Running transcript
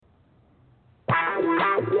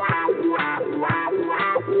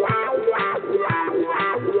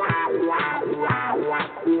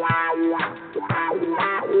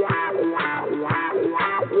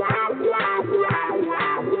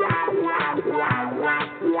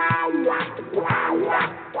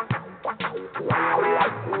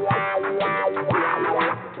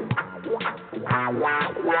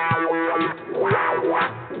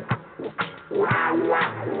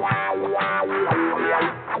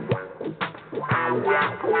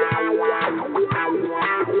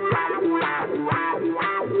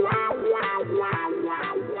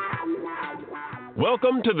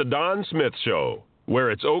Welcome to the Don Smith Show,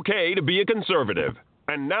 where it's okay to be a conservative.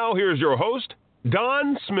 And now here's your host,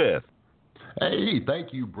 Don Smith. Hey,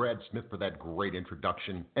 thank you, Brad Smith, for that great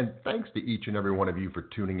introduction. And thanks to each and every one of you for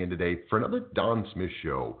tuning in today for another Don Smith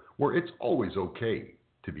Show, where it's always okay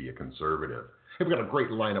to be a conservative. Hey, we've got a great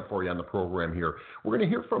lineup for you on the program here. We're going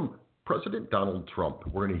to hear from President Donald Trump.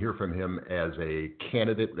 We're going to hear from him as a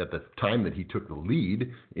candidate at the time that he took the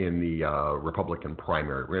lead in the Republican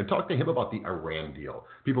primary. We're going to talk to him about the Iran deal.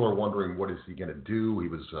 People are wondering, what is he going to do? He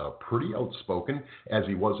was pretty outspoken, as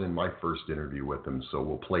he was in my first interview with him. So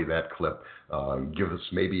we'll play that clip, give us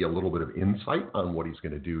maybe a little bit of insight on what he's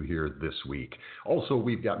going to do here this week. Also,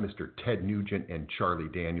 we've got Mr. Ted Nugent and Charlie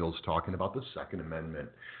Daniels talking about the Second Amendment.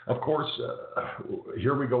 Of course,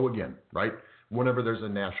 here we go again, right? Whenever there's a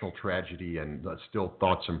national tragedy, and still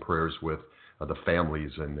thoughts and prayers with the families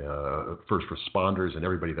and first responders and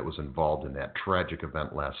everybody that was involved in that tragic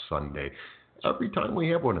event last Sunday. Every time we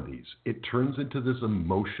have one of these, it turns into this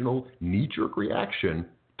emotional knee-jerk reaction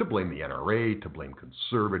to blame the NRA, to blame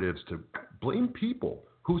conservatives, to blame people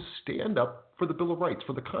who stand up for the Bill of Rights,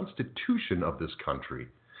 for the Constitution of this country.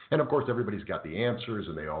 And of course, everybody's got the answers,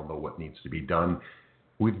 and they all know what needs to be done.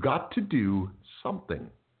 We've got to do something,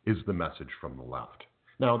 is the message from the left.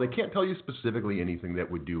 Now, they can't tell you specifically anything that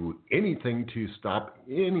would do anything to stop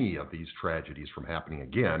any of these tragedies from happening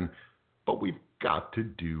again, but we've got to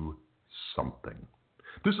do something.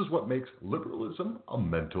 This is what makes liberalism a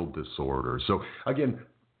mental disorder. So, again,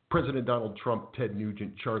 President Donald Trump, Ted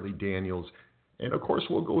Nugent, Charlie Daniels, and of course,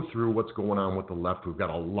 we'll go through what's going on with the left. We've got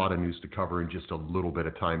a lot of news to cover in just a little bit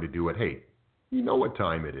of time to do it. Hey, you know what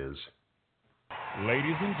time it is.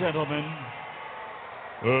 Ladies and gentlemen,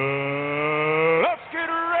 let's get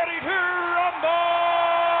ready to rumble!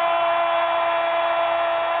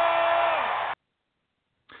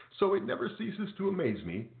 So it never ceases to amaze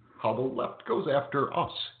me how the left goes after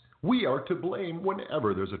us. We are to blame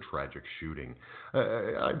whenever there's a tragic shooting.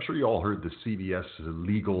 I'm sure you all heard the CBS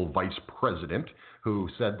legal vice president who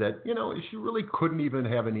said that, she really couldn't even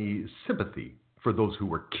have any sympathy for those who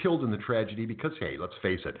were killed in the tragedy because, hey, let's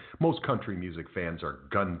face it, most country music fans are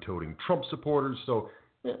gun-toting Trump supporters, so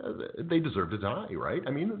they deserve to die, right?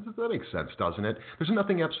 I mean, that makes sense, doesn't it? There's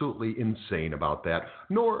nothing absolutely insane about that,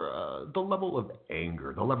 nor the level of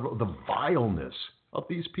anger, the level of the vileness of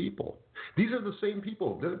these people. These are the same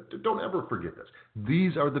people. Don't ever forget this.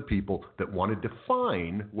 These are the people that want to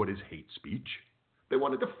define what is hate speech. They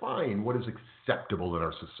want to define what is acceptable in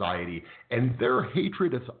our society, and their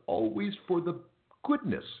hatred is always for the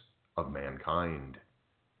goodness of mankind.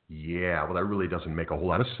 Yeah, well, that really doesn't make a whole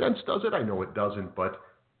lot of sense, does it? I know it doesn't, but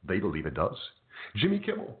they believe it does. Jimmy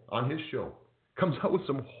Kimmel, on his show, comes out with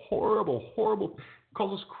some horrible,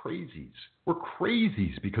 calls us crazies. We're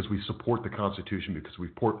crazies because we support the Constitution, because we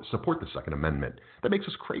support the Second Amendment. That makes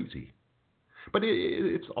us crazy. But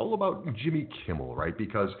it's all about Jimmy Kimmel, right?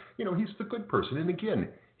 Because, he's the good person. And again,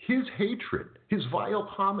 his hatred, his vile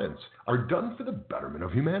comments are done for the betterment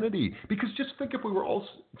of humanity. Because just think if we were all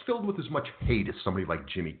filled with as much hate as somebody like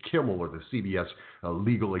Jimmy Kimmel or the CBS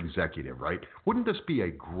legal executive, right? Wouldn't this be a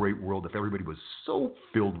great world if everybody was so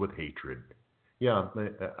filled with hatred? Yeah,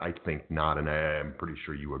 I think not, and I'm pretty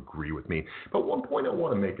sure you agree with me. But one point I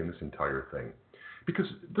want to make in this entire thing, because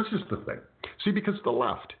this is the thing. See, because the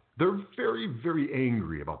left, they're very, very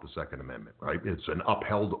angry about the Second Amendment, right? It's been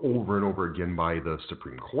upheld over and over again by the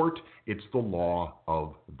Supreme Court. It's the law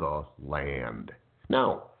of the land.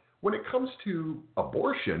 Now, when it comes to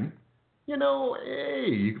abortion, hey,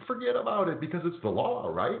 you can forget about it because it's the law,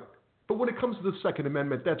 right? But when it comes to the Second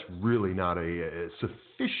Amendment, that's really not a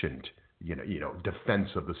sufficient defense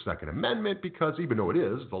of the Second Amendment, because even though it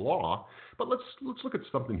is the law, but let's look at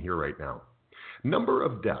something here right now. Number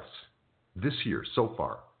of deaths this year so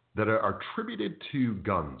far that are attributed to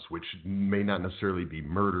guns, which may not necessarily be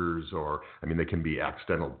murders, or they can be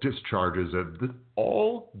accidental discharges of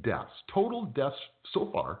all deaths. Total deaths so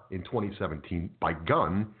far in 2017 by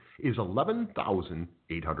gun is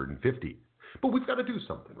 11,850. But we've got to do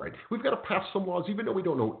something, right? We've got to pass some laws, even though we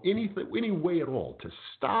don't know any way at all to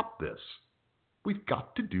stop this. We've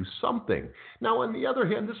got to do something. Now, on the other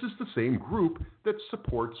hand, this is the same group that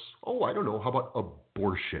supports, how about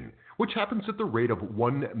abortion, which happens at the rate of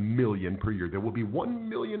 1 million per year. There will be 1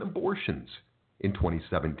 million abortions in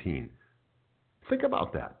 2017. Think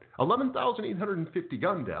about that. 11,850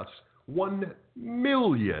 gun deaths, 1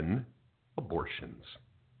 million abortions.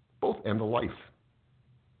 Both end a life.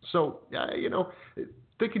 So,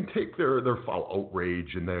 they can take their foul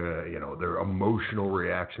outrage and their emotional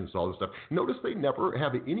reactions to all this stuff. Notice they never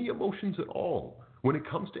have any emotions at all when it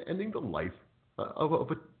comes to ending the life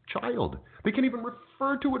of a child. They can't even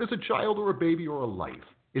refer to it as a child or a baby or a life.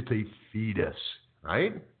 It's a fetus,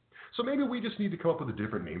 right? So maybe we just need to come up with a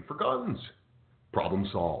different name for guns. Problem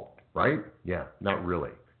solved, right? Yeah, not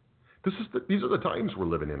really. These are the times we're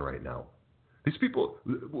living in right now. These people,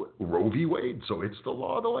 Roe v. Wade, so it's the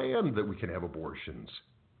law of the land that we can have abortions.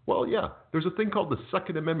 Well, yeah, there's a thing called the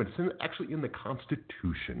Second Amendment. It's actually in the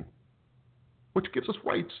Constitution, which gives us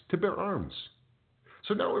rights to bear arms.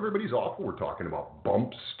 So now everybody's off. We're talking about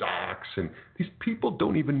bump stocks, and these people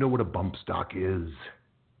don't even know what a bump stock is.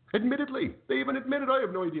 Admittedly, they even admitted, I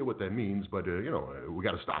have no idea what that means, but, we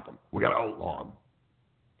got to stop them. We got to outlaw them.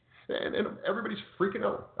 And everybody's freaking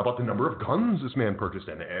out about the number of guns this man purchased.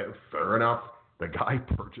 And fair enough, the guy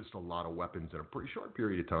purchased a lot of weapons in a pretty short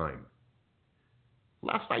period of time.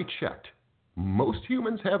 Last I checked, most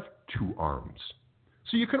humans have 2 arms.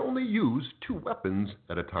 So you can only use 2 weapons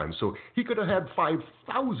at a time. So he could have had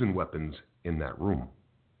 5,000 weapons in that room.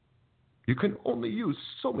 You can only use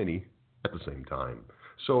so many at the same time.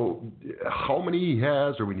 So how many he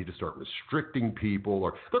has, or we need to start restricting people,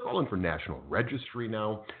 or they're calling for national registry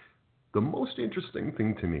now. The most interesting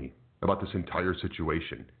thing to me about this entire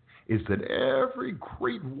situation is that every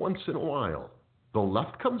great once in a while, the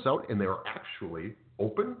left comes out and they're actually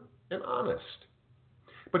open and honest.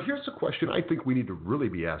 But here's the question I think we need to really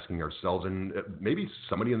be asking ourselves, and maybe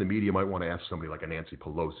somebody in the media might want to ask somebody like a Nancy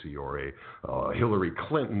Pelosi or a Hillary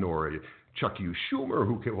Clinton or a Chuck U. Schumer,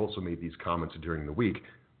 who also made these comments during the week.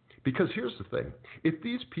 Because here's the thing. If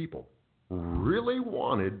these people really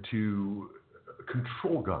wanted to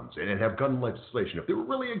control guns and have gun legislation, if they were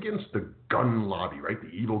really against the gun lobby, right, the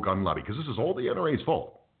evil gun lobby, because this is all the NRA's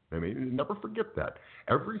fault. I mean, never forget that.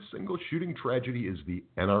 Every single shooting tragedy is the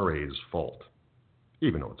NRA's fault,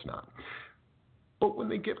 even though it's not. But when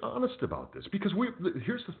they get honest about this, because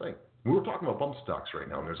here's the thing. We're talking about bump stocks right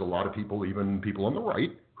now, and there's a lot of people, even people on the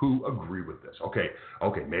right, who agree with this. Okay,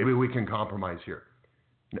 maybe we can compromise here.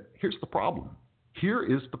 Now, here's the problem. Here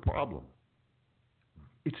is the problem.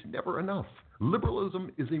 It's never enough.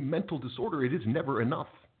 Liberalism is a mental disorder. It is never enough.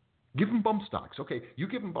 Give them bump stocks. Okay, you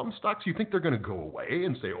give them bump stocks, you think they're going to go away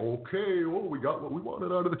and say, okay, well, we got what we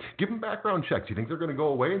wanted out of it. Give them background checks. You think they're going to go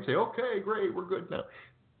away and say, okay, great, we're good now.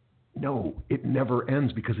 No, it never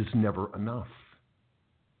ends because it's never enough.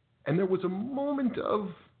 And there was a moment of,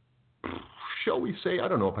 shall we say, I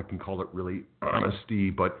don't know if I can call it really honesty,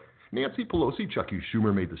 but Nancy Pelosi, Chuck U.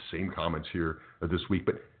 Schumer made the same comments here this week.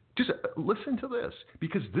 But just listen to this,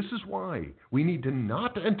 because this is why we need to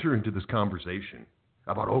not enter into this conversation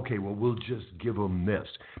about, okay, well, we'll just give them this,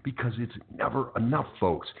 because it's never enough,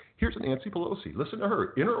 folks. Here's Nancy Pelosi. Listen to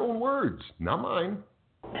her in her own words, not mine.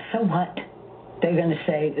 So what? They're going to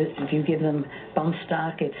say that if you give them bump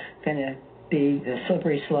stock, it's going to be the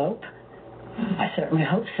slippery slope? I certainly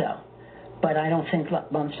hope so. But I don't think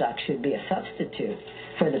bump stock should be a substitute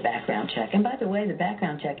for the background check. And by the way, the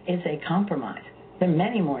background check is a compromise. There are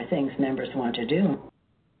many more things members want to do.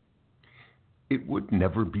 It would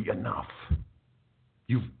never be enough.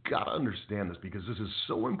 You've got to understand this, because this is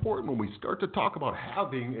so important when we start to talk about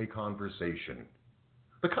having a conversation.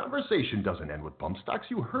 The conversation doesn't end with bump stocks.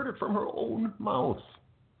 You heard it from her own mouth.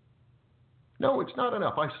 No, it's not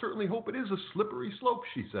enough. I certainly hope it is a slippery slope,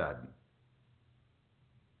 she said.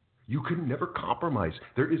 You can never compromise.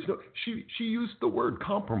 There is no, she used the word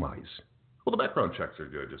compromise. Well, the background checks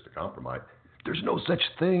are just a compromise. There's no such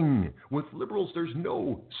thing. With liberals, there's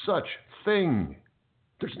no such thing.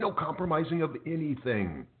 There's no compromising of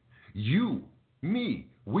anything. You,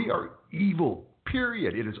 me, we are evil,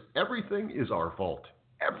 period. Everything is our fault.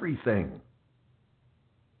 Everything.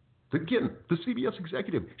 Again, the CBS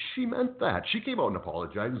executive, she meant that. She came out and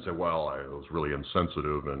apologized and said, well, I was really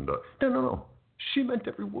insensitive. And no. She meant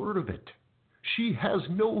every word of it. She has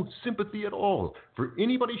no sympathy at all for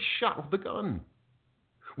anybody shot with the gun.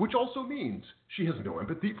 Which also means she has no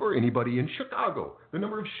empathy for anybody in Chicago. The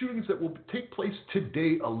number of shootings that will take place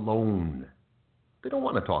today alone. They don't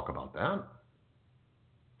want to talk about that.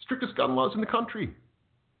 Strictest gun laws in the country.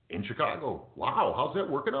 In Chicago. Wow, how's that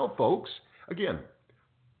working out, folks? Again,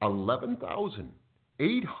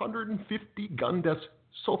 11,850 gun deaths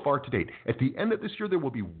So far to date, at the end of this year, there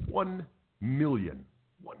will be 1 million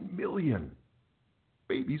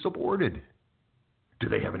babies aborted. Do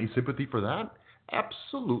they have any sympathy for that?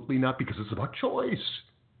 Absolutely not, because it's about choice.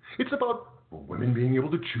 It's about women being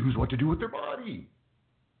able to choose what to do with their body.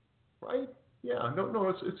 Right? Yeah, no,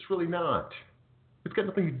 it's really not. It's got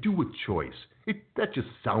nothing to do with choice. That just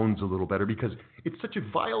sounds a little better because it's such a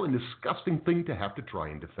vile and disgusting thing to have to try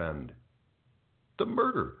and defend. The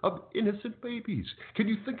murder of innocent babies. Can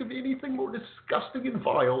you think of anything more disgusting and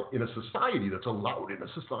vile in a society that's allowed in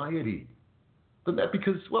a society than that?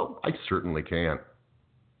 Because, well, I certainly can.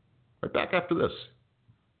 Right back after this.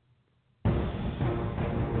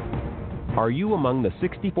 Are you among the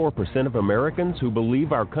 64% of Americans who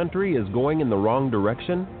believe our country is going in the wrong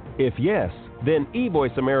direction? If yes, then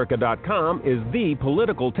eVoiceAmerica.com is the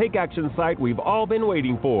political take-action site we've all been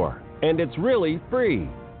waiting for. And it's really free.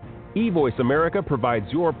 eVoice America provides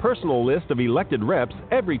your personal list of elected reps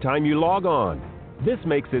every time you log on. This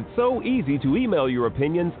makes it so easy to email your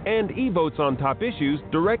opinions and e-votes on top issues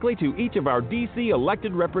directly to each of our D.C.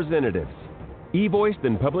 elected representatives. eVoice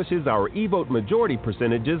then publishes our e-vote majority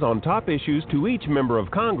percentages on top issues to each member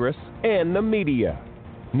of Congress and the media.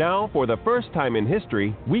 Now, for the first time in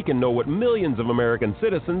history, we can know what millions of American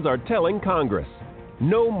citizens are telling Congress.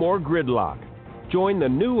 No more gridlock. Join the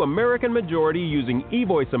new American majority using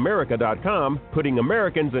eVoiceAmerica.com, putting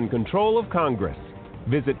Americans in control of Congress.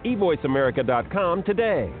 Visit eVoiceAmerica.com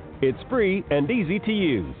today. It's free and easy to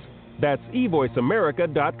use. That's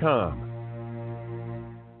eVoiceAmerica.com.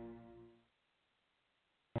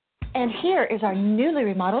 And here is our newly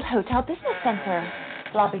remodeled Hotel Business Center.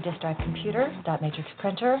 Floppy disk drive computer, dot matrix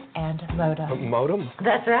printer, and modem. A modem?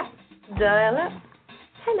 That's right. Dial up.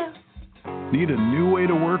 Hello. Need a new way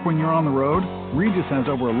to work when you're on the road? Regis has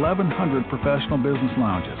over 1,100 professional business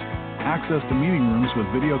lounges, access to meeting rooms with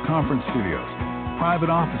video conference studios, private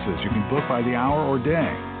offices you can book by the hour or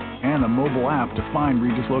day, and a mobile app to find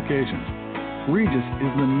Regis locations. Regis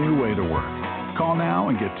is the new way to work. Call now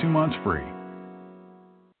and get 2 months free.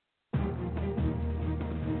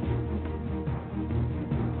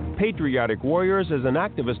 Patriotic Warriors is an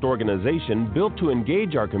activist organization built to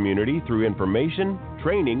engage our community through information,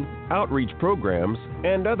 training, outreach programs,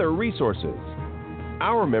 and other resources.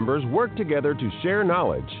 Our members work together to share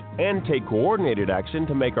knowledge and take coordinated action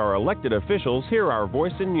to make our elected officials hear our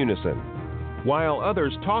voice in unison. While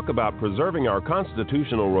others talk about preserving our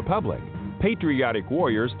constitutional republic, Patriotic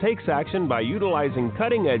Warriors takes action by utilizing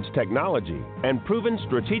cutting-edge technology and proven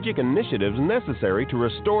strategic initiatives necessary to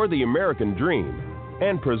restore the American dream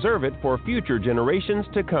and preserve it for future generations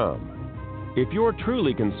to come. If you're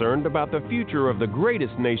truly concerned about the future of the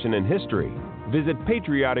greatest nation in history, visit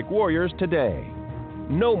Patriotic Warriors today.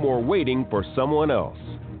 No more waiting for someone else.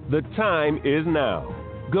 The time is now.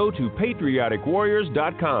 Go to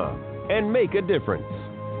patrioticwarriors.com and make a difference.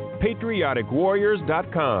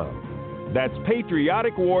 patrioticwarriors.com. That's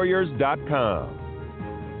patrioticwarriors.com.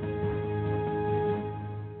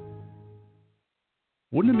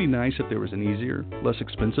 Wouldn't it be nice if there was an easier, less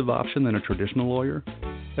expensive option than a traditional lawyer?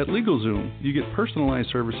 At LegalZoom, you get personalized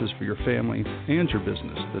services for your family and your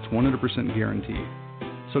business that's 100% guaranteed.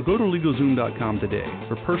 So go to LegalZoom.com today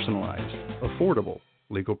for personalized, affordable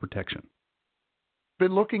legal protection.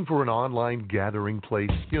 Been looking for an online gathering place?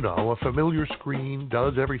 You know, a familiar screen,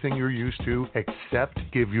 does everything you're used to, except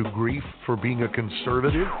give you grief for being a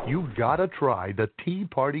conservative? You've got to try the Tea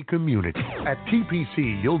Party community. At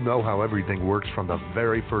TPC, you'll know how everything works from the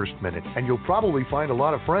very first minute, and you'll probably find a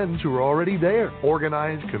lot of friends who are already there.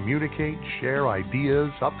 Organize, communicate, share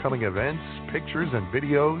ideas, upcoming events, pictures, and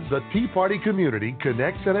videos. The Tea Party community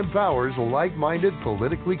connects and empowers like-minded,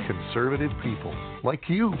 politically conservative people like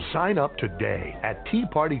you. Sign up today at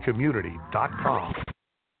teapartycommunity.com.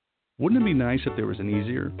 Wouldn't it be nice if there was an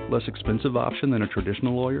easier, less expensive option than a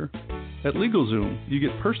traditional lawyer? At LegalZoom, you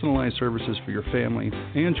get personalized services for your family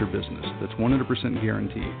and your business that's 100%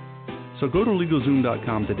 guaranteed. So go to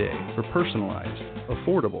LegalZoom.com today for personalized,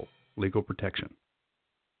 affordable legal protection.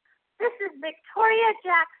 This is Victoria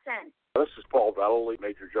Jackson. This is Paul Vallely,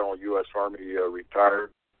 Major General, U.S. Army,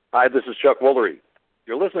 retired. Hi, this is Chuck Woolery.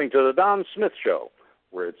 You're listening to The Don Smith Show,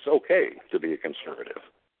 where it's okay to be a conservative.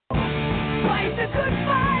 Fight the good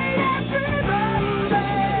fight, everybody.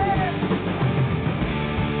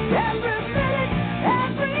 Every minute,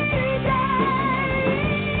 every day.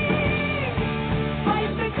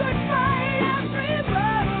 Fight the good fight,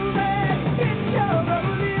 everybody. It's your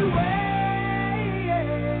only way.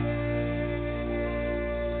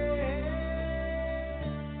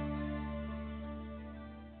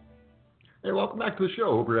 Hey, welcome back to the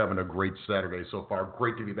show. Hope you're having a great Saturday so far.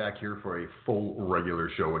 Great to be back here for a full regular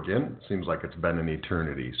show again. Seems like it's been an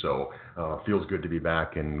eternity, so feels good to be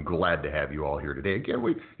back and glad to have you all here today. Again,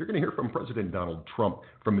 you're going to hear from President Donald Trump,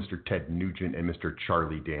 from Mr. Ted Nugent, and Mr.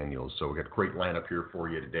 Charlie Daniels. So we got a great lineup here for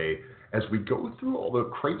you today as we go through all the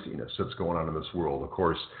craziness that's going on in this world. Of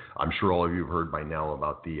course, I'm sure all of you have heard by now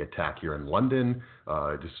about the attack here in London,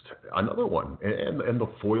 just another one, and the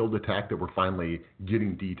foiled attack that we're finally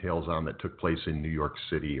getting details on that took place in New York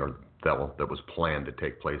City, or that was planned to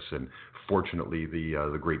take place. And fortunately,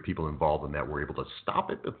 the great people involved in that were able to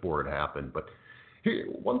stop it before it happened. But here,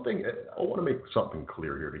 one thing, I want to make something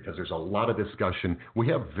clear here, because there's a lot of discussion. We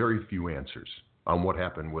have very few answers on what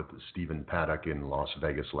happened with Stephen Paddock in Las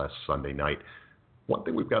Vegas last Sunday night. One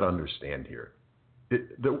thing we've got to understand here,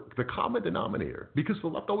 the common denominator, because the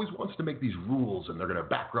left always wants to make these rules and they're going to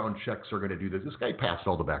background checks, are going to do this. This guy passed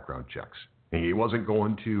all the background checks. He wasn't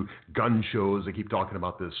going to gun shows. They keep talking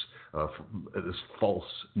about this false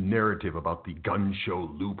narrative about the gun show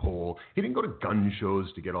loophole. He didn't go to gun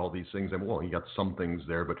shows to get all these things. And well, he got some things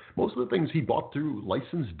there, but most of the things he bought through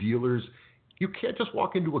licensed dealers. You can't just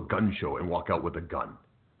walk into a gun show and walk out with a gun.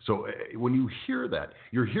 So when you hear that,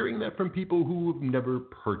 you're hearing that from people who have never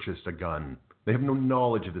purchased a gun. They have no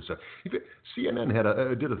knowledge of this stuff.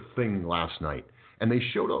 CNN did a thing last night, and they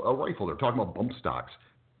showed a rifle. They're talking about bump stocks.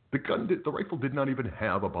 The rifle did not even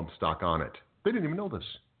have a bump stock on it. They didn't even know this.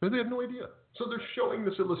 They had no idea. So they're showing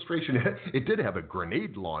this illustration. It did have a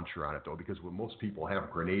grenade launcher on it, though, because when most people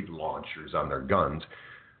have grenade launchers on their guns,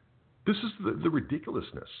 this is the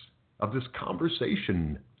ridiculousness of this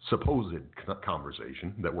conversation, supposed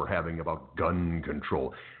conversation that we're having about gun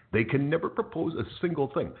control. They can never propose a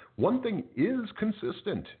single thing. One thing is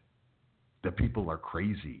consistent, that people are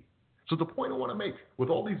crazy. So the point I want to make with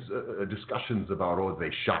all these discussions about, they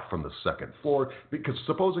shot from the second floor, because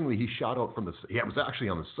supposedly he shot out from he was actually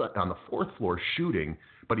on the fourth floor shooting,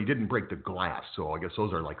 but he didn't break the glass. So I guess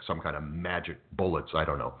those are like some kind of magic bullets. I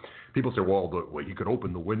don't know. People say, well, he could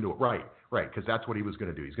open the window. Right, because that's what he was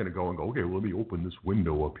going to do. He's going to go and go, okay, well, let me open this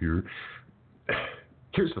window up here.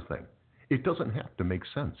 Here's the thing. It doesn't have to make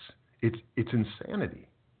sense. It's insanity.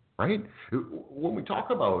 Right? When we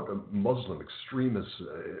talk about Muslim extremists,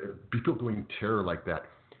 people doing terror like that,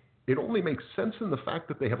 it only makes sense in the fact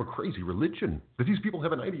that they have a crazy religion, that these people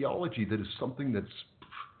have an ideology that is something that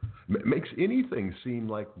makes anything seem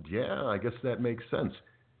like, yeah, I guess that makes sense.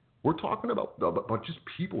 We're talking about just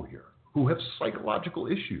people here who have psychological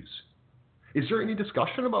issues. Is there any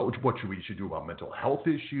discussion about what we should do about mental health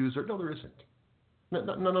issues? No, there isn't.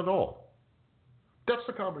 None at all. That's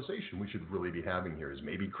the conversation we should really be having here, is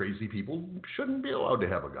maybe crazy people shouldn't be allowed to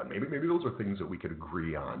have a gun. Maybe those are things that we could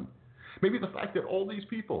agree on. Maybe the fact that all these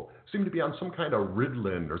people seem to be on some kind of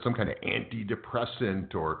Ritalin or some kind of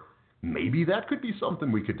antidepressant, or maybe that could be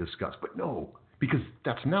something we could discuss. But no, because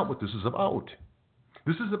that's not what this is about.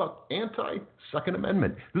 This is about anti-Second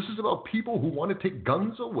Amendment. This is about people who want to take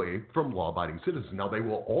guns away from law-abiding citizens. Now, they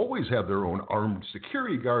will always have their own armed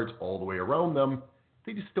security guards all the way around them.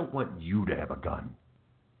 They just don't want you to have a gun.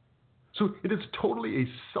 So it is totally a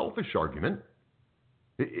selfish argument.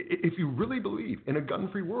 If you really believe in a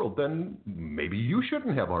gun-free world, then maybe you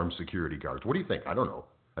shouldn't have armed security guards. What do you think? I don't know.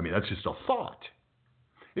 I mean, that's just a thought.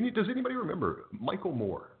 And does anybody remember Michael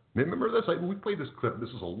Moore? Remember this? We played this clip.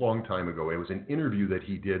 This was a long time ago. It was an interview that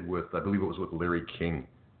he did with, I believe it was with Larry King.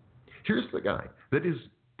 Here's the guy that is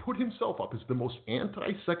put himself up as the most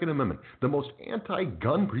anti-Second Amendment, the most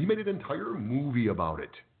anti-gun. He made an entire movie about it,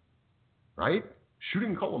 right?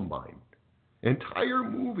 Shooting Columbine. Entire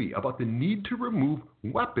movie about the need to remove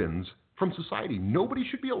weapons from society. Nobody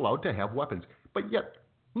should be allowed to have weapons. But yet,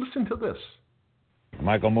 listen to this.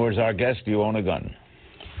 Michael Moore's our guest. Do you own a gun?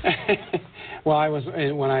 Well,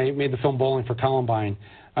 when I made the film Bowling for Columbine,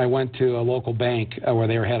 I went to a local bank where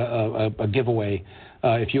they had a giveaway.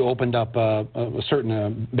 If you opened up a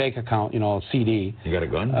certain bank account, a CD. You got a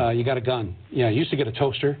gun? You got a gun. Yeah, you used to get a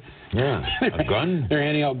toaster. Yeah, a gun? They're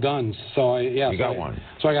handing out guns. So you got one?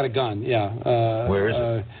 So I got a gun, yeah. Where is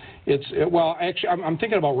it? Well, actually, I'm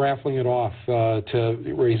thinking about raffling it off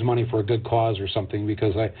to raise money for a good cause or something,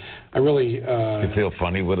 because I really... you feel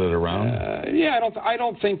funny with it around? Yeah, I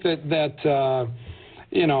don't think that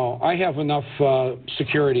I have enough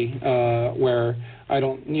security where I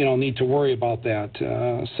don't need to worry about that.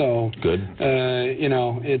 So good.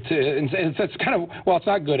 It's kind of, well, it's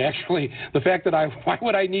not good actually. The fact that why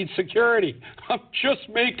would I need security? I'm just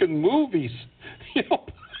making movies.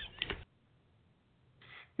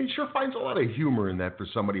 He sure finds a lot of humor in that for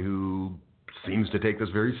somebody who seems to take this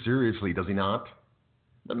very seriously, does he not?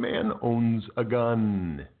 The man owns a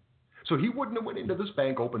gun. So he wouldn't have went into this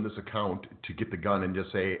bank, opened this account to get the gun and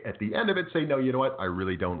just say, at the end of it, say, no, you know what, I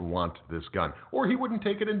really don't want this gun. Or he wouldn't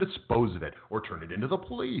take it and dispose of it or turn it into the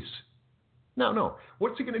police. No.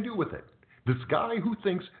 What's he going to do with it? This guy who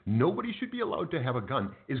thinks nobody should be allowed to have a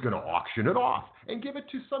gun is going to auction it off and give it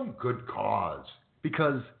to some good cause.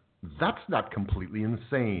 Because that's not completely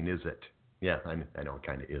insane, is it? Yeah, I know it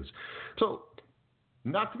kind of is. So,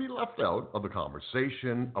 not to be left out of the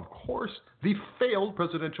conversation, of course, the failed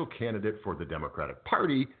presidential candidate for the Democratic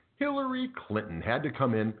Party, Hillary Clinton, had to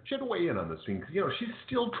come in. She had to weigh in on this thing because, she's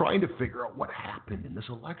still trying to figure out what happened in this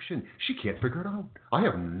election. She can't figure it out. I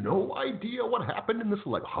have no idea what happened in this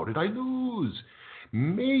election. How did I lose?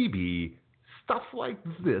 Maybe stuff like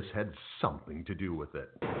this had something to do with it.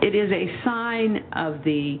 It is a sign of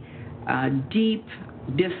the deep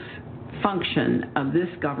dysfunction of this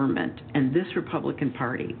government and this Republican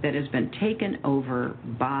Party that has been taken over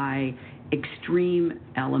by extreme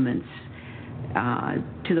elements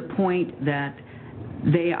to the point that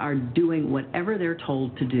they are doing whatever they're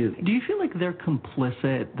told to do. Do you feel like they're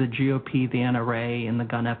complicit, the GOP, the NRA, in the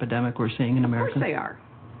gun epidemic we're seeing in America? Of course they are.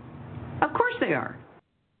 Of course they are.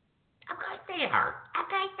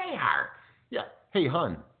 Yeah. Hey,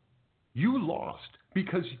 hon, you lost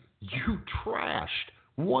because you trashed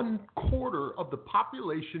 1/4 of the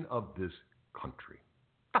population of this country.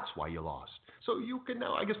 That's why you lost. So you can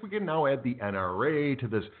now, I guess we can now add the NRA to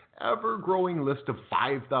this ever-growing list of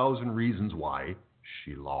 5,000 reasons why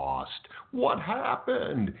she lost. What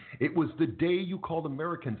happened? It was the day you called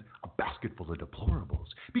Americans a basket full of deplorables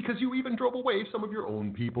because you even drove away some of your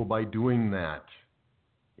own people by doing that.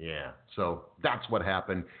 Yeah, so that's what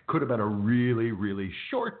happened. Could have been a really, really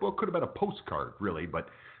short book. Could have been a postcard, really. But,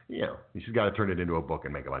 she's got to turn it into a book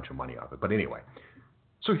and make a bunch of money off it. But anyway,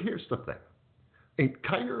 so here's the thing.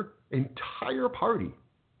 Entire party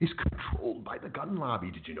is controlled by the gun lobby.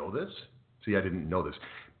 Did you know this? See, I didn't know this.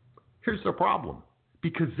 Here's the problem.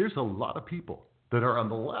 Because there's a lot of people that are on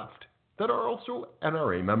the left that are also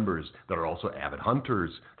NRA members, that are also avid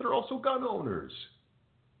hunters, that are also gun owners.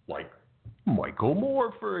 Like Michael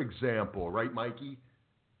Moore, for example. Right, Mikey?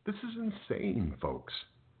 This is insane, folks.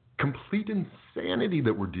 Complete insanity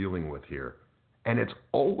that we're dealing with here. And it's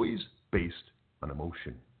always based on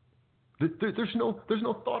emotion. There's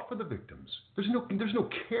no thought for the victims. There's no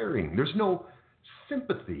caring. There's no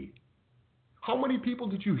sympathy. How many people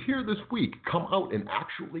did you hear this week come out and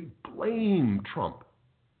actually blame Trump,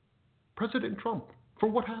 President Trump, for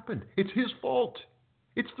what happened? It's his fault.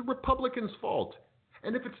 It's the Republicans' fault.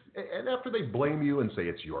 And after they blame you and say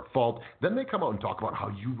it's your fault, then they come out and talk about how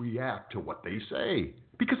you react to what they say.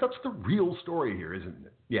 Because that's the real story here, isn't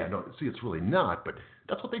it? Yeah, no, see, it's really not, but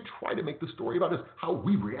that's what they try to make the story about, is how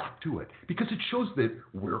we react to it. Because it shows that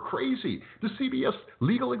we're crazy. The CBS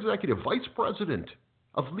legal executive, vice president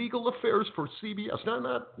of legal affairs for CBS,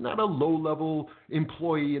 not a low-level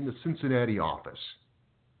employee in the Cincinnati office.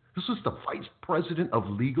 This is the vice president of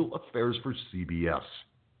legal affairs for CBS.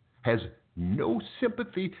 Has no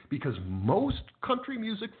sympathy because most country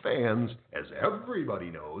music fans, as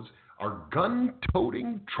everybody knows, are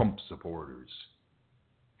gun-toting Trump supporters.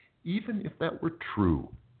 Even if that were true,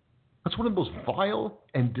 that's one of those vile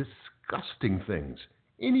and disgusting things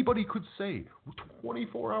anybody could say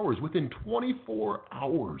within 24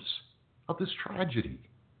 hours of this tragedy.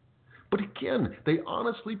 But again, they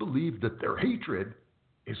honestly believe that their hatred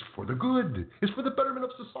is for the good, is for the betterment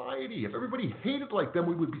of society. If everybody hated like them,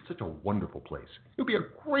 we would be such a wonderful place. It would be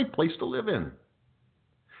a great place to live in.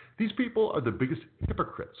 These people are the biggest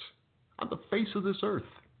hypocrites on the face of this earth.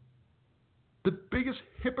 The biggest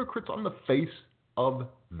hypocrites on the face of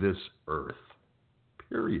this earth.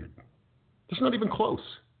 Period. It's not even close.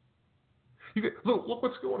 Look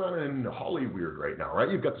what's going on in Hollywood right now,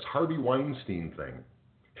 right? You've got this Harvey Weinstein thing.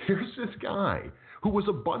 Here's this guy who was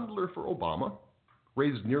a bundler for Obama,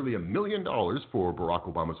 raised nearly $1 million for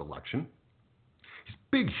Barack Obama's election. He's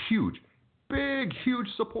big, huge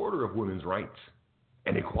supporter of women's rights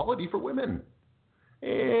and equality for women.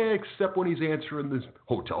 Except when he's answering this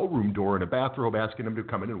hotel room door in a bathrobe, asking them to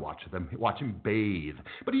come in and watch him bathe.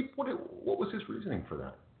 But what was his reasoning for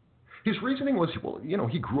that? His reasoning was,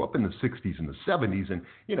 he grew up in the 60s and the 70s, and,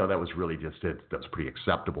 that was really just it. That was pretty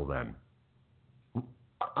acceptable then.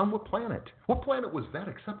 On what planet? What planet was that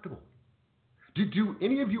acceptable? Do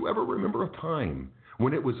any of you ever remember a time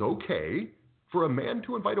when it was okay for a man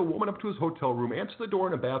to invite a woman up to his hotel room, answer the door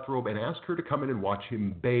in a bathrobe, and ask her to come in and watch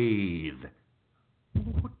him bathe?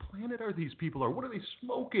 What planet are these people? Or what are they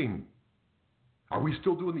smoking? Are we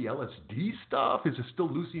still doing the LSD stuff? Is it still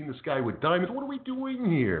Lucy in the Sky with Diamonds? What are we doing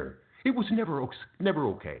here? It was never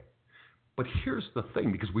okay. But here's the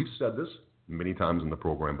thing, because we've said this many times in the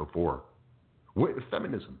program before.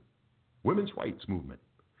 Feminism, women's rights movement,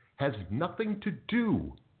 has nothing to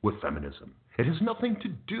do with feminism. It has nothing to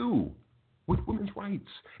do with women's rights.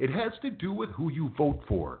 It has to do with who you vote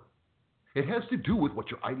for. It has to do with what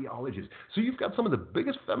your ideology is. So you've got some of the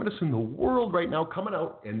biggest feminists in the world right now coming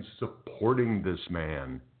out and supporting this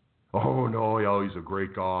man. Oh, no, yeah, he's a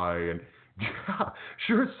great guy. And yeah,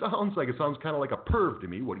 sure, it sounds kind of like a perv to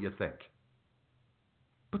me. What do you think?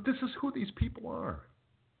 But this is who these people are.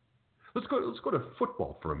 Let's go to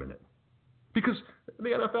football for a minute. Because the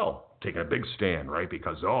NFL taking a big stand, right?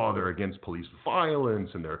 Because they're against police violence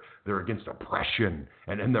and they're against oppression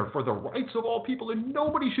and they're for the rights of all people and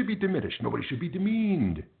nobody should be diminished, nobody should be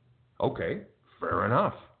demeaned. Okay, fair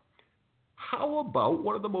enough. How about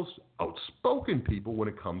one of the most outspoken people when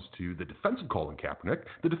it comes to the defense of Colin Kaepernick,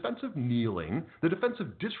 the defense of kneeling, the defense of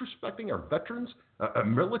disrespecting our veterans, our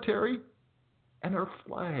military, and our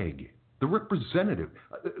flag, the representative?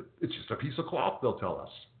 It's just a piece of cloth, they'll tell us.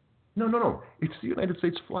 No. It's the United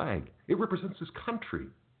States flag. It represents this country.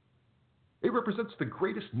 It represents the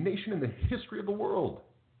greatest nation in the history of the world.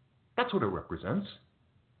 That's what it represents.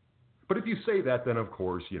 But if you say that, then of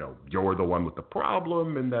course, you're the one with the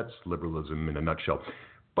problem, and that's liberalism in a nutshell.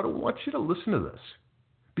 But I want you to listen to this.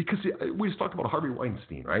 Because we just talked about Harvey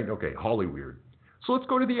Weinstein, right? Okay, Hollyweird. So let's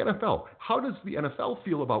go to the NFL. How does the NFL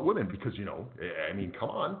feel about women? Because, come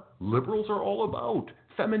on. Liberals are all about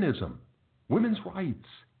feminism, women's rights.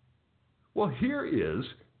 Well, here is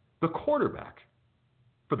the quarterback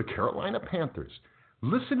for the Carolina Panthers.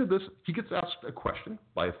 Listen to this. He gets asked a question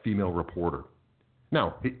by a female reporter.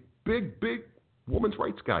 Now, the big women's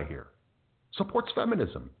rights guy here supports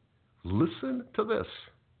feminism. Listen to this.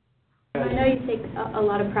 I know you take a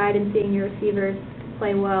lot of pride in seeing your receivers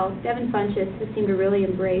play well. Devin Funchess has seemed to really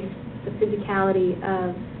embrace the physicality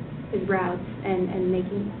of his routes and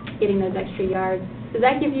getting those extra yards. Does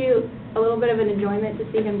that give you a little bit of an enjoyment to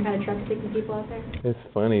see him kind of truck sticking people out there? It's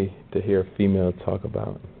funny to hear a female talk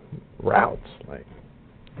about routes. It's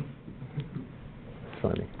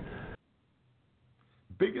funny.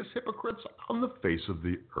 Biggest hypocrites on the face of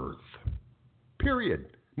the earth.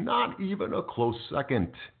 Period. Not even a close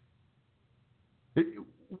second.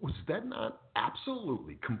 Was that not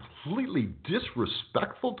absolutely, completely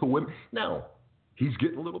disrespectful to women? Now, he's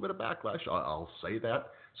getting a little bit of backlash. I'll say that.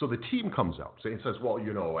 So the team comes out and says, well,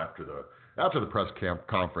 after the press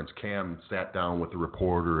conference, Cam sat down with the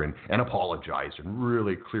reporter and apologized and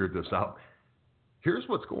really cleared this up. Here's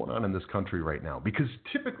what's going on in this country right now, because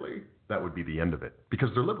typically that would be the end of it, because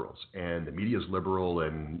they're liberals and the media is liberal,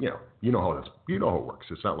 and you know how it works.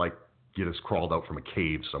 It's not like you just crawled out from a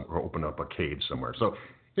cave somewhere, or opened up a cave somewhere. So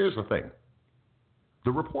here's the thing.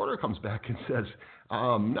 The reporter comes back and says,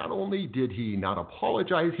 not only did he not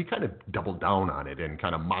apologize, he kind of doubled down on it and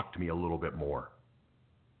kind of mocked me a little bit more.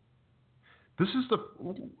 This is the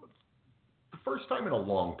first time in a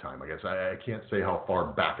long time, I guess. I can't say how far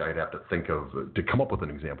back I'd have to think of to come up with an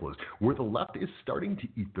example, is where the left is starting to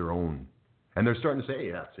eat their own. And they're starting to say,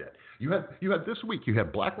 hey, that's it. You had this week, you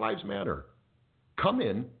had Black Lives Matter come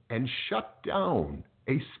in and shut down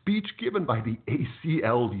a speech given by the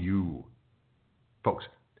ACLU. Folks,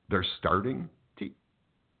 they're starting to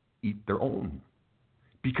eat their own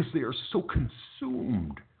because they are so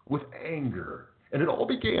consumed with anger. And it all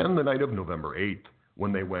began the night of November 8th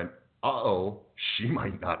when they went, she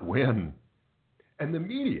might not win. And the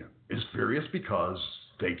media is furious because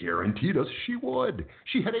they guaranteed us she would.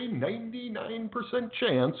 She had a 99%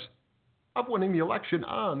 chance of winning the election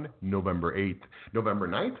on November 8th. November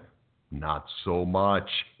 9th, not so much.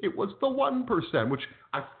 It was the 1%, which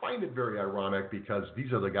I find it very ironic because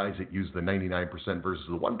these are the guys that use the 99% versus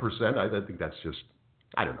the 1%. I think that's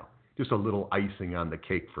just a little icing on the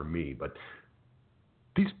cake for me. But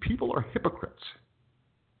these people are hypocrites.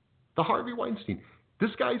 The Harvey Weinstein,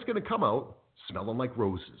 this guy's going to come out smelling like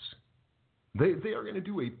roses. They are going to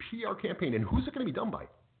do a PR campaign. And who's it going to be done by?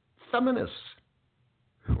 Feminists,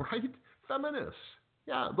 right? Feminists.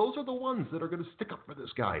 Yeah, those are the ones that are going to stick up for this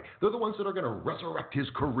guy. They're the ones that are going to resurrect his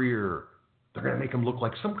career. They're going to make him look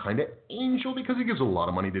like some kind of angel because he gives a lot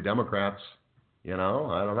of money to Democrats. I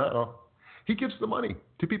don't know. He gives the money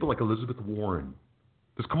to people like Elizabeth Warren.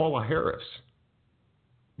 There's Kamala Harris.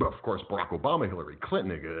 But of course, Barack Obama, Hillary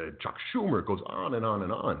Clinton, Chuck Schumer, it goes on and on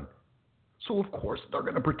and on. So of course they're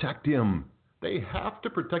going to protect him. They have to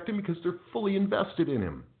protect him because they're fully invested in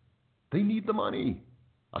him. They need the money,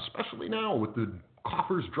 especially now with the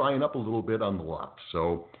coffers drying up a little bit on the left.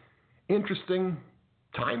 So interesting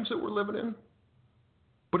times that we're living in.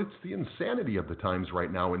 But it's the insanity of the times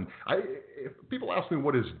right now. And if people ask me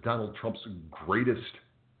what is Donald Trump's greatest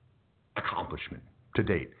accomplishment, to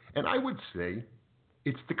date. And I would say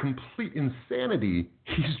it's the complete insanity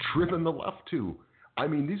he's driven the left to. I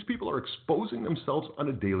mean, these people are exposing themselves on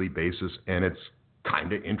a daily basis, and it's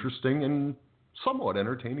kind of interesting and somewhat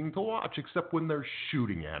entertaining to watch, except when they're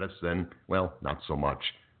shooting at us, then, well, not so much.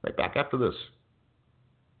 Right back after this.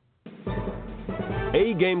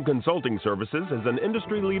 A-Game Consulting Services is an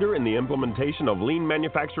industry leader in the implementation of lean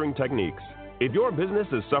manufacturing techniques. If your business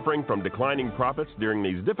is suffering from declining profits during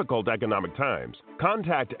these difficult economic times,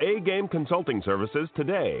 contact A-Game Consulting Services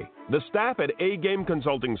today. The staff at A-Game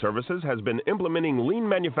Consulting Services has been implementing lean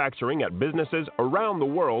manufacturing at businesses around the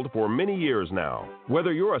world for many years now.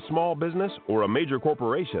 Whether you're a small business or a major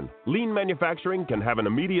corporation, lean manufacturing can have an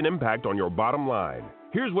immediate impact on your bottom line.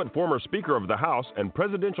 Here's what former Speaker of the House and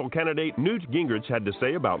presidential candidate Newt Gingrich had to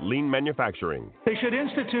say about lean manufacturing. They should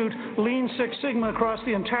institute Lean Six Sigma across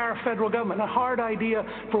the entire federal government. A hard idea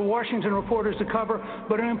for Washington reporters to cover,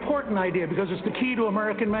 but an important idea because it's the key to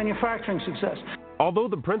American manufacturing success. Although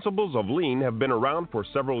the principles of lean have been around for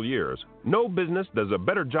several years, no business does a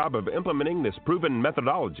better job of implementing this proven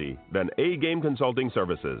methodology than A-Game Consulting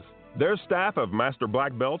Services. Their staff of master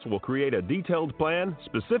black belts will create a detailed plan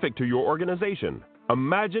specific to your organization.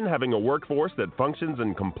 Imagine having a workforce that functions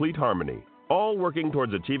in complete harmony, all working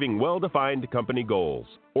towards achieving well-defined company goals.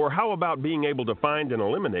 Or how about being able to find and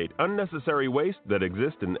eliminate unnecessary waste that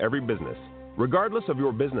exists in every business? Regardless of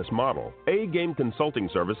your business model, A-Game Consulting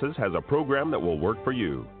Services has a program that will work for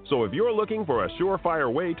you. So if you're looking for a surefire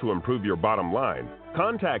way to improve your bottom line,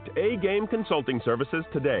 contact A-Game Consulting Services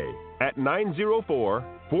today at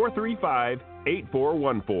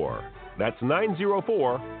 904-435-8414. That's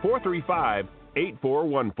 904-435-8414.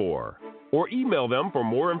 Or email them for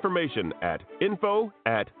more information at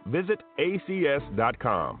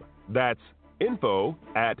info@visitacs.com. That's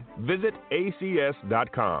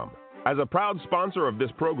info@visitacs.com. As a proud sponsor of this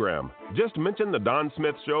program, just mention The Don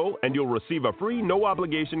Smith Show and you'll receive a free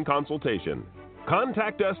no-obligation consultation.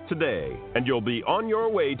 Contact us today and you'll be on your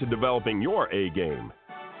way to developing your A-game.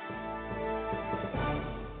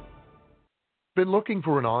 Been looking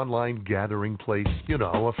for an online gathering place? You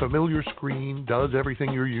know, a familiar screen, does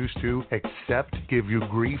everything you're used to, except give you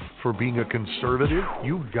grief for being a conservative?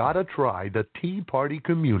 You've got to try the Tea Party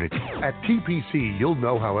community. At TPC, you'll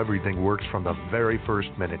know how everything works from the very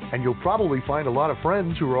first minute, and you'll probably find a lot of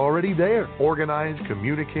friends who are already there. Organize,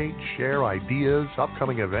 communicate, share ideas,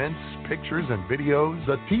 upcoming events, pictures, and videos.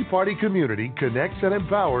 The Tea Party community connects and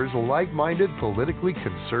empowers like-minded, politically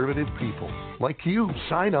conservative people. Like you,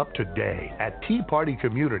 sign up today at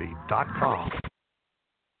teapartycommunity.com.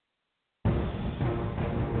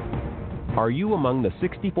 Are you among the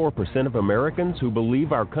 64% of Americans who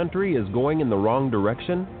believe our country is going in the wrong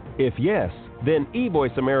direction? If yes, then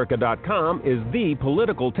eVoiceAmerica.com is the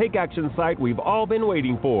political take-action site we've all been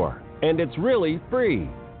waiting for. And it's really free.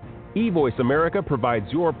 eVoice America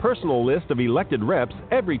provides your personal list of elected reps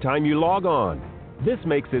every time you log on. This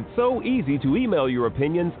makes it so easy to email your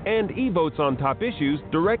opinions and e-votes on top issues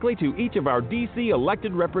directly to each of our D.C.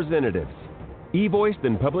 elected representatives. eVoice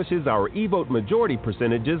then publishes our e-vote majority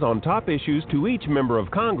percentages on top issues to each member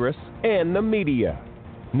of Congress and the media.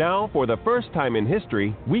 Now, for the first time in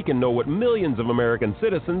history, we can know what millions of American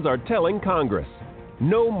citizens are telling Congress.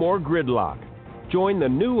 No more gridlock. Join the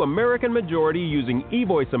new American majority using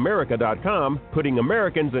eVoiceAmerica.com, putting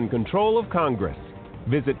Americans in control of Congress.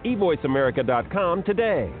 Visit eVoiceAmerica.com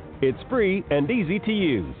today. It's free and easy to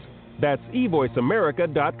use. That's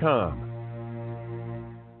eVoiceAmerica.com.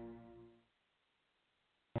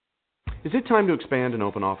 Is it time to expand and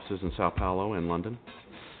open offices in Sao Paulo and London?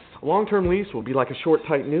 A long-term lease will be like a short,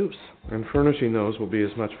 tight noose, and furnishing those will be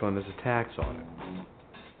as much fun as a tax audit.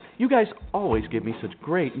 You guys always give me such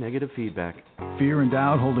great negative feedback. Fear and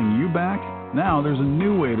doubt holding you back? Now there's a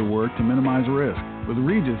new way to work to minimize risk. With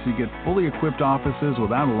Regis, you get fully equipped offices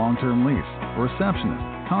without a long-term lease, a receptionist,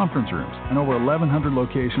 conference rooms, and over 1,100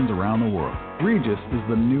 locations around the world. Regis is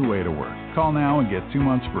the new way to work. Call now and get 2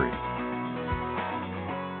 months free.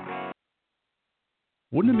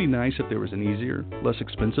 Wouldn't it be nice if there was an easier, less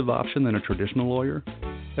expensive option than a traditional lawyer?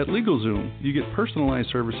 At LegalZoom, you get personalized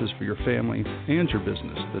services for your family and your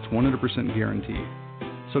business that's 100% guaranteed.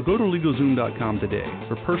 So go to LegalZoom.com today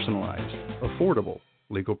for personalized, affordable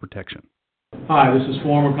legal protection. Hi, this is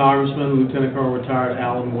former Congressman, Lieutenant Colonel retired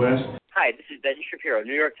Alan West. Hi, this is Deneen Shapiro,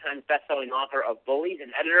 New York Times bestselling author of Bullies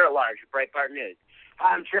and editor-at-large at Breitbart News.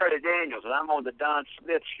 Hi, I'm Charlie Daniels, and I'm on the Don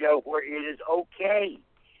Smith Show, where it is okay.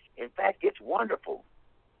 In fact, it's wonderful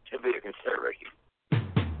to be a conservative.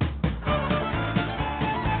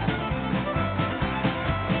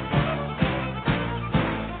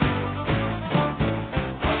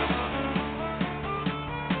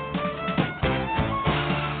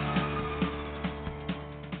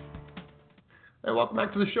 welcome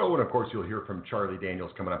back to the show. And, of course, you'll hear from Charlie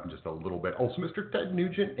Daniels coming up in just a little bit. Also, Mr. Ted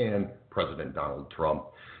Nugent and President Donald Trump.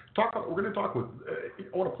 We're going to talk with,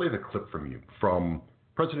 I want to play the clip from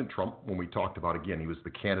President Trump when we talked about, again, he was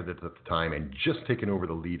the candidate at the time and just taken over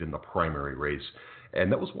the lead in the primary race.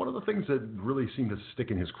 And that was one of the things that really seemed to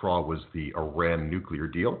stick in his craw was the Iran nuclear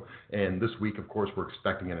deal. And this week, of course, we're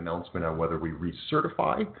expecting an announcement on whether we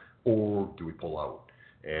recertify or do we pull out.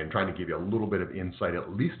 And trying to give you a little bit of insight,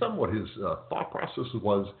 at least on what his thought process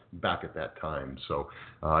was back at that time. So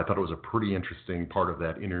I thought it was a pretty interesting part of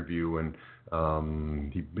that interview, and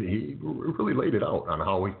he really laid it out on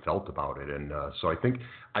how he felt about it. And so I think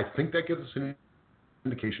that gives us an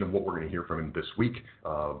indication of what we're going to hear from him this week.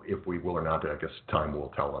 If we will or not, I guess time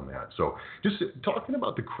will tell on that. So just talking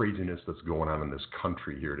about the craziness that's going on in this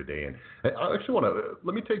country here today. And I actually want to,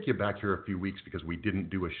 let me take you back here a few weeks because we didn't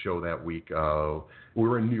do a show that week. We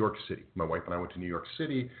were in New York City. My wife and I went to New York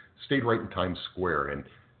City, stayed right in Times Square, and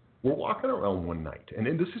we're walking around one night. And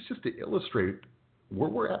this is just to illustrate where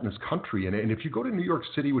we're at in this country. And if you go to New York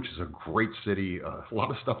City, which is a great city, a lot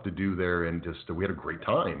of stuff to do there, and just we had a great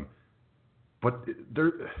time. But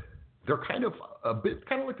they're kind of a bit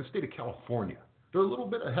kind of like the state of California. They're a little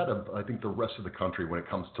bit ahead of, I think, the rest of the country when it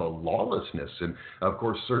comes to lawlessness. And, of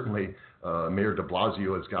course, certainly Mayor de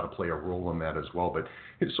Blasio has got to play a role in that as well. But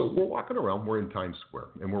so we're walking around. We're in Times Square,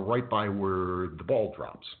 and we're right by where the ball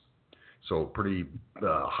drops. So pretty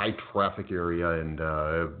high traffic area and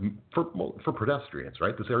for pedestrians,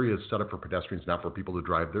 right? This area is set up for pedestrians, not for people to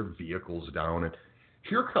drive their vehicles down. And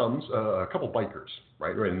here comes a couple bikers,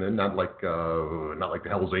 right? And then not like the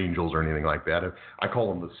Hells Angels or anything like that. I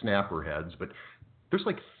call them the snapper heads, but there's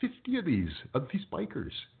like 50 of these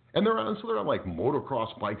bikers, and they're on like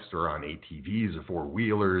motocross bikes, they're on ATVs,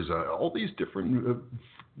 four-wheelers, all these different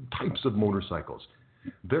types of motorcycles.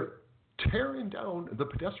 They're tearing down the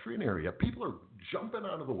pedestrian area. People are jumping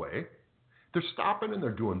out of the way. They're stopping and they're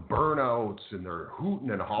doing burnouts and they're hooting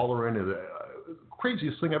and hollering. The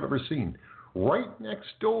craziest thing I've ever seen. Right next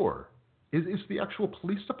door is the actual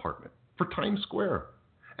police department for Times Square.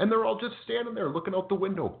 And they're all just standing there looking out the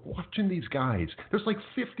window, watching these guys. There's like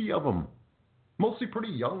 50 of them, mostly pretty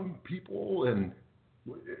young people, and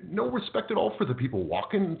no respect at all for the people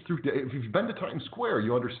walking through. If you've been to Times Square,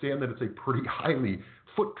 you understand that it's a pretty highly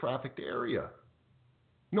foot-trafficked area.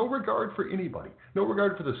 No regard for anybody, no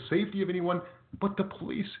regard for the safety of anyone, but the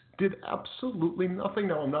police did absolutely nothing.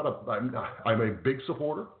 Now, I'm a big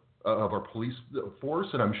supporter of our police force,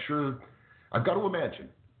 and I'm sure, I've got to imagine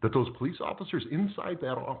that those police officers inside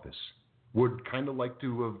that office would kind of like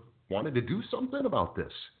to have wanted to do something about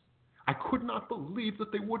this. I could not believe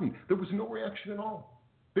that they wouldn't. There was no reaction at all.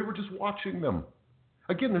 They were just watching them.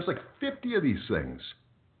 Again, there's like 50 of these things.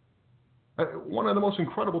 One of the most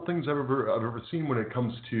incredible things I've ever seen when it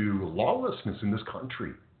comes to lawlessness in this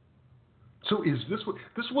country. So this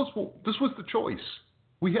was the choice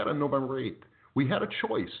we had on November 8th. We had a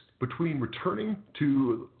choice between returning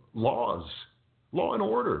to law and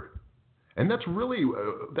order. And that's really,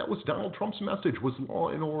 that was Donald Trump's message, was law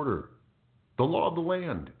and order. The law of the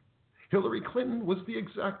land. Hillary Clinton was the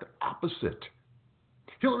exact opposite.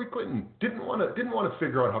 Hillary Clinton didn't want to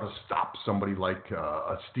figure out how to stop somebody like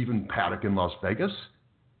Stephen Paddock in Las Vegas.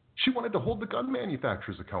 She wanted to hold the gun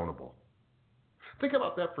manufacturers accountable. Think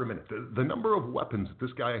about that for a minute. The number of weapons that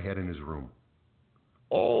this guy had in his room,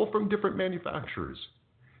 all from different manufacturers.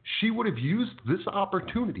 She would have used this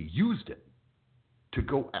opportunity, used it, to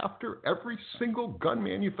go after every single gun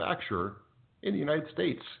manufacturer in the United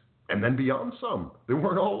States, and then beyond some. They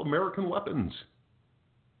weren't all American weapons.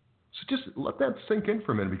 So just let that sink in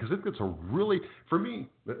for a minute, because it's a really, for me,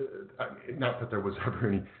 not that there was ever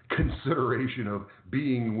any consideration of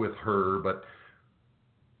being with her, but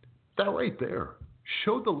that right there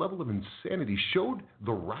showed the level of insanity, showed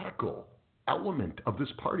the radical element of this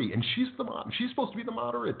party, and she's supposed to be the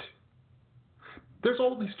moderate. There's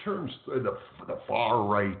all these terms, the far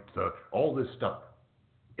right, all this stuff.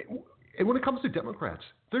 And when it comes to Democrats,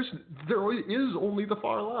 there is only the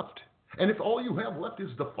far left. And if all you have left is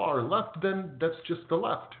the far left, then that's just the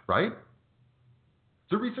left, right?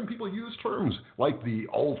 The reason people use terms like the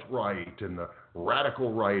alt-right and the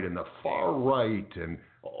radical right and the far right and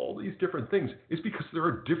all these different things is because there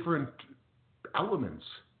are different elements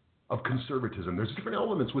of conservatism. There's different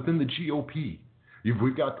elements within the GOP.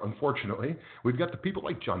 Unfortunately, we've got the people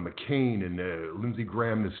like John McCain and Lindsey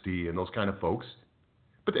Graham and those kind of folks.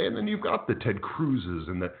 And then you've got the Ted Cruzes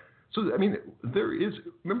and so, I mean, there is,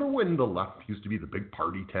 remember when the left used to be the big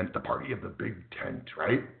party tent, the party of the big tent,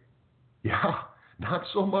 right? Yeah, not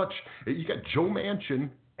so much. You got Joe Manchin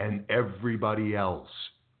and everybody else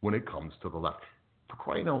when it comes to the left. For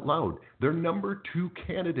crying out loud, their number 2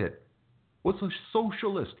 candidate was a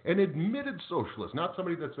socialist, an admitted socialist, not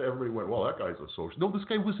somebody that everybody went, well, that guy's a socialist. No, this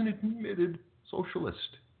guy was an admitted socialist.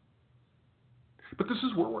 But this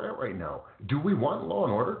is where we're at right now. Do we want law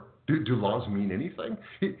and order? Do laws mean anything?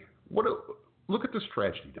 Look at this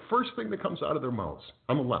tragedy. The first thing that comes out of their mouths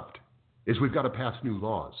on the left is we've got to pass new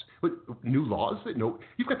laws. But new laws? No.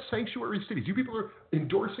 You've got sanctuary cities. You people are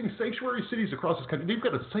endorsing sanctuary cities across this country. You've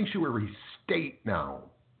got a sanctuary state now.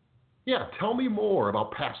 Yeah, tell me more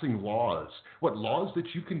about passing laws. What laws that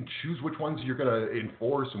you can choose which ones you're going to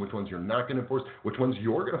enforce and which ones you're not going to enforce, which ones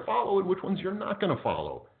you're going to follow and which ones you're not going to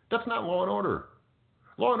follow. That's not law and order.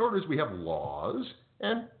 Law and order is we have laws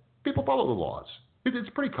and people follow the laws. It's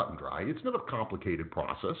pretty cut and dry. It's not a complicated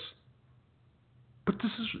process. But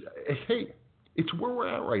this is, hey, it's where we're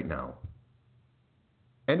at right now.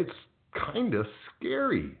 And it's kind of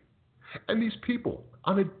scary. And these people,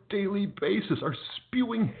 on a daily basis, are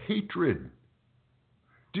spewing hatred.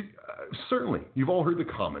 Certainly, you've all heard the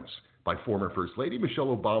comments by former First Lady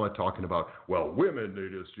Michelle Obama talking about, well, women,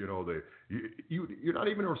 they just, you're not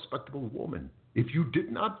even a respectable woman. If you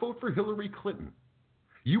did not vote for Hillary Clinton,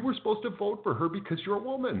 you were supposed to vote for her because you're a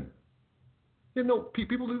woman.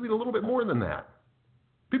 People do need a little bit more than that.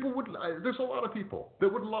 There's a lot of people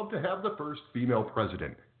that would love to have the first female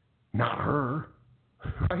president, not her,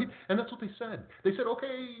 right? And that's what they said. They said,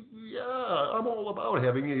 okay, yeah, I'm all about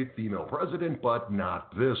having a female president, but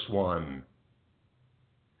not this one.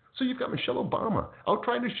 So you've got Michelle Obama out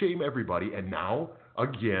trying to shame everybody, and now,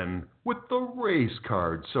 again, with the race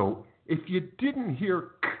card. So if you didn't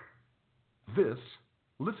hear this,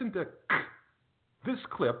 listen to this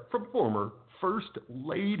clip from former First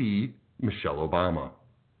Lady Michelle Obama.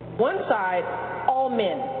 One side, all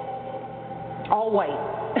men, all white.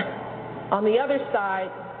 On the other side,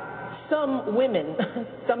 some women,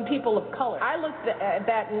 some people of color. I look at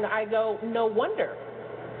that and I go, no wonder.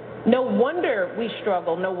 No wonder we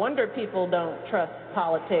struggle. No wonder people don't trust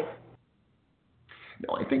politics.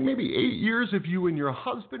 Now, I think maybe 8 years of you and your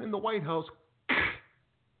husband in the White House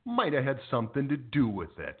might have had something to do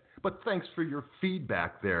with it. But thanks for your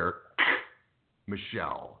feedback there,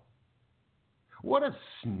 Michelle. What a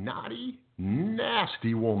snotty,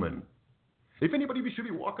 nasty woman. If anybody should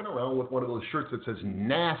be walking around with one of those shirts that says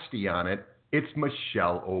nasty on it, it's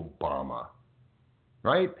Michelle Obama.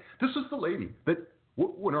 Right? This is the lady that,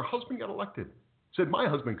 when her husband got elected, said my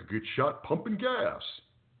husband could get shot pumping gas.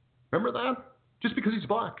 Remember that? Just because he's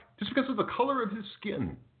black. Just because of the color of his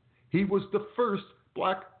skin. He was the first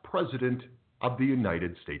black president of the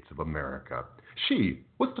United States of America. She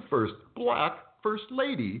was the first black first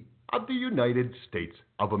lady of the United States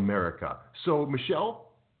of America. So,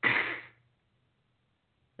 Michelle,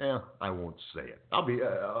 I won't say it.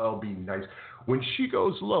 I'll be nice. When she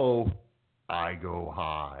goes low, I go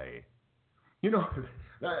high. The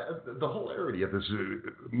hilarity of this,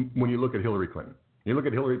 when you look at Hillary Clinton. You look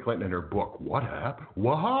at Hillary Clinton and her book. What happened?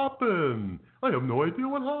 What happened? I have no idea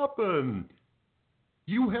what happened.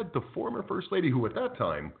 You had the former First Lady who at that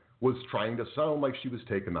time was trying to sound like she was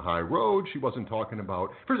taking the high road. She wasn't talking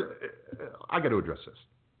about... First, I got to address this.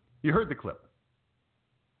 You heard the clip.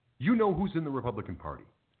 You know who's in the Republican Party.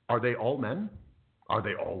 Are they all men? Are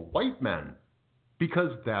they all white men?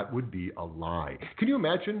 Because that would be a lie. Can you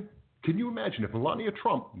imagine if Melania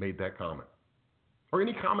Trump made that comment? Or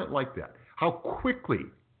any comment like that? How quickly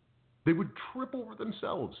they would trip over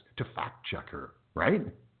themselves to fact check her, right?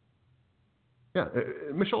 Yeah,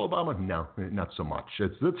 Michelle Obama, no, not so much.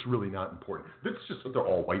 That's really not important. It's just that they're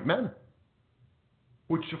all white men.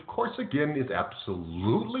 Which, of course, again, is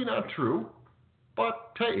absolutely not true.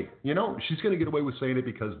 But, hey, she's going to get away with saying it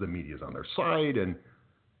because the media's on their side, and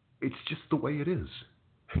it's just the way it is.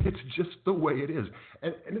 It's just the way it is.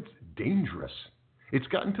 And it's dangerous. It's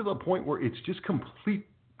gotten to the point where it's just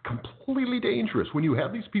completely dangerous when you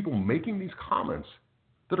have these people making these comments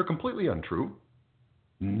that are completely untrue.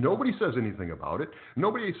 Nobody says anything about it.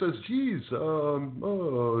 Nobody says, geez, former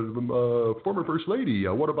First Lady,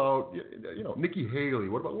 what about, Nikki Haley,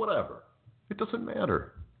 what about whatever? It doesn't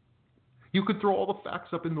matter. You could throw all the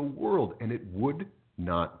facts up in the world and it would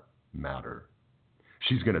not matter.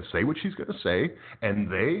 She's going to say what she's going to say, and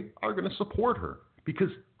they are going to support her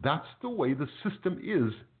because that's the way the system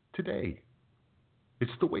is today.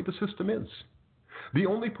 It's the way the system is. The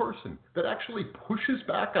only person that actually pushes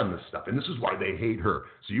back on this stuff, and this is why they hate her.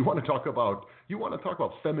 So you want to talk about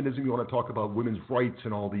feminism, you want to talk about women's rights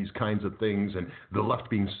and all these kinds of things, and the left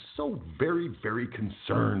being so very, very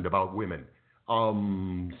concerned about women.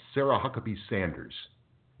 Sarah Huckabee Sanders.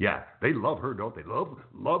 Yeah, they love her, don't they?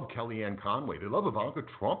 Love Kellyanne Conway. They love Ivanka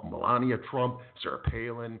Trump, Melania Trump, Sarah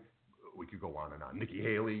Palin, we could go on and on. Nikki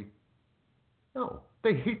Haley. No,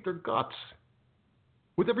 they hate their guts.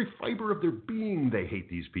 With every fiber of their being, they hate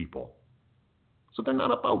these people. So they're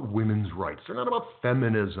not about women's rights. They're not about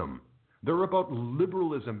feminism. They're about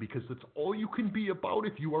liberalism, because that's all you can be about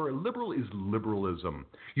if you are a liberal is liberalism.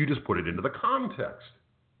 You just put it into the context,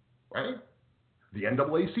 right? The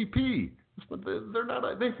NAACP,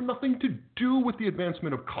 they have nothing to do with the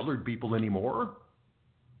advancement of colored people anymore.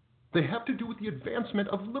 They have to do with the advancement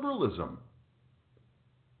of liberalism.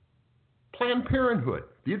 Planned Parenthood,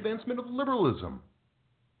 the advancement of liberalism.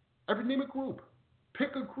 Name a group.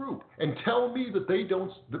 Pick a group and tell me that they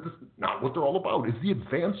don't, that this, not what they're all about, is the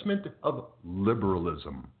advancement of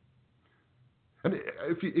liberalism. And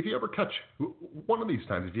if you ever catch one of these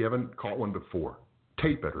times, if you haven't caught one before,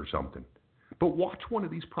 tape it or something. But watch one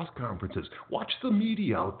of these press conferences. Watch the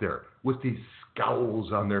media out there with these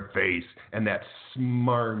scowls on their face and that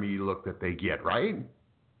smarmy look that they get, right?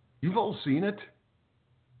 You've all seen it.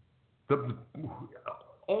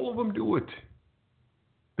 All of them do it.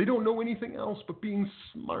 They don't know anything else but being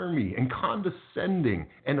smarmy and condescending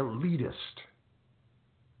and elitist.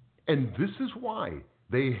 And this is why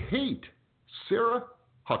they hate Sarah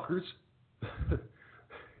Hucker's,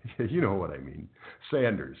 you know what I mean,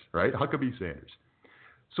 Sanders, right? Huckabee Sanders.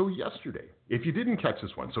 So yesterday, if you didn't catch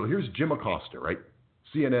this one, so here's Jim Acosta, right?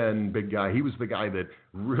 CNN, big guy. He was the guy that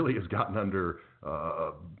really has gotten under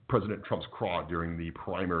President Trump's craw during the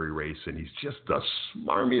primary race, and he's just the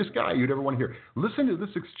smarmiest guy you'd ever want to hear. Listen to this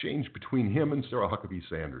exchange between him and Sarah Huckabee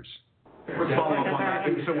Sanders. Let's follow up on that.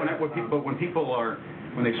 So when people are,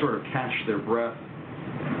 when they sort of catch their breath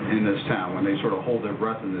in this town, when they sort of hold their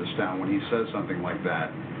breath in this town, when he says something like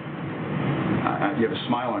that, you have a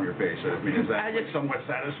smile on your face. I mean, is that somewhat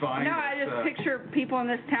satisfying? No, I just picture people in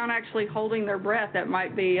this town actually holding their breath. That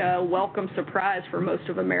might be a welcome surprise for most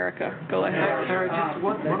of America. Go ahead. Sarah, just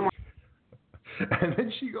one more. And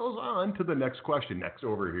then she goes on to the next question, next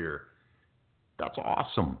over here. That's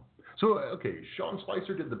awesome. So, okay, Sean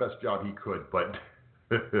Spicer did the best job he could, but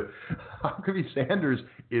Huckabee Sanders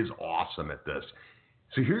is awesome at this.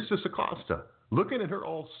 So here's this Acosta, looking at her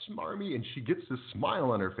all smarmy, and she gets this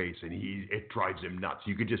smile on her face, and it drives him nuts.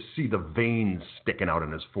 You could just see the veins sticking out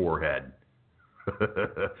on his forehead.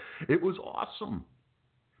 It was awesome.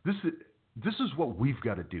 This is what we've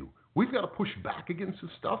got to do. We've got to push back against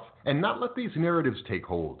this stuff and not let these narratives take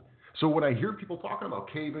hold. So when I hear people talking about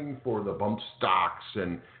caving for the bump stocks,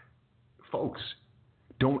 and folks,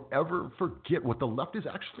 don't ever forget what the left is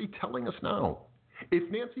actually telling us now. If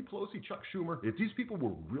Nancy Pelosi, Chuck Schumer, if these people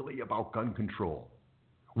were really about gun control,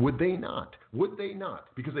 would they not? Would they not?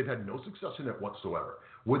 Because they've had no success in it whatsoever.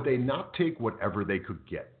 Would they not take whatever they could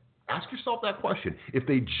get? Ask yourself that question. If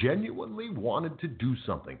they genuinely wanted to do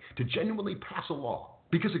something, to genuinely pass a law,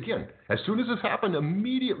 because again, as soon as this happened,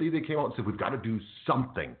 immediately they came out and said, we've got to do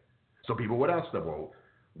something. So people would ask them, well,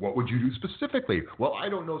 what would you do specifically? Well, I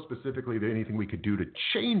don't know specifically anything we could do to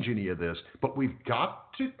change any of this, but we've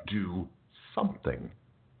got to do something.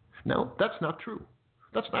 Now, that's not true.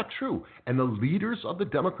 That's not true. And the leaders of the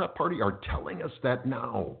Democrat Party are telling us that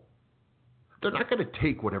now. They're not going to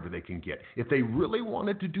take whatever they can get. If they really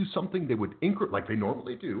wanted to do something, they would like they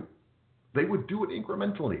normally do. They would do it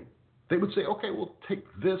incrementally. They would say, okay, we'll take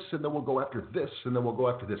this, and then we'll go after this, and then we'll go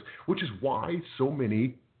after this, which is why so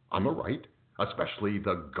many on the right, especially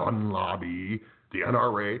the gun lobby, the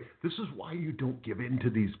NRA, this is why you don't give in to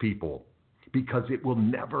these people, because it will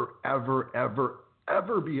never, ever, ever,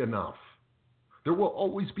 ever be enough. There will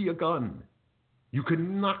always be a gun. You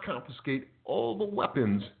cannot confiscate all the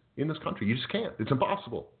weapons in this country. You just can't. It's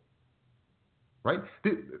impossible. Right?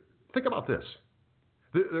 Think about this.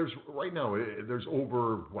 There's right now, there's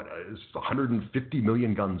over, 150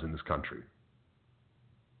 million guns in this country.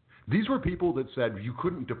 These were people that said you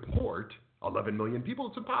couldn't deport 11 million people.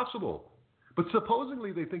 It's impossible. But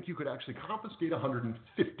supposedly they think you could actually confiscate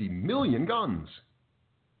 150 million guns.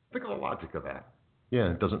 Think of the logic of that.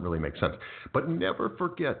 Yeah, it doesn't really make sense. But never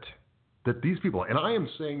forget that these people, and I am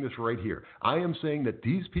saying this right here, I am saying that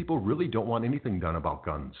these people really don't want anything done about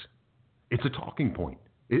guns. It's a talking point.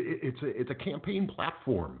 It's a campaign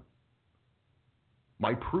platform.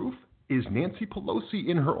 My proof is Nancy Pelosi,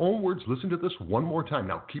 in her own words. Listen to this one more time.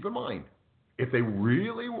 Now, keep in mind, if they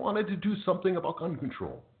really wanted to do something about gun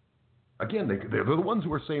control, again, they're the ones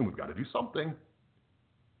who are saying we've got to do something.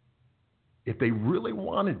 If they really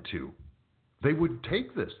wanted to, they would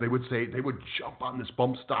take this. They would say, they would jump on this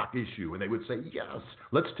bump stock issue, and they would say, yes,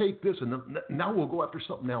 let's take this, and now we'll go after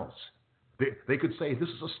something else. They could say, this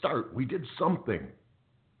is a start. We did something.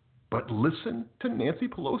 But listen to Nancy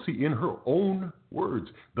Pelosi in her own words,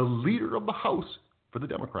 the leader of the House for the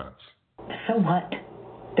Democrats. So what?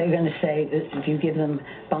 They're going to say if you give them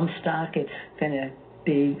bump stock, it's going to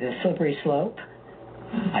be a slippery slope.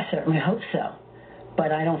 I certainly hope so.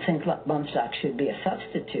 But I don't think bump stock should be a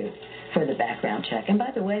substitute for the background check. And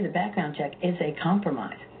by the way, the background check is a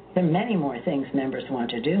compromise. There are many more things members want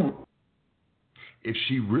to do. If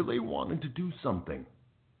she really wanted to do something,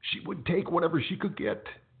 she would take whatever she could get.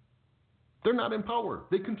 They're not in power.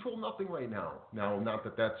 They control nothing right now. Now, not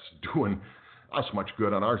that that's doing us much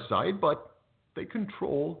good on our side, but they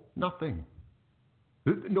control nothing.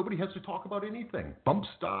 Nobody has to talk about anything. Bump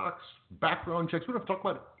stocks, background checks, we don't have to talk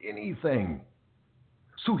about anything.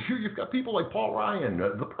 So here you've got people like Paul Ryan,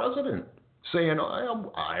 the president, saying,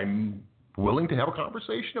 I'm willing to have a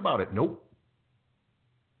conversation about it. Nope.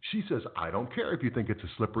 She says, I don't care if you think it's a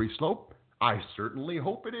slippery slope. I certainly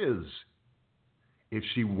hope it is. If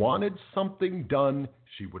she wanted something done,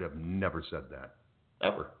 she would have never said that,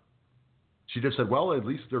 ever. She just said, well, at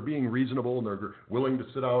least they're being reasonable and they're willing to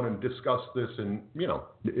sit down and discuss this. And, she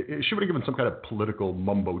would have given some kind of political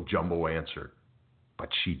mumbo-jumbo answer. But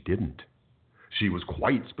she didn't. She was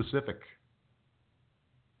quite specific.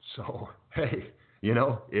 So, hey,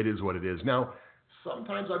 it is what it is. Now,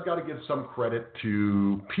 sometimes I've got to give some credit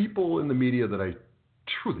to people in the media that I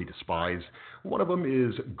truly despise. One of them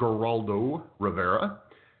is Geraldo Rivera.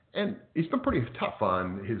 And he's been pretty tough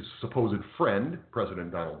on his supposed friend,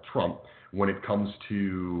 President Donald Trump, when it comes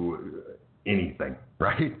to anything,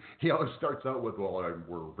 right? He always starts out with, well,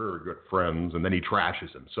 we're very good friends, and then he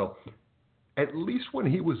trashes him. So at least when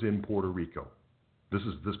he was in Puerto Rico, this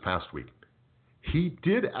is this past week, he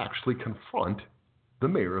did actually confront the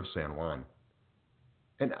mayor of San Juan.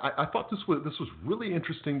 And I thought this was really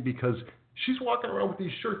interesting because she's walking around with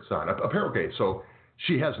these shirts on. Apparently, so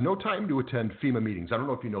she has no time to attend FEMA meetings. I don't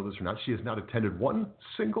know if you know this or not. She has not attended one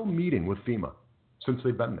single meeting with FEMA since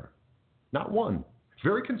they've been there. Not one.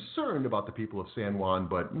 Very concerned about the people of San Juan,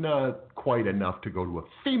 but not quite enough to go to a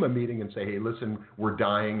FEMA meeting and say, hey, listen, we're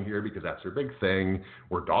dying here, because that's her big thing.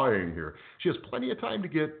 We're dying here. She has plenty of time to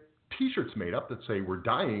get T-shirts made up that say we're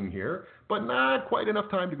dying here, but not quite enough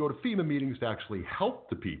time to go to FEMA meetings to actually help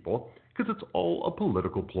the people, because it's all a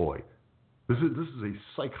political ploy. This is a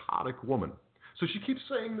psychotic woman. So she keeps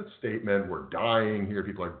saying the statement, we're dying here,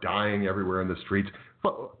 people are dying everywhere in the streets.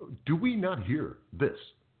 But do we not hear this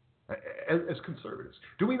as conservatives?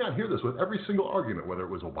 Do we not hear this with every single argument, whether it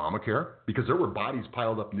was Obamacare? Because there were bodies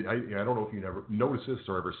piled up. I don't know if you ever noticed this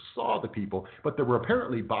or ever saw the people, but there were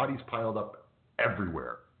apparently bodies piled up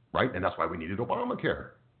everywhere, right? And that's why we needed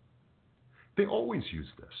Obamacare. They always use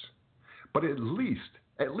this. But at least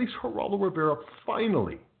Geraldo Rivera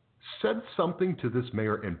finally said something to this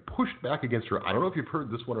mayor and pushed back against her. I don't know if you've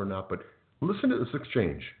heard this one or not, but listen to this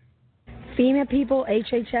exchange. FEMA people,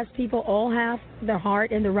 HHS people all have their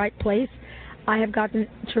heart in the right place. I have gotten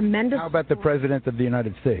tremendous... How about the President of the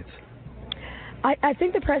United States? I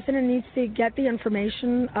think the President needs to get the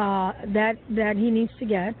information that he needs to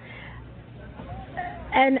get.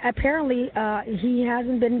 And apparently he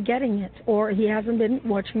hasn't been getting it, or he hasn't been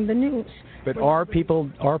watching the news. But are people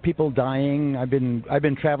dying? I've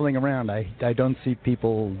been traveling around. I don't see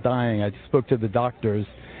people dying. I spoke to the doctors.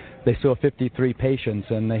 They saw 53 patients,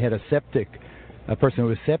 and they had a person who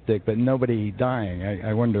was septic, but nobody dying.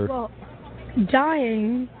 I wonder. Well,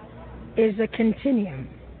 dying is a continuum,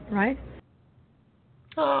 right?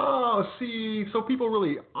 Oh, see, so people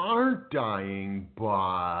really aren't dying,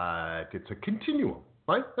 but it's a continuum,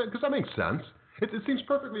 right? Because that makes sense. It seems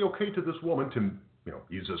perfectly okay to this woman to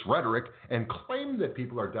use this rhetoric and claim that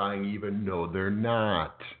people are dying even though they're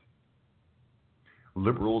not.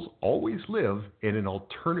 Liberals always live in an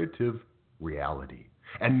alternative reality.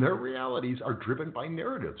 And their realities are driven by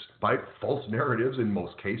narratives, by false narratives in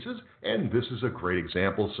most cases. And this is a great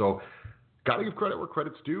example. So, got to give credit where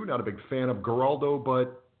credit's due. Not a big fan of Geraldo,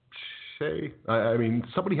 but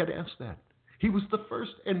somebody had to ask that. He was the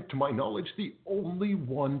first, and to my knowledge, the only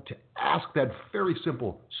one to ask that very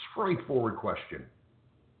simple, straightforward question.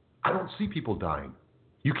 I don't see people dying.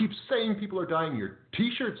 You keep saying people are dying. Your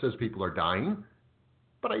T-shirt says people are dying,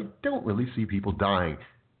 but I don't really see people dying.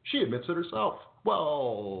 She admits it herself.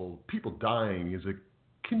 Well, people dying is a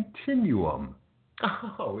continuum.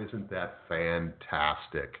 Oh, isn't that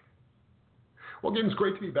fantastic? Well, again, it's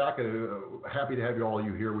great to be back. Happy to have all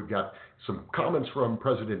you here. We've got some comments from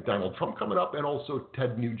President Donald Trump coming up, and also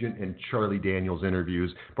Ted Nugent and Charlie Daniels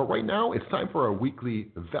interviews. But right now, it's time for our weekly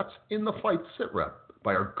Vets in the Fight sit rep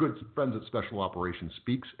by our good friends at Special Operations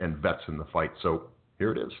Speaks and Vets in the Fight. So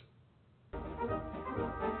here it is.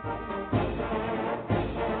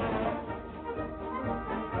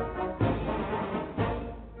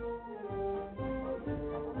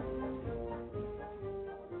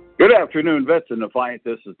 Good afternoon, Vets in the Fight.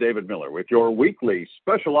 This is David Miller with your weekly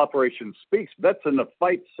Special Operations Speaks Vets in the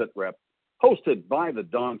Fight sit-rep, hosted by the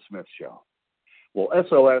Don Smith Show. Well,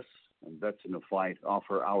 SOS and Vets in the Fight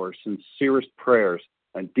offer our sincerest prayers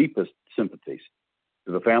and deepest sympathies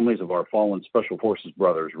to the families of our fallen Special Forces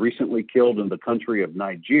brothers recently killed in the country of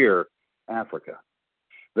Niger, Africa.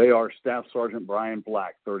 They are Staff Sergeant Brian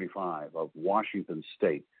Black, 35, of Washington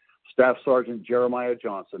State, Staff Sergeant Jeremiah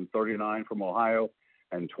Johnson, 39, from Ohio,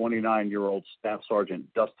 and 29-year-old Staff Sergeant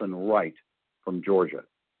Dustin Wright from Georgia.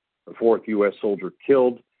 The fourth U.S. soldier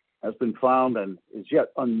killed has been found and is yet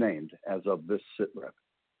unnamed as of this sitrep.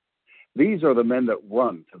 These are the men that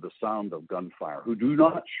run to the sound of gunfire, who do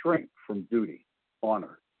not shrink from duty,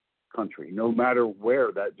 honor, country, no matter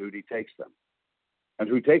where that duty takes them, and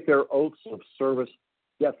who take their oaths of service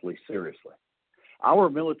deathly seriously. Our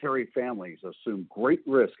military families assume great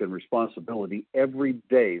risk and responsibility every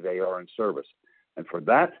day they are in service. And for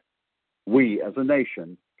that, we as a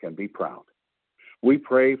nation can be proud. We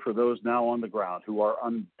pray for those now on the ground who are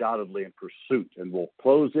undoubtedly in pursuit and will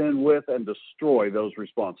close in with and destroy those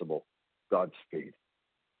responsible. Godspeed.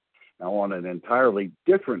 Now, on an entirely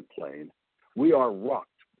different plane, we are rocked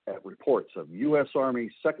at reports of U.S.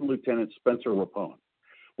 Army Second Lieutenant Spencer Rapone,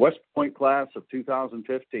 West Point class of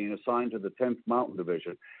 2015, assigned to the 10th Mountain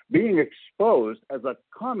Division, being exposed as a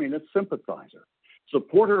communist sympathizer,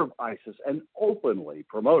 supporter of ISIS, and openly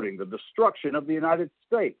promoting the destruction of the United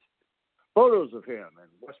States. Photos of him in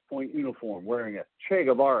West Point uniform wearing a Che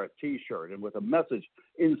Guevara t-shirt and with a message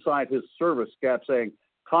inside his service cap saying,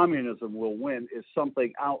 "Communism will win," is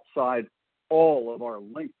something outside all of our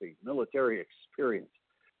lengthy military experience.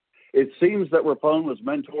 It seems that Rapone was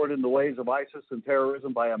mentored in the ways of ISIS and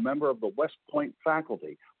terrorism by a member of the West Point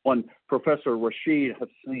faculty, one Professor Rashid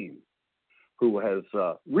Hassin, who has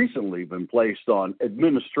recently been placed on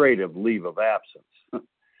administrative leave of absence.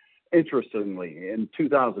 Interestingly, in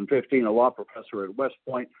 2015, a law professor at West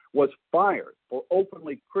Point was fired for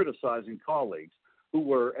openly criticizing colleagues who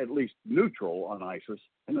were at least neutral on ISIS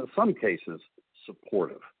and in some cases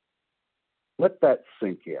supportive. Let that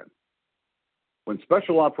sink in. When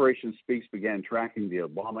Special Operations Speaks began tracking the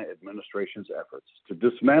Obama administration's efforts to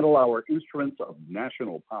dismantle our instruments of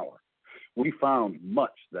national power, we found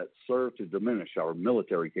much that served to diminish our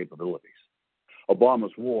military capabilities.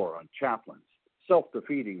 Obama's war on chaplains,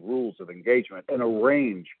 self-defeating rules of engagement, and a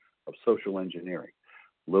range of social engineering.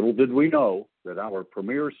 Little did we know that our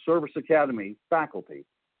premier service academy faculty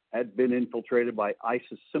had been infiltrated by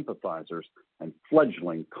ISIS sympathizers and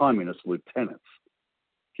fledgling communist lieutenants.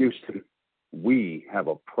 Houston, we have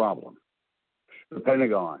a problem. The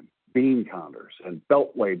Pentagon, bean counters, and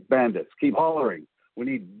beltway bandits keep hollering, "We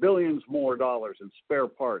need billions more dollars in spare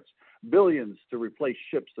parts, billions to replace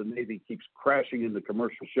ships the Navy keeps crashing into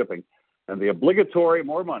commercial shipping, and the obligatory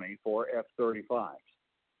more money for F-35s.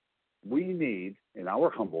 We need, in our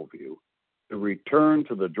humble view, to return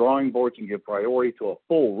to the drawing boards and give priority to a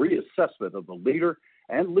full reassessment of the leader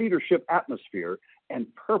and leadership atmosphere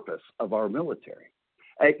and purpose of our military.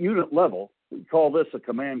 At unit level, we call this a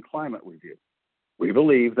command climate review. We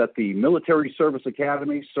believe that the military service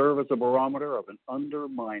academies serve as a barometer of an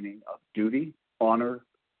undermining of duty, honor,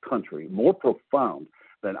 country, more profound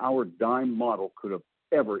than our dime model could have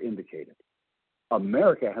ever indicated.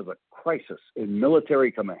 America has a crisis in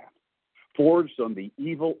military command, forged on the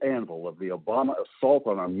evil anvil of the Obama assault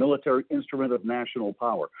on our military instrument of national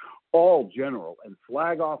power. All general and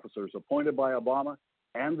flag officers appointed by Obama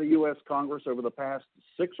and the U.S. Congress over the past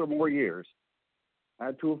 6 or more years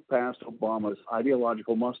had to have passed Obama's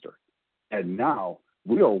ideological muster. And now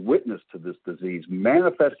we are witness to this disease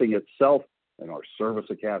manifesting itself in our service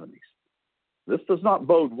academies. This does not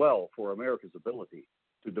bode well for America's ability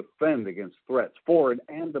to defend against threats, foreign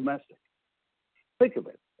and domestic. Think of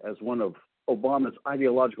it as one of Obama's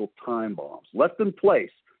ideological time bombs, left in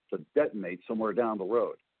place to detonate somewhere down the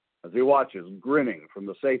road, as he watches grinning from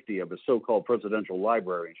the safety of his so-called presidential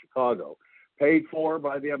library in Chicago, paid for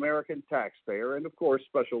by the American taxpayer and, of course,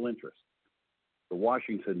 special interests. The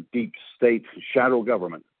Washington deep state shadow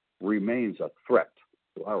government remains a threat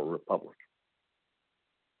to our republic.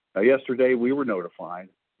 Now, yesterday we were notified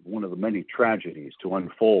of one of the many tragedies to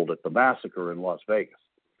unfold at the massacre in Las Vegas.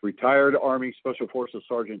 Retired Army Special Forces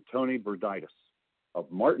Sergeant Tony Berditis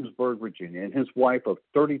of Martinsburg, Virginia, and his wife of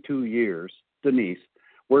 32 years, Denise,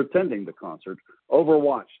 were attending the concert,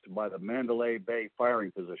 overwatched by the Mandalay Bay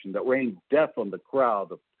firing position that rained death on the crowd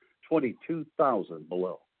of 22,000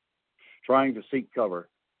 below. Trying to seek cover,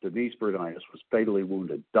 Denise Berditis was fatally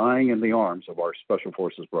wounded, dying in the arms of our Special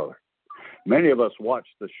Forces brother. Many of us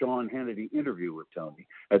watched the Sean Hannity interview with Tony,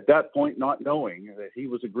 at that point not knowing that he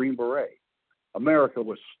was a Green Beret. America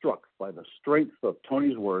was struck by the strength of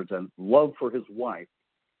Tony's words and love for his wife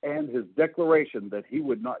and his declaration that he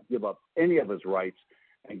would not give up any of his rights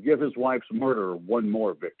and give his wife's murderer one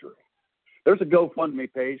more victory. There's a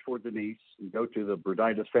GoFundMe page for Denise. And go to the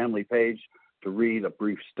Bruditis family page to read a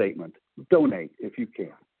brief statement. Donate if you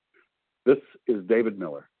can. This is David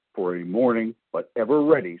Miller for a morning but ever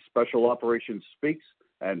ready Special Operations Speaks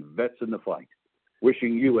and Vets in the Fight.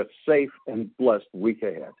 Wishing you a safe and blessed week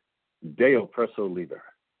ahead. Deo Presso Liber.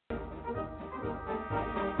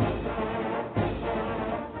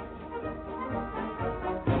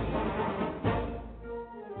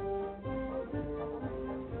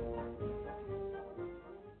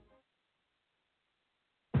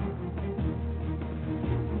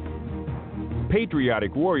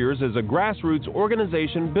 Patriotic Warriors is a grassroots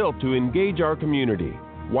organization built to engage our community.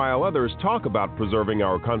 While others talk about preserving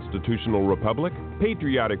our constitutional republic,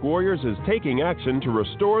 Patriotic Warriors is taking action to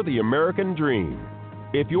restore the American dream.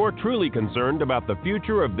 If you're truly concerned about the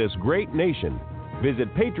future of this great nation,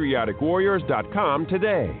 visit patrioticwarriors.com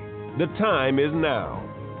today. The time is now.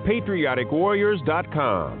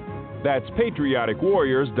 patrioticwarriors.com. That's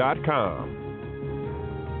patrioticwarriors.com.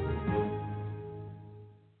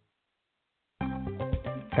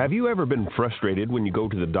 Have you ever been frustrated when you go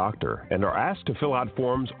to the doctor and are asked to fill out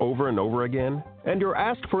forms over and over again? And you're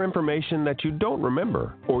asked for information that you don't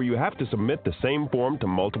remember, or you have to submit the same form to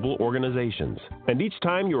multiple organizations. And each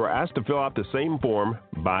time you are asked to fill out the same form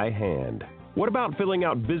by hand. What about filling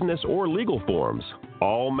out business or legal forms,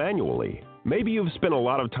 all manually? Maybe you've spent a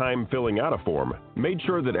lot of time filling out a form, made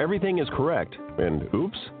sure that everything is correct, and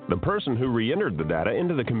oops, the person who re-entered the data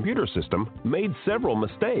into the computer system made several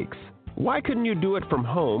mistakes. Why couldn't you do it from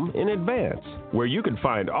home in advance, where you could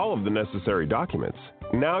find all of the necessary documents?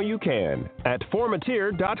 Now you can at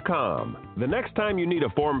formateer.com. The next time you need a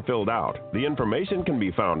form filled out, the information can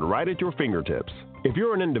be found right at your fingertips. If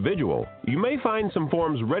you're an individual, you may find some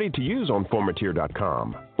forms ready to use on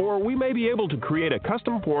formateer.com, or we may be able to create a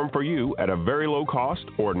custom form for you at a very low cost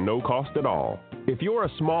or no cost at all. If you're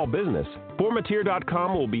a small business,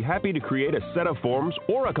 formateer.com will be happy to create a set of forms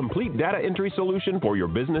or a complete data entry solution for your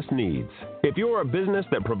business needs. If you're a business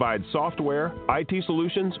that provides software, IT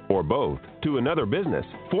solutions, or both to another business,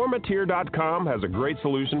 formateer.com has a great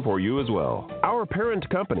solution for you as well. Our parent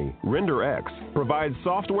company, RenderX, provides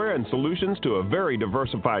software and solutions to a very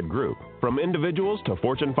diversified group, from individuals to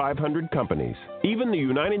Fortune 500 companies. Even the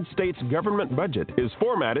United States government budget is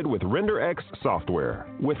formatted with RenderX software.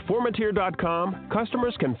 With formateer.com,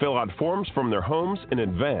 customers can fill out forms from their homes in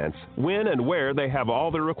advance when and where they have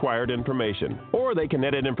all the required information, or they can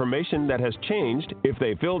edit information that has changed if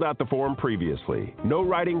they filled out the form previously. No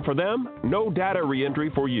writing for them, no data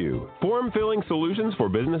re-entry for you. Form filling solutions for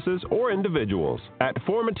businesses or individuals at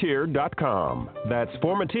formateer.com. That's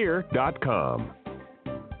formateer.com.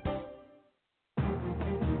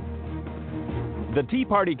 The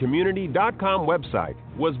TeaPartyCommunity.com website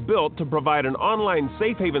was built to provide an online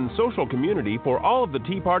safe haven social community for all of the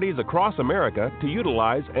Tea Parties across America to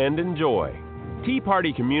utilize and enjoy. Tea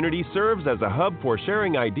Party Community serves as a hub for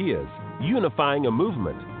sharing ideas, unifying a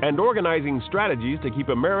movement, and organizing strategies to keep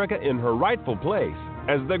America in her rightful place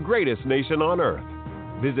as the greatest nation on earth.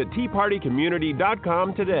 Visit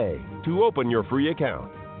TeaPartyCommunity.com today to open your free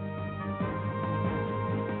account.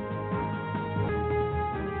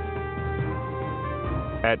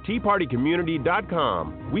 At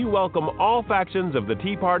TeaPartyCommunity.com, we welcome all factions of the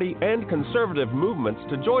Tea Party and conservative movements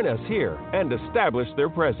to join us here and establish their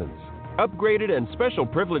presence. Upgraded and special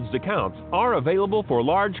privileged accounts are available for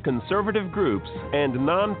large conservative groups and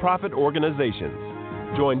nonprofit organizations.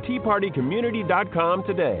 Join TeaPartyCommunity.com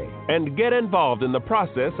today and get involved in the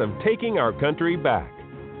process of taking our country back.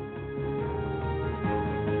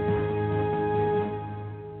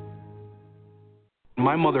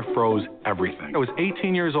 My mother froze everything. I was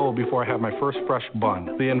 18 years old before I had my first fresh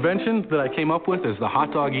bun. The invention that I came up with is the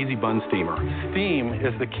Hot Dog Easy Bun Steamer. Steam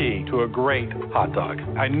is the key to a great hot dog.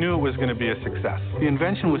 I knew it was going to be a success. The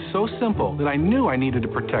invention was so simple that I knew I needed to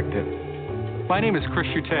protect it. My name is Chris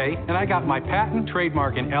Chute, and I got my patent,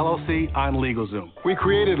 trademark, and LLC on LegalZoom. We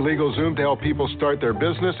created LegalZoom to help people start their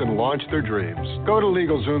business and launch their dreams. Go to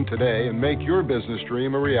LegalZoom today and make your business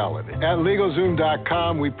dream a reality. At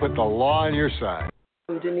LegalZoom.com, we put the law on your side.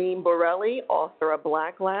 I'm Deneen Borelli, author of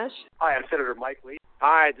Blacklash. Hi, I'm Senator Mike Lee.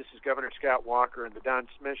 Hi, this is Governor Scott Walker and the Don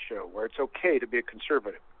Smith Show, where it's okay to be a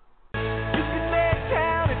conservative. You can lay it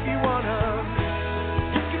down if you wanna.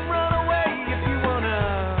 You can run away if you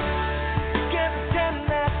wanna. You can pretend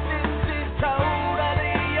that this is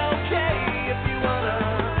totally okay if you wanna.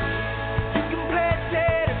 You can play it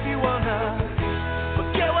dead if you wanna.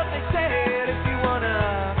 Forget what they said if you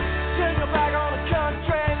wanna. Turn your back on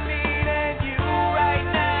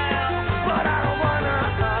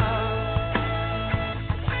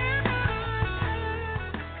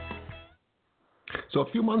So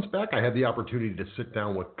a few months back, I had the opportunity to sit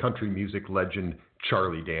down with country music legend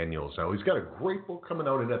Charlie Daniels. Now, he's got a great book coming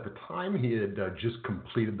out, and at the time, he had just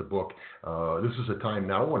completed the book. This is a time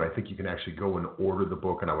now when I think you can actually go and order the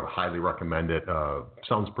book, and I would highly recommend it.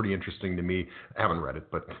 Sounds pretty interesting to me. I haven't read it,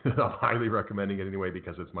 but I'm highly recommending it anyway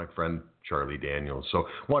because it's my friend Charlie Daniels. So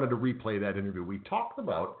wanted to replay that interview. We talked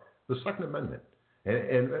about the Second Amendment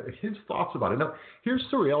and his thoughts about it. Now, here's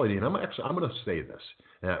the reality, and I'm going to say this.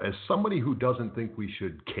 As somebody who doesn't think we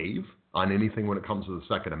should cave on anything when it comes to the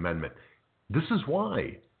Second Amendment, this is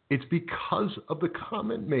why. It's because of the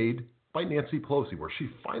comment made by Nancy Pelosi, where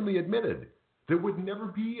she finally admitted there would never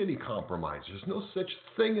be any compromise. There's no such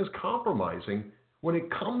thing as compromising when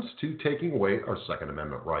it comes to taking away our Second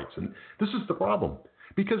Amendment rights. And this is the problem.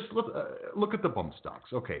 Because look at the bump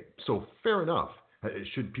stocks. Okay, so fair enough.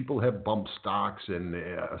 Should people have bump stocks? And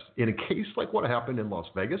in a case like what happened in Las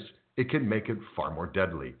Vegas, it can make it far more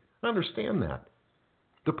deadly. I understand that.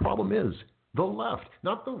 The problem is the left,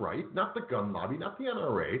 not the right, not the gun lobby, not the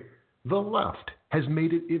NRA, the left has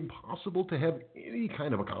made it impossible to have any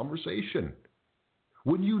kind of a conversation.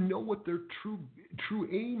 When you know what their true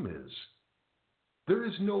aim is, there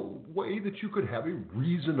is no way that you could have a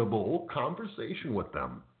reasonable conversation with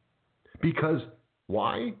them. Because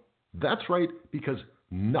why? That's right, because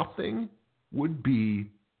nothing would be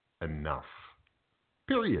enough.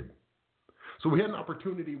 Period. So we had an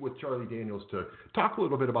opportunity with Charlie Daniels to talk a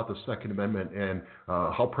little bit about the Second Amendment and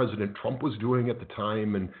how President Trump was doing at the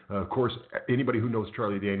time. And, of course, anybody who knows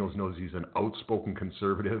Charlie Daniels knows he's an outspoken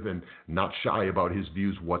conservative and not shy about his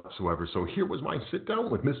views whatsoever. So here was my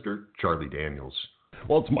sit-down with Mr. Charlie Daniels.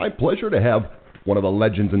 Well, it's my pleasure to have one of the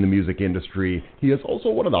legends in the music industry. He is also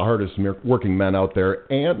one of the hardest working men out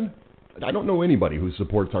there, and I don't know anybody who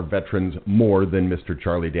supports our veterans more than Mr.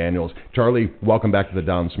 Charlie Daniels. Charlie, welcome back to the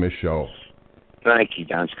Don Smith Show. Thank you,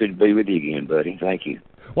 Don. It's good to be with you again, buddy. Thank you.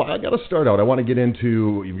 Well, I got to start out. I want to get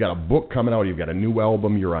into, you've got a book coming out, you've got a new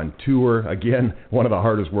album, you're on tour. Again, one of the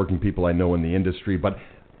hardest working people I know in the industry. But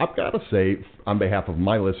I've got to say, on behalf of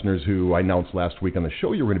my listeners who I announced last week on the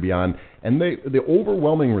show you were going to be on, and the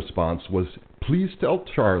overwhelming response was, please tell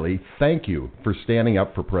Charlie thank you for standing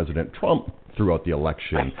up for President Trump throughout the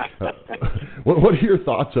election. What are your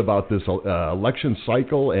thoughts about this election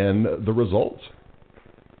cycle and the results?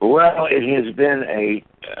 Well, it has been a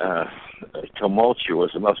the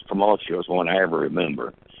most tumultuous one I ever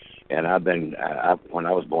remember. And when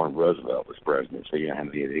I was born, Roosevelt was president, so you know how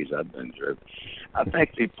many of these I've been through. I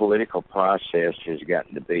think the political process has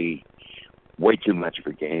gotten to be way too much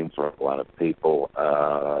of a game for a lot of people.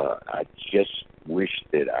 I just wish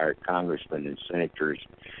that our congressmen and senators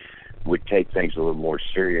would take things a little more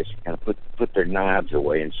serious, kind of put their knives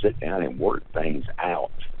away and sit down and work things out,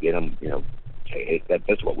 get them,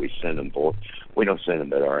 that's what we send them for. We don't send them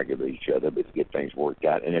to argue with each other, but to get things worked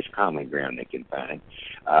out, and there's common ground they can find.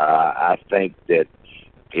 I think that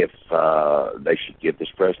if they should give this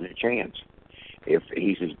president a chance. If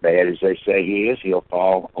he's as bad as they say he is, he'll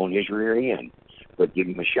fall on his rear end, but give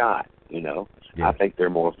him a shot, Yeah. I think they're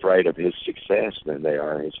more afraid of his success than they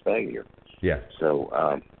are his failure. Yeah. So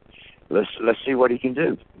let's see what he can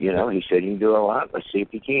do. He said he can do a lot. Let's see if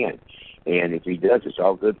he can. And if he does, it's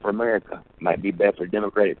all good for America. Might be bad for the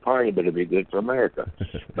Democratic Party, but it'll be good for America.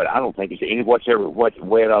 But I don't think it's what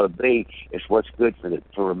way it ought to be. It's what's good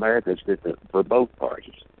for America. It's good for both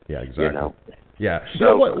parties. Yeah, exactly. Yeah.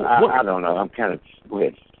 So I don't know. I'm kind of go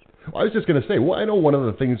ahead. I was just going to say, I know one of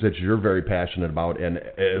the things that you're very passionate about, and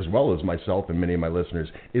as well as myself and many of my listeners,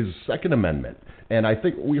 is Second Amendment. And I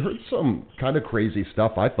think we heard some kind of crazy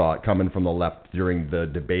stuff, I thought, coming from the left during the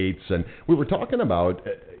debates. And we were talking about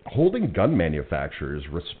holding gun manufacturers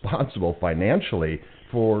responsible financially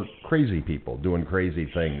for crazy people doing crazy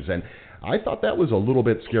things. And I thought that was a little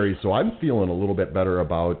bit scary, so I'm feeling a little bit better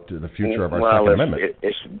about the future of our Second Amendment.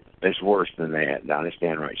 It's worse than that. I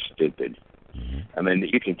understand, right? Stupid. Mm-hmm. I mean,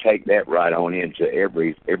 you can take that right on into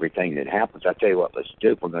everything that happens. I tell you what, let's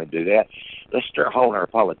do if we're going to do that. Let's start holding our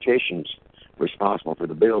politicians responsible for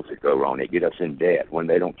the bills that go wrong. They get us in debt. When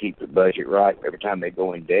they don't keep the budget right, every time they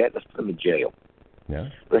go in debt, let's put them in jail. Yeah.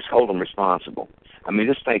 Let's hold them responsible. I mean,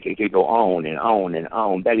 this thing could go on and on and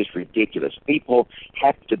on. That is ridiculous. People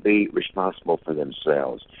have to be responsible for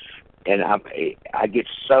themselves. And I get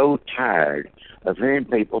so tired of hearing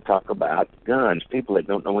people talk about guns, people that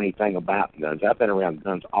don't know anything about guns. I've been around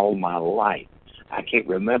guns all my life. I can't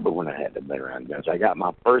remember when I had to be around guns. I got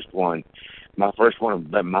my first one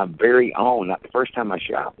of my very own, not the first time I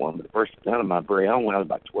shot one, but the first gun of my very own when I was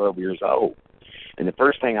about 12 years old. And the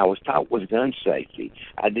first thing I was taught was gun safety.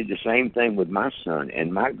 I did the same thing with my son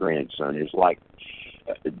and my grandson. It's like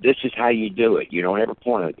this is how you do it. You don't ever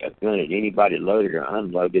point a gun at anybody loaded or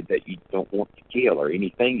unloaded that you don't want to kill or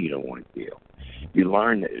anything you don't want to kill. You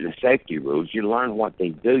learn the safety rules. You learn what they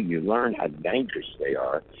do. You learn how dangerous they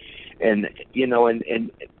are. And, you know, and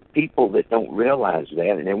people that don't realize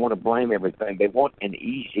that and they want to blame everything, they want an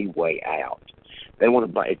easy way out. They want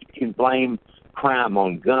to blame, you can blame crime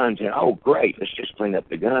on guns and, oh, great, let's just clean up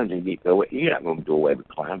the guns and get away. You're not going to do away with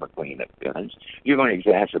crime by cleaning up guns. You're going to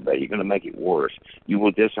exacerbate it. You're going to make it worse. You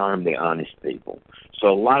will disarm the honest people. So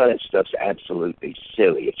a lot of that stuff's absolutely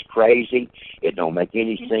silly. It's crazy. It don't make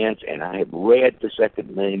any sense. And I have read the Second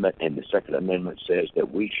Amendment, and the Second Amendment says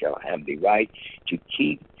that we shall have the right to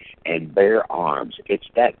keep and bear arms. It's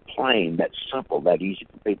that plain, that simple, that easy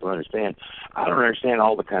for people to understand. I don't understand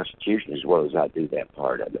all the Constitution as well as I do that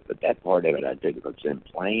part of it, but that part of it I do because it's in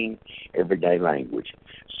plain, everyday language.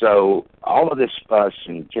 So all of this fuss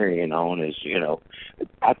and carrying on is, you know,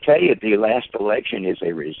 I tell you, the last election is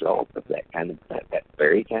a result of that kind of that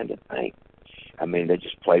very kind of thing. I mean, they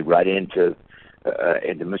just played right into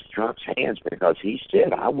Mr. Trump's hands because he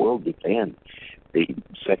said, I will defend the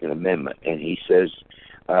Second Amendment, and he says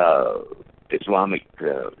Islamic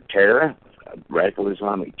terror, radical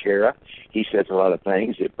Islamic terror. He says a lot of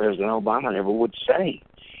things that President Obama never would say,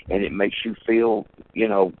 and it makes you feel, you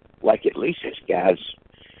know, like at least this guy's,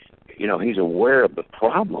 you know, he's aware of the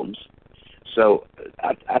problems. So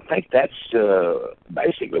I think that's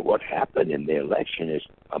basically what happened in the election is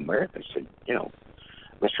America said, you know,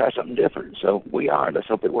 let's try something different. So we are. Let's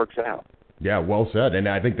hope it works out. Yeah, well said. And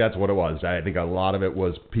I think that's what it was. I think a lot of it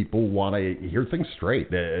was people want to hear things straight.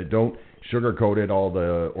 Don't sugarcoat it, all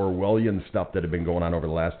the Orwellian stuff that had been going on over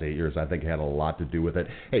the last 8 years. I think it had a lot to do with it.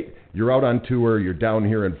 Hey, you're out on tour. You're down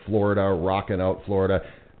here in Florida, rocking out Florida.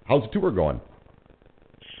 How's the tour going?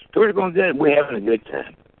 Tour's going good. We're having a good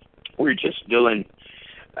time. We're just doing,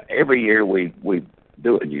 every year we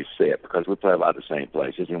do a new set because we play a lot of the same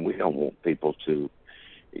places, and we don't want people to,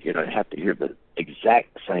 you know, have to hear the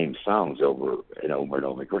exact same songs over and over and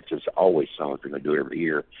over. Of course, there's always songs we're going to do every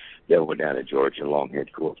year. They'll go down to Georgia,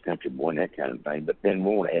 Long-Haired Cool Country Boy, and that kind of thing. But then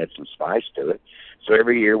we want to add some spice to it. So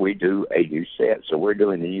every year we do a new set. So we're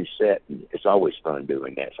doing a new set, and it's always fun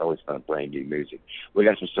doing that. It's always fun playing new music. We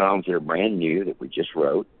got some songs that are brand new that we just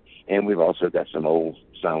wrote, and we've also got some old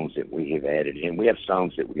songs that we have added in. We have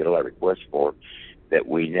songs that we get a lot of requests for that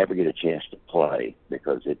we never get a chance to play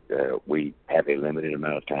because we have a limited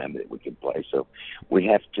amount of time that we can play. So we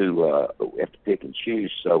have to pick and choose.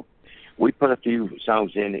 So we put a few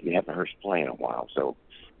songs in that you haven't heard us play in a while. So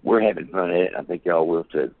we're having fun at it. I think y'all will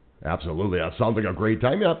too. Absolutely. That sounds like a great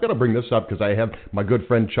time. Yeah, I've got to bring this up because I have my good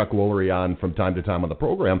friend Chuck Woolery on from time to time on the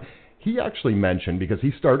program. He actually mentioned, because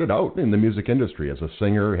he started out in the music industry as a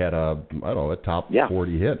singer, had a top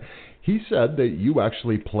 40 hit. He said that you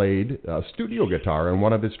actually played studio guitar in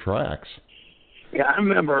one of his tracks. Yeah, I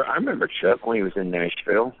remember Chuck when he was in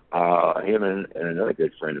Nashville. Him and another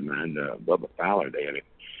good friend of mine, Bubba Fowler, they had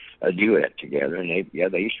a duet together, and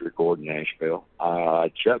they used to record in Nashville.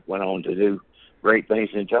 Chuck went on to do great things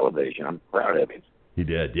in television. I'm proud of him. He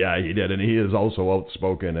did, and he is also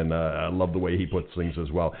outspoken, and I love the way he puts things as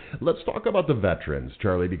well. Let's talk about the veterans,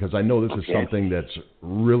 Charlie, because I know this is something that's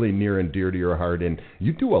really near and dear to your heart, and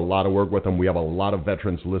you do a lot of work with them. We have a lot of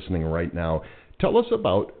veterans listening right now. Tell us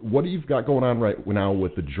about what you've got going on right now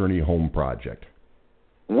with the Journey Home Project.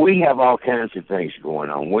 We have all kinds of things going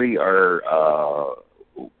on. We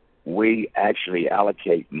actually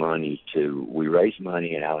allocate money we raise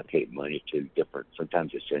money and allocate money to different,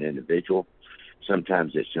 sometimes it's an individual,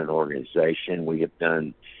 sometimes it's an organization. We have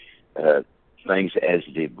done things as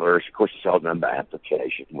diverse. Of course, it's all done by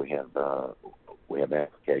application. We have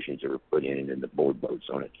applications that are put in and the board votes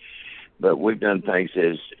on it. But we've done things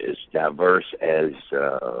as diverse as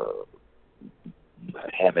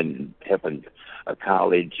helping a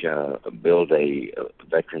college build a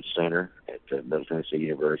veterans center at Middle Tennessee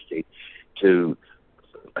University, to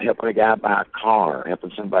helping a guy buy a car,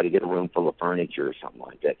 helping somebody get a room full of furniture or something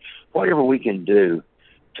like that. Whatever we can do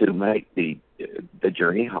to make the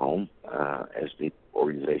journey home, as the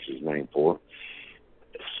organization is named for,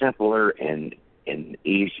 simpler and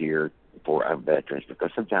easier for our veterans,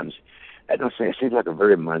 because sometimes, I don't say it seems like a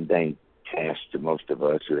very mundane task to most of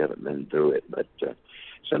us who haven't been through it, but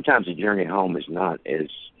sometimes the journey home is not as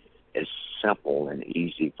simple and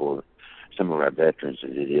easy for some of our veterans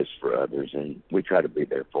as it is for others, and we try to be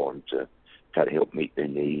there for them to try to help meet their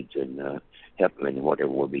needs and help them in whatever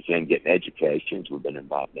way we can. Getting educations, we've been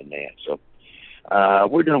involved in that. So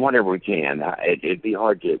we're doing whatever we can. It'd be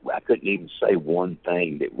hard I couldn't even say one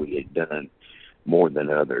thing that we had done more than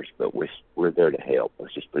others, but we're there to help.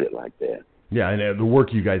 Let's just put it like that. Yeah, and the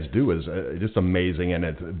work you guys do is just amazing, and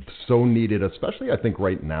it's so needed, especially I think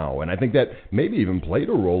right now. And I think that maybe even played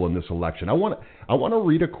a role in this election. I want to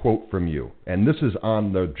read a quote from you, and this is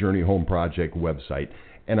on the Journey Home Project website.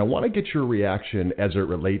 And I want to get your reaction as it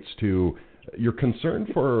relates to your concern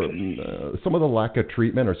for some of the lack of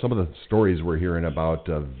treatment or some of the stories we're hearing about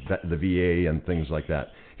the VA and things like that.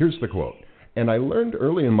 Here's the quote. And I learned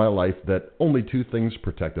early in my life that only two things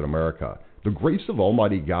protected America: the grace of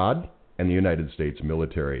Almighty God and the United States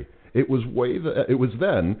military. It is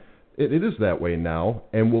that way now,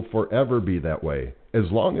 and will forever be that way, as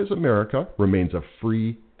long as America remains a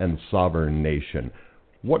free and sovereign nation.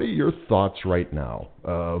 What are your thoughts right now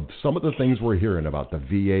of some of the things we're hearing about the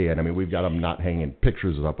VA? And I mean, we've got them not hanging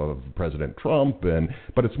pictures up of President Trump,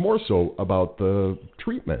 but it's more so about the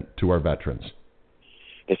treatment to our veterans.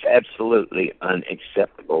 It's absolutely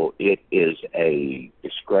unacceptable. It is a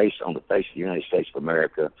disgrace on the face of the United States of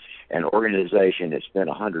America, an organization that spent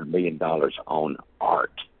 $100 million on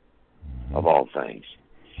art, of all things.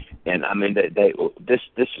 And I mean, this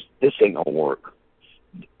ain't gonna work.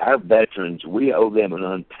 Our veterans, we owe them an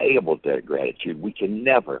unpayable debt of gratitude. We can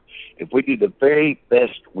never, if we do the very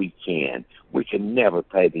best we can never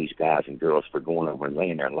pay these guys and girls for going over and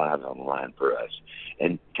laying their lives on the line for us.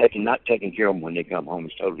 And not taking care of them when they come home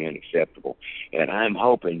is totally unacceptable. And I'm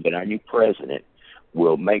hoping that our new president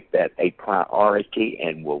will make that a priority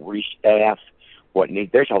and will restaff what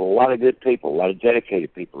needs. There's a lot of good people, a lot of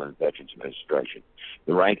dedicated people in the Veterans Administration.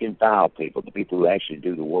 The rank and file people, the people who actually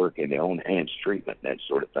do the work in their own hands, treatment, that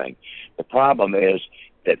sort of thing. The problem is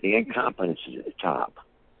that the incompetence is at the top,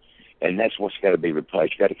 and that's what's got to be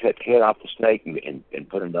replaced. You've got to cut the head off the snake and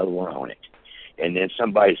put another one on it. And then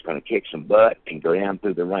somebody's going to kick some butt and go down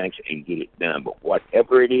through the ranks and get it done. But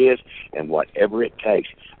whatever it is and whatever it takes,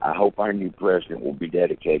 I hope our new president will be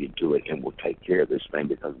dedicated to it and will take care of this thing,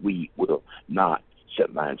 because we will not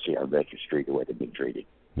sit by and see our veterans treated the way they've been treated.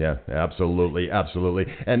 Yeah, absolutely, absolutely.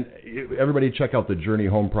 And everybody check out the Journey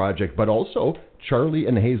Home Project, but also Charlie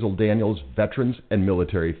and Hazel Daniels Veterans and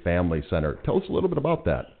Military Family Center. Tell us a little bit about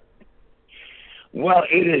that. Well,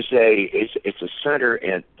 it's a center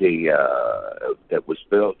at that was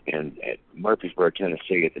built at Murfreesboro,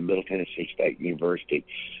 Tennessee, at the Middle Tennessee State University.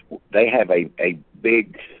 They have a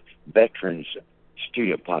big veterans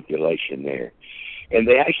student population there. And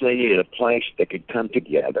they actually needed a place that could come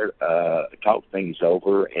together, talk things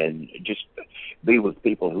over, and just be with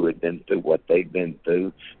people who had been through what they've been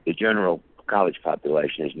through. The general college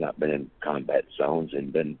population has not been in combat zones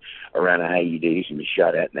and been around IEDs and been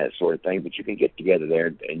shot at and that sort of thing, but you can get together there,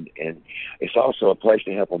 and it's also a place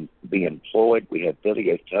to help them be employed. We have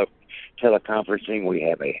video teleconferencing. We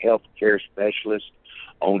have a health care specialist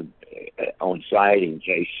on site in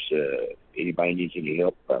case anybody needs any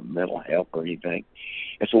help, mental health or anything.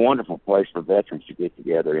 It's a wonderful place for veterans to get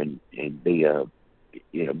together and be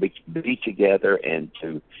together and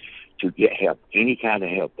to get help, any kind of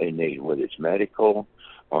help they need, whether it's medical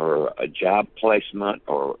or a job placement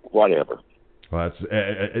or whatever. Well, that's,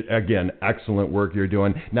 again, excellent work you're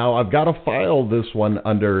doing. Now, I've got to file this one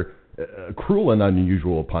under cruel and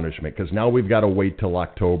unusual punishment, because now we've got to wait till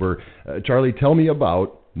October. Charlie, tell me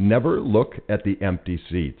about Never Look at the Empty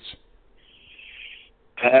Seats.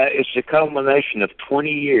 It's a culmination of 20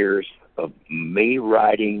 years of me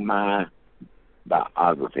writing my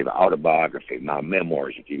autobiography, my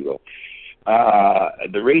memoirs, if you will.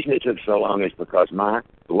 The reason it took so long is because my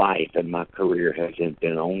life and my career has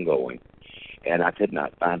been ongoing, and I could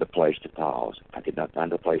not find a place to pause. I could not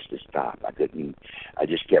find a place to stop. I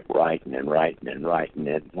just kept writing and writing and writing.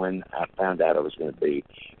 And when I found out I was going to be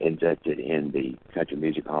inducted in the Country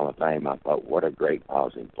Music Hall of Fame, I thought, what a great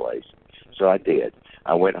pausing place. So I did.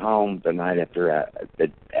 I went home the night after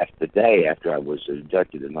the day after I was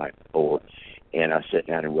inducted the night before, and I sat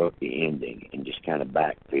down and wrote the ending and just kind of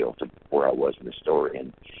backfilled to where I was in the story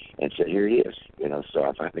and said, here it is. So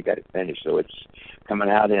I finally got it finished. So it's coming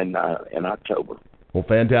out in October. Well,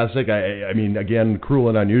 fantastic. I mean, again, cruel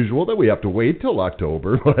and unusual that we have to wait till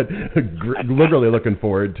October, but literally looking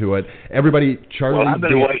forward to it. Everybody, Charlie... Well, I've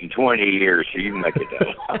been waiting 20 years, so you can make it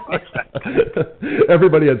up.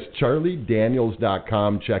 Everybody, it's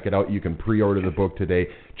charliedaniels.com. Check it out. You can pre-order the book today.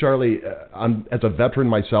 Charlie, as a veteran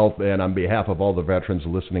myself, and on behalf of all the veterans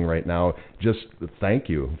listening right now, just thank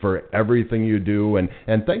you for everything you do, and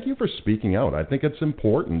thank you for speaking out. I think it's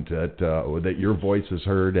important that your voice is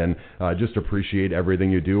heard, and just appreciate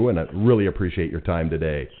everything you do, and I really appreciate your time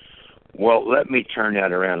today. Well, let me turn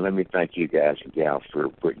that around. Let me thank you guys and gals for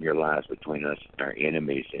putting your lives between us and our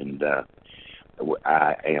enemies, and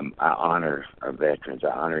I honor our veterans. I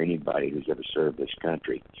honor anybody who's ever served this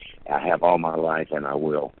country. I have all my life, and I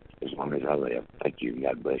will. as long as I live. Thank you.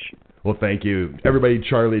 God bless you. Well, thank you. Everybody,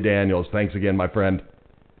 Charlie Daniels, thanks again, my friend.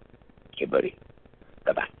 Okay, buddy.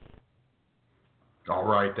 Bye-bye. All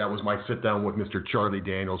right, that was my sit down with Mr. Charlie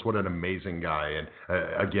Daniels. What an amazing guy. And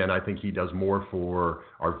again, I think he does more for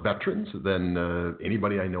our veterans than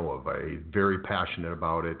anybody I know of. Very passionate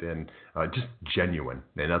about it and just genuine.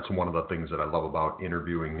 And that's one of the things that I love about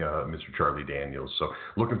interviewing Mr. Charlie Daniels. So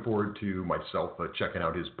looking forward to myself checking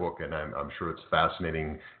out his book, and I'm sure it's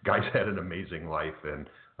fascinating. Guy's had an amazing life and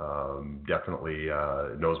definitely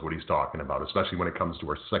knows what he's talking about, especially when it comes to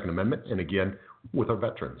our Second Amendment. And again, with our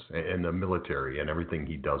veterans and the military and everything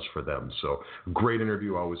he does for them. So great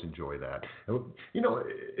interview. I always enjoy that. And, you know,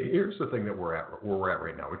 here's the thing that where we're at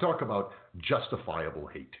right now. We talk about justifiable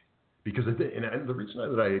hate. Because and the reason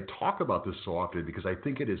that I talk about this so often, because I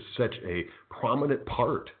think it is such a prominent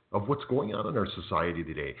part of what's going on in our society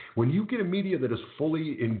today. When you get a media that is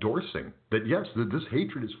fully endorsing that, yes, this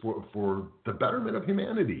hatred is for the betterment of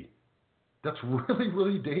humanity, that's really,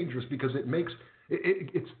 really dangerous, because it makes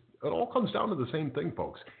it all comes down to the same thing,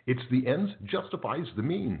 folks. It's the ends justifies the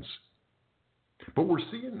means. But we're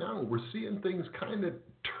seeing things kind of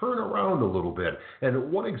turn around a little bit.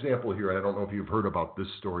 And one example here, and I don't know if you've heard about this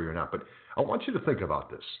story or not, but I want you to think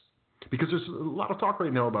about this. Because there's a lot of talk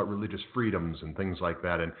right now about religious freedoms and things like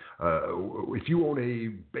that. And if you own a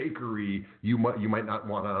bakery, you might not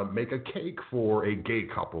want to make a cake for a gay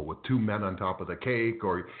couple with two men on top of the cake.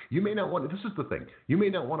 Or you may not want to, this is the thing, you may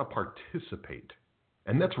not want to participate.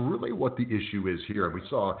 And that's really what the issue is here. And we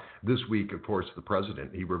saw this week, of course, the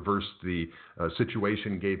president, he reversed the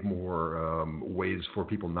situation, gave more ways for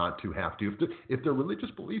people not to have to, if their religious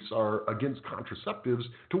beliefs are against contraceptives,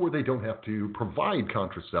 to where they don't have to provide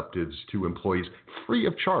contraceptives to employees free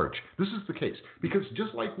of charge. This is the case. Because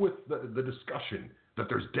just like with the discussion that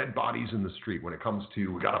there's dead bodies in the street when it comes to,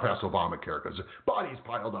 we got to pass Obamacare because bodies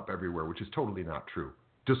piled up everywhere, which is totally not true.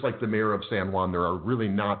 Just like the mayor of San Juan, there are really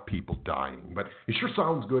not people dying. But it sure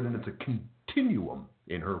sounds good, and it's a continuum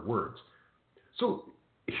in her words. So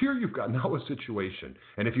here you've got now a situation,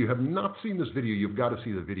 and if you have not seen this video, you've got to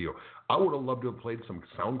see the video. I would have loved to have played some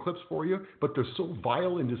sound clips for you, but they're so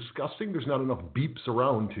vile and disgusting, there's not enough beeps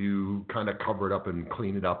around to kind of cover it up and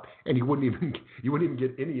clean it up. And you wouldn't even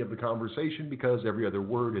get any of the conversation, because every other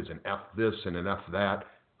word is an F this and an F that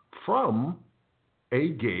from a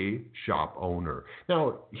gay shop owner.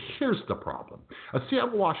 Now, here's the problem. A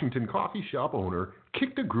Seattle, Washington coffee shop owner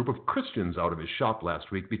kicked a group of Christians out of his shop last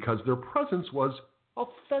week because their presence was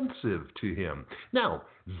offensive to him. Now,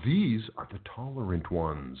 these are the tolerant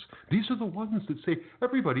ones. These are the ones that say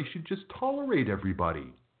everybody should just tolerate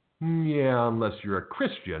everybody. Yeah, unless you're a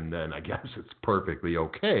Christian, then I guess it's perfectly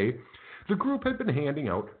okay. The group had been handing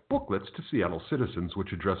out booklets to Seattle citizens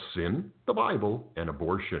which address sin, the Bible, and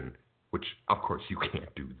abortion. Which, of course, you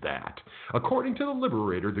can't do that. According to the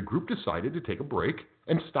Liberator, the group decided to take a break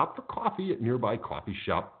and stop for coffee at nearby coffee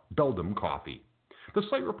shop Beldam Coffee. The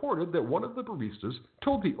site reported that one of the baristas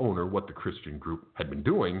told the owner what the Christian group had been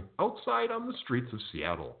doing outside on the streets of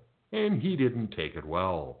Seattle, and he didn't take it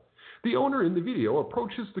well. The owner in the video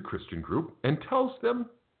approaches the Christian group and tells them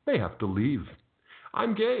they have to leave.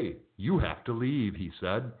 "I'm gay. You have to leave," he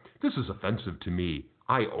said. "This is offensive to me.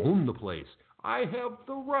 I own the place. I have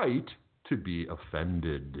the right to be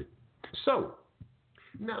offended." So,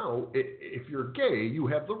 now, if you're gay, you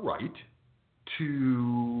have the right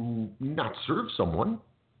to not serve someone,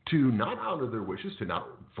 to not honor their wishes, to not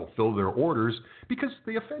fulfill their orders, because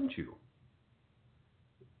they offend you.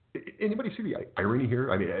 Anybody see the irony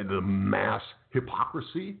here? I mean, the mass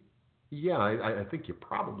hypocrisy? Yeah, I think you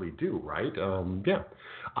probably do, right? Yeah.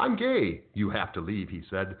 "I'm gay. You have to leave," he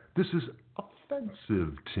said. "This is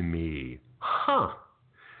offensive to me." Huh.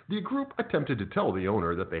 The group attempted to tell the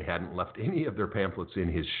owner that they hadn't left any of their pamphlets in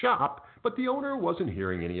his shop, but the owner wasn't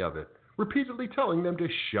hearing any of it, repeatedly telling them to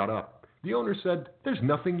shut up. The owner said, "There's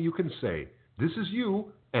nothing you can say. This is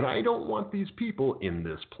you, and I don't want these people in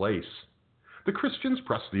this place." The Christians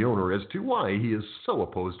pressed the owner as to why he is so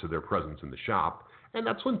opposed to their presence in the shop, and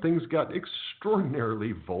that's when things got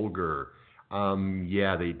extraordinarily vulgar.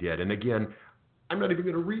 Yeah, they did. And again, I'm not even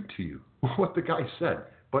going to read to you what the guy said.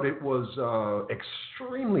 But it was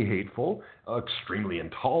extremely hateful, extremely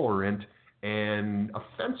intolerant, and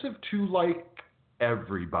offensive to, like,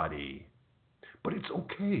 everybody. But it's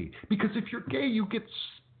okay, because if you're gay, you get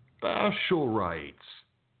special rights,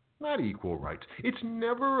 not equal rights. It's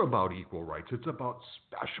never about equal rights. It's about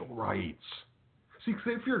special rights. See,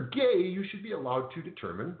 if you're gay, you should be allowed to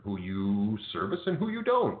determine who you service and who you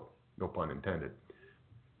don't. No pun intended.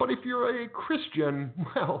 But if you're a Christian,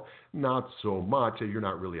 well, not so much. You're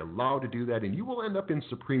not really allowed to do that, and you will end up in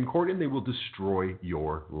Supreme Court, and they will destroy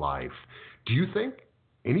your life. Do you think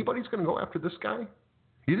anybody's going to go after this guy?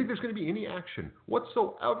 Do you think there's going to be any action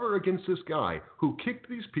whatsoever against this guy who kicked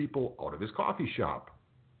these people out of his coffee shop?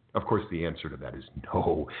 Of course, the answer to that is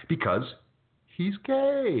no, because he's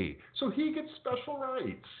gay, so he gets special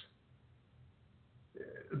rights.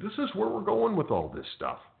 This is where we're going with all this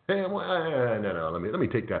stuff. Hey, no, let me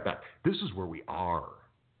take that back. This is where we are.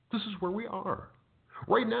 This is where we are.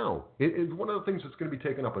 Right now, one of the things that's going to be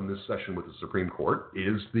taken up in this session with the Supreme Court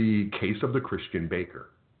is the case of the Christian baker.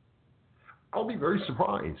 I'll be very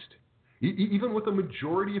surprised, even with a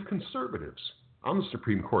majority of conservatives on the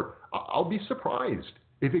Supreme Court, I'll be surprised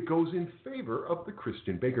if it goes in favor of the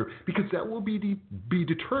Christian baker, because that will be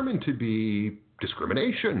determined to be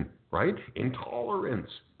discrimination, right? Intolerance.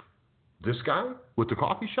 This guy with the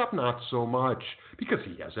coffee shop, not so much, because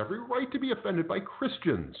he has every right to be offended by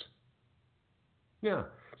Christians. Yeah,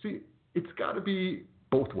 see, it's got to be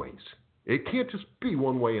both ways. It can't just be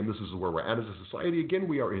one way, and this is where we're at as a society. Again,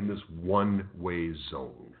 we are in this one-way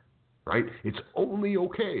zone, right? It's only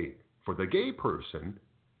okay for the gay person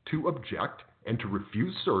to object and to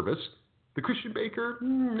refuse service. The Christian baker,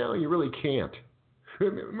 no, you really can't.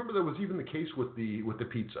 Remember, there was even the case with the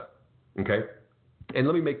pizza, okay? And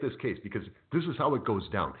let me make this case, because this is how it goes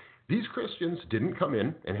down. These Christians didn't come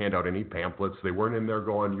in and hand out any pamphlets. They weren't in there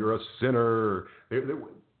going, "You're a sinner."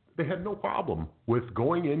 They had no problem with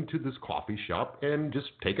going into this coffee shop and just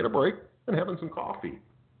taking a break and having some coffee.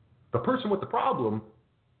 The person with the problem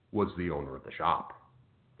was the owner of the shop.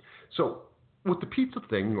 So with the pizza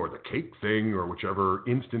thing or the cake thing or whichever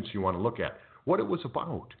instance you want to look at, what it was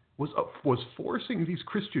about was forcing these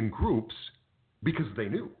Christian groups, because they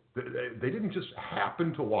knew. They didn't just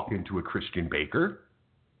happen to walk into a Christian baker.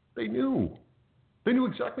 They knew. They knew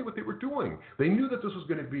exactly what they were doing. They knew that this was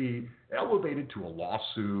going to be elevated to a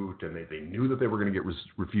lawsuit, and they knew that they were going to get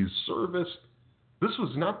refused service. This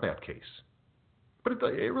was not that case. But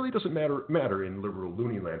it really doesn't matter in liberal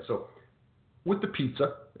loony land. So with the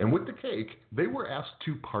pizza and with the cake, they were asked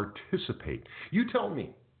to participate. You tell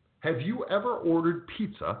me, have you ever ordered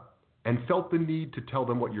pizza and felt the need to tell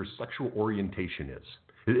them what your sexual orientation is?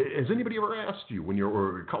 Has anybody ever asked you when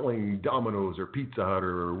you're calling Domino's or Pizza Hut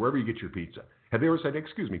or wherever you get your pizza? Have they ever said,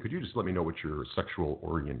 "Excuse me, could you just let me know what your sexual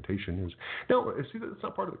orientation is?" No, see, that's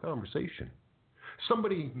not part of the conversation.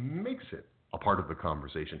 Somebody makes it a part of the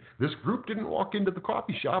conversation. This group didn't walk into the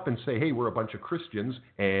coffee shop and say, "Hey, we're a bunch of Christians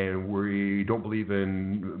and we don't believe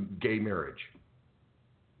in gay marriage."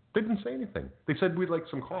 They didn't say anything. They said, "We'd like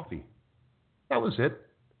some coffee." That was it.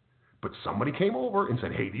 But somebody came over and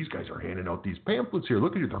said, "Hey, these guys are handing out these pamphlets here.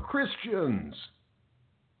 Look at you, they're Christians."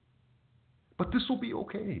 But this will be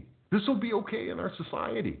okay. This will be okay in our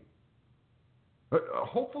society.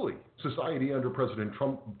 Hopefully, society under President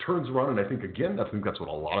Trump turns around, and I think that's what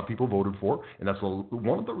a lot of people voted for, and that's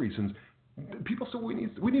one of the reasons people say we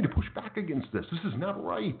need to push back against this. This is not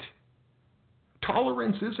right.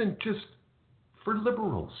 Tolerance isn't just for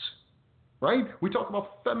liberals, right? We talk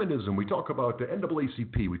about feminism, we talk about the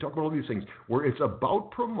NAACP, we talk about all these things where it's about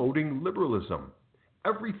promoting liberalism.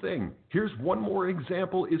 Everything, here's one more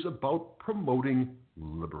example, is about promoting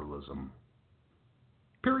liberalism.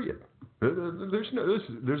 Period.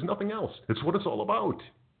 There's nothing else. It's what it's all about.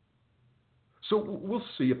 So we'll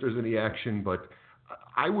see if there's any action, but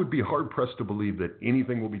I would be hard-pressed to believe that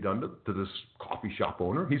anything will be done to this coffee shop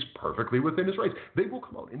owner. He's perfectly within his rights. They will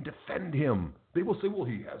come out and defend him. They will say, well,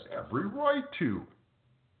 he has every right to,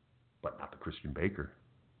 but not the Christian baker.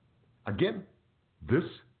 Again, this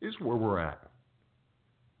is where we're at.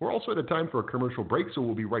 We're also at a time for a commercial break, so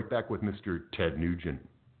we'll be right back with Mr. Ted Nugent.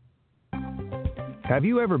 Have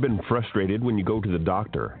you ever been frustrated when you go to the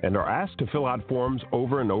doctor and are asked to fill out forms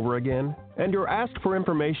over and over again? And you're asked for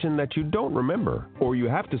information that you don't remember, or you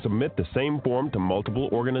have to submit the same form to multiple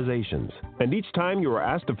organizations, and each time you are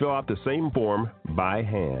asked to fill out the same form by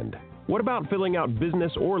hand? What about filling out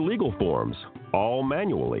business or legal forms, all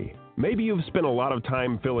manually? Maybe you've spent a lot of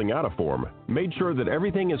time filling out a form, made sure that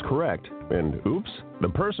everything is correct, and oops, the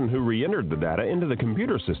person who re-entered the data into the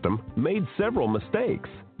computer system made several mistakes.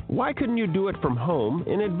 Why couldn't you do it from home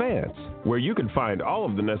in advance, where you could find all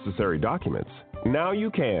of the necessary documents? Now you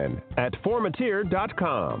can at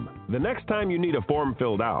formateer.com. The next time you need a form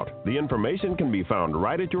filled out, the information can be found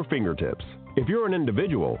right at your fingertips. If you're an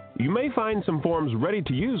individual, you may find some forms ready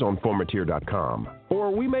to use on formateer.com. Or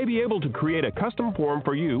we may be able to create a custom form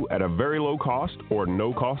for you at a very low cost or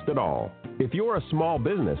no cost at all. If you're a small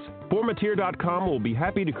business, Formateer.com will be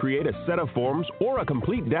happy to create a set of forms or a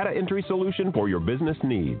complete data entry solution for your business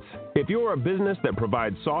needs. If you're a business that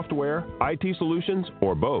provides software, IT solutions,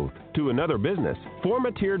 or both to another business,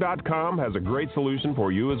 Formateer.com has a great solution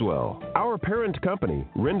for you as well. Our parent company,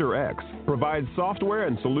 RenderX, provides software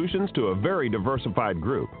and solutions to a very diversified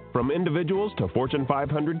group, from individuals to Fortune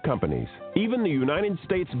 500 companies. Even the United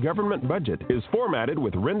States government budget is formatted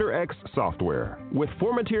with RenderX software. With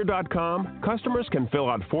Formateer.com, customers can fill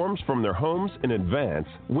out forms from their homes in advance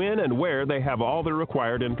when and where they have all the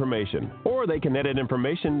required information. Or they can edit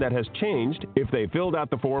information that has changed if they filled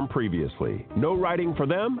out the form previously. No writing for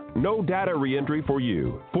them, no data reentry for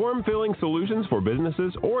you. Form filling solutions for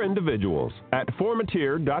businesses or individuals at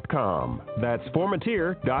Formateer.com. That's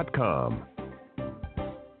Formateer.com.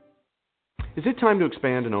 Is it time to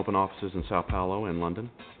expand and open offices in Sao Paulo and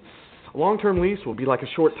London? A long-term lease will be like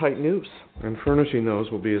a short, tight noose, and furnishing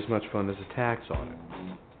those will be as much fun as a tax audit.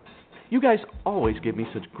 You guys always give me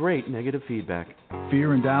such great negative feedback.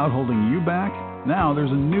 Fear and doubt holding you back? Now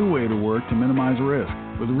there's a new way to work to minimize risk.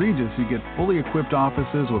 With Regis, you get fully equipped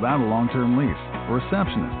offices without a long-term lease, a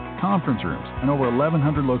receptionist, conference rooms, and over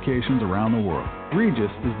 1,100 locations around the world.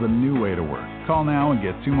 Regis is the new way to work. Call now and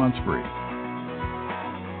get 2 months free.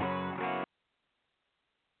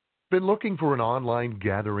 Been looking for an online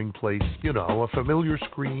gathering place? You know, a familiar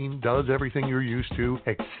screen, does everything you're used to,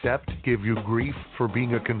 except give you grief for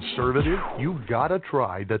being a conservative? You've got to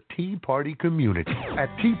try the Tea Party community. At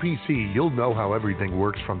TPC, you'll know how everything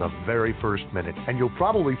works from the very first minute, and you'll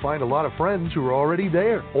probably find a lot of friends who are already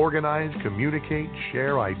there. Organize, communicate,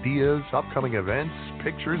 share ideas, upcoming events,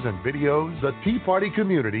 pictures, and videos. The Tea Party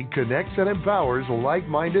community connects and empowers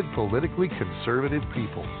like-minded, politically conservative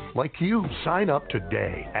people like you. Sign up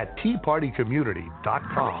today at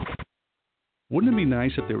teapartycommunity.com. Wouldn't it be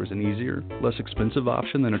nice if there was an easier, less expensive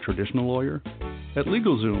option than a traditional lawyer? At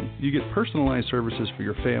LegalZoom, you get personalized services for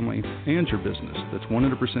your family and your business that's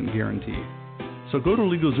 100% guaranteed. So go to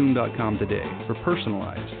LegalZoom.com today for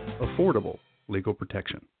personalized, affordable legal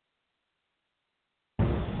protection.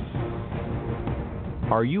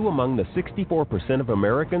 Are you among the 64% of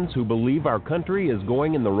Americans who believe our country is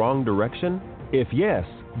going in the wrong direction? If yes,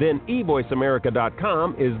 then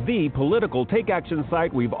eVoiceAmerica.com is the political take-action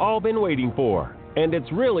site we've all been waiting for, and it's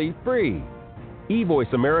really free.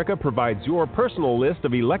 eVoice America provides your personal list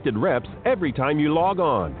of elected reps every time you log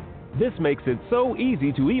on. This makes it so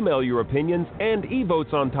easy to email your opinions and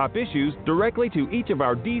e-votes on top issues directly to each of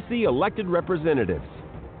our D.C. elected representatives.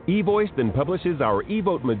 eVoice then publishes our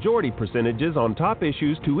e-vote majority percentages on top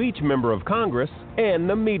issues to each member of Congress and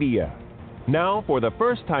the media. Now, for the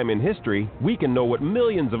first time in history, we can know what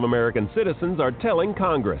millions of American citizens are telling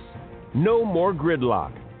Congress. No more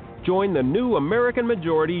gridlock. Join the new American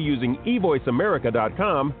majority using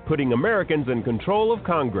eVoiceAmerica.com, putting Americans in control of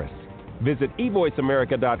Congress. Visit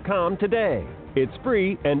eVoiceAmerica.com today. It's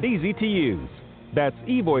free and easy to use. That's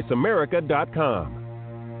eVoiceAmerica.com.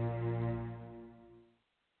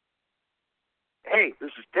 Hey,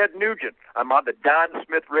 this is Ted Nugent. I'm on the Don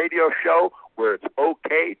Smith Radio Show, where it's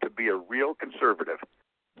okay to be a real conservative.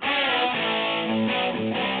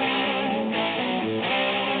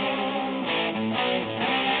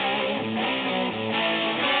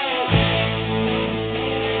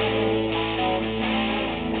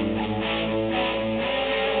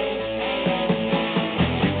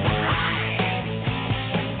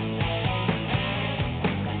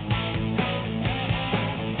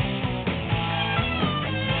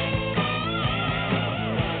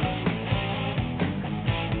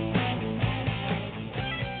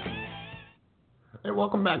 Hey,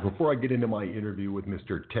 welcome back. Before I get into my interview with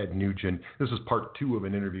Mr. Ted Nugent, this is part two of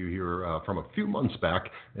an interview here from a few months back,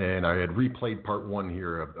 and I had replayed part one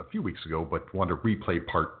here a few weeks ago, but wanted to replay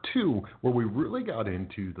part two, where we really got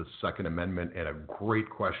into the Second Amendment, and a great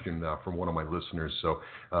question from one of my listeners. So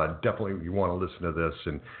definitely you want to listen to this.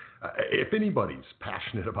 And if anybody's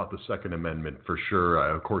passionate about the Second Amendment, for sure,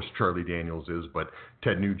 of course, Charlie Daniels is, but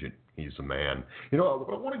Ted Nugent, he's a man. You know,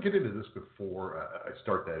 I want to get into this before I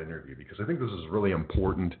start that interview, because I think this is really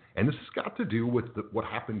important, and this has got to do with what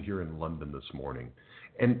happened here in London this morning.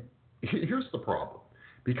 And here's the problem,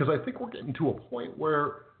 because I think we're getting to a point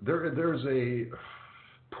where there's a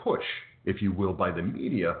push, if you will, by the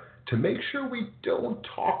media to make sure we don't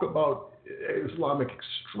talk about Islamic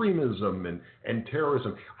extremism and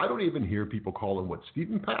terrorism. I don't even hear people calling what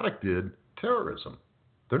Stephen Paddock did terrorism.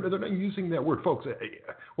 They're not using that word, folks.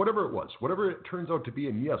 Whatever it was, whatever it turns out to be,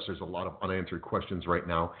 and yes, there's a lot of unanswered questions right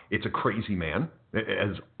now. It's a crazy man,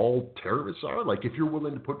 as all terrorists are. Like, if you're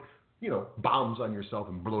willing to put bombs on yourself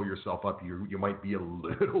and blow yourself up, you might be a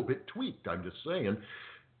little bit tweaked. I'm just saying.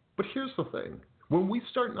 But here's the thing. When we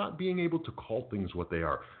start not being able to call things what they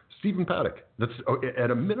are, Stephen Paddock, that's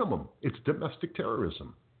at a minimum, it's domestic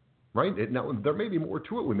terrorism, right? Now, there may be more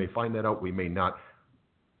to it. We may find that out. We may not.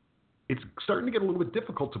 It's starting to get a little bit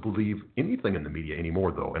difficult to believe anything in the media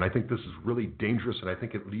anymore, though. And I think this is really dangerous, and I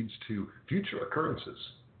think it leads to future occurrences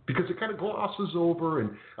because it kind of glosses over.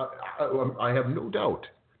 And I have no doubt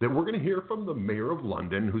that we're going to hear from the mayor of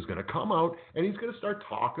London, who's going to come out and he's going to start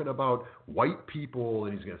talking about white people,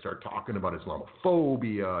 and he's going to start talking about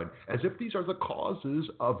Islamophobia, as if these are the causes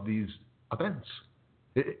of these events.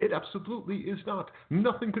 It absolutely is not.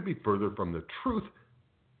 Nothing could be further from the truth,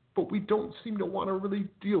 but we don't seem to want to really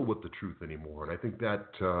deal with the truth anymore, and I think that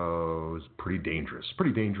is pretty dangerous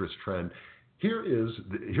trend. Here's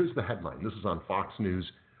the headline. This is on Fox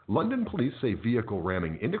News. London police say vehicle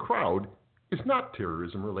ramming into crowd is not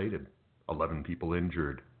terrorism related. 11 people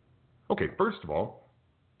injured. Okay, first of all,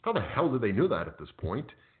 how the hell do they know that at this point?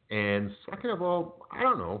 And second of all, I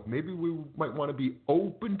don't know, maybe we might want to be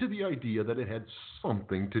open to the idea that it had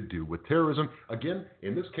something to do with terrorism. Again,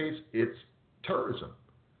 in this case, it's terrorism.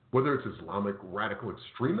 Whether it's Islamic radical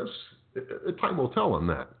extremists, time will tell on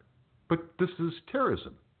that. But this is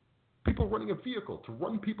terrorism. People running a vehicle to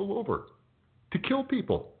run people over, to kill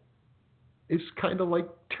people, is kind of like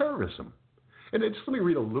terrorism. And just let me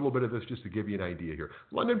read a little bit of this just to give you an idea here.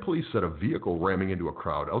 London police said a vehicle ramming into a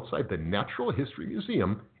crowd outside the Natural History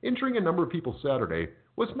Museum, injuring a number of people Saturday,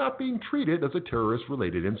 was not being treated as a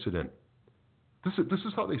terrorist-related incident. This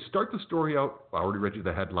is how they start the story out. I already read you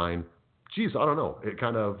the headline. Geez, I don't know. It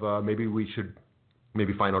kind of, maybe we should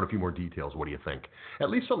find out a few more details. What do you think? At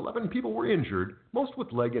least 11 people were injured, most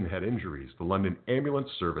with leg and head injuries, the London Ambulance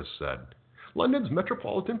Service said. London's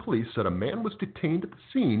Metropolitan Police said a man was detained at the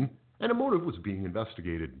scene and a motive was being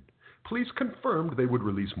investigated. Police confirmed they would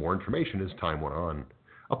release more information as time went on.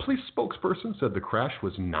 A police spokesperson said the crash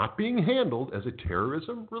was not being handled as a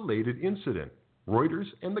terrorism-related incident. Reuters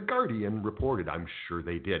and The Guardian reported. I'm sure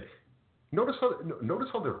they did. Notice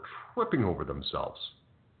how they're tripping over themselves.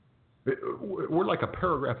 We're like a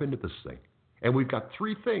paragraph into this thing, and we've got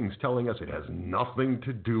 3 things telling us it has nothing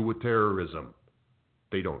to do with terrorism.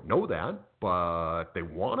 They don't know that, but they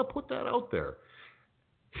want to put that out there.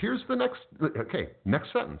 Here's the next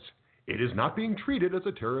sentence. It is not being treated as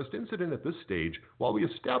a terrorist incident at this stage while we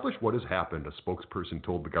establish what has happened, a spokesperson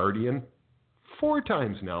told The Guardian. 4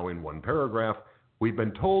 times now in one paragraph, we've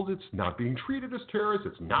been told it's not being treated as terrorist,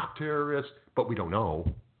 it's not terrorist, but we don't know.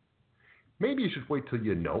 Maybe you should wait till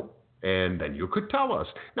you know, and then you could tell us.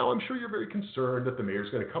 Now, I'm sure you're very concerned that the mayor's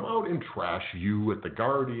going to come out and trash you at The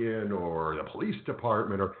Guardian or the police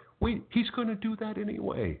department, he's going to do that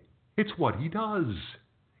anyway. It's what he does.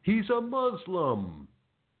 He's a Muslim.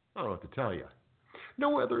 I don't know what to tell you.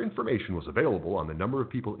 No other information was available on the number of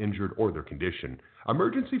people injured or their condition.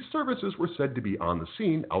 Emergency services were said to be on the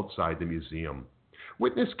scene outside the museum.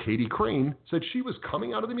 Witness Katie Crane said she was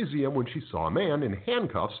coming out of the museum when she saw a man in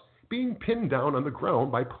handcuffs being pinned down on the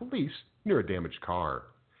ground by police near a damaged car.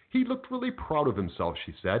 He looked really proud of himself,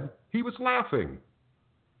 she said. He was laughing.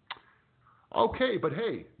 Okay, but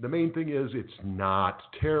hey, the main thing is it's not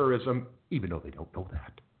terrorism, even though they don't know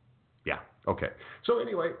that. Yeah, okay. So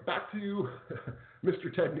anyway, back to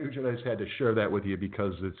Mr. Ted Nugent. I just had to share that with you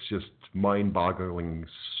because it's just mind-boggling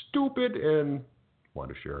stupid and want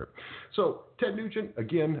to share it. So Ted Nugent,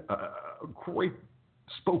 again, a great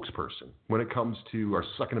spokesperson when it comes to our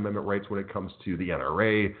Second Amendment rights, when it comes to the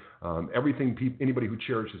NRA, everything anybody who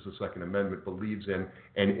cherishes the Second Amendment believes in.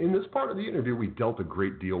 And in this part of the interview, we dealt a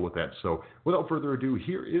great deal with that. So without further ado,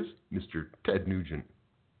 here is Mr. Ted Nugent.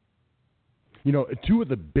 You know, 2 of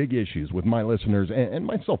the big issues with my listeners and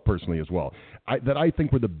myself personally as well, that I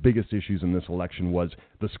think were the biggest issues in this election was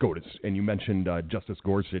the SCOTUS. And you mentioned Justice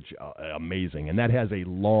Gorsuch, amazing. And that has a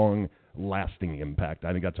long-lasting impact.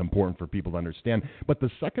 I think that's important for people to understand. But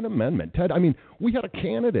the Second Amendment, Ted, I mean, we had a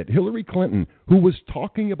candidate, Hillary Clinton, who was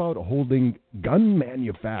talking about holding gun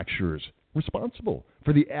manufacturers responsible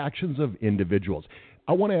for the actions of individuals.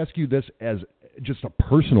 I want to ask you this as just a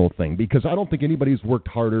personal thing, because I don't think anybody's worked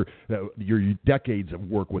harder, your decades of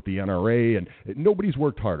work with the NRA, and nobody's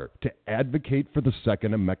worked harder to advocate for the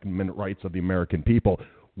Second Amendment rights of the American people.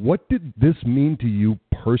 What did this mean to you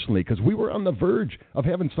personally? Because we were on the verge of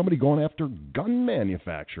having somebody going after gun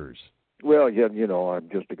manufacturers. Well, yeah, you know, I'm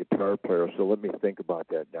just a guitar player, so let me think about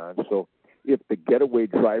that, Don. So if the getaway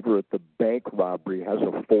driver at the bank robbery has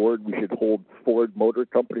a Ford, we should hold Ford Motor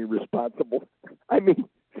Company responsible? I mean,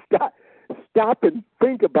 stop and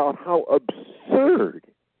think about how absurd,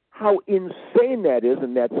 how insane that is,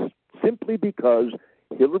 and that's simply because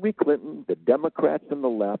Hillary Clinton, the Democrats, and the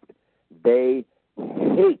left, they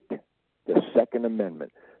hate the Second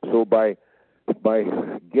Amendment. So by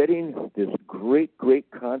getting this great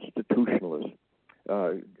constitutionalist,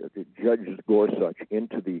 Judge Gorsuch, in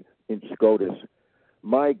SCOTUS,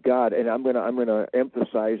 my God, and I'm gonna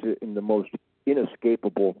emphasize it in the most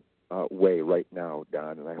inescapable way right now,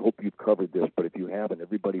 Don, and I hope you've covered this, but if you haven't,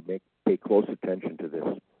 everybody pay close attention to this.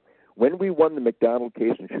 When we won the McDonald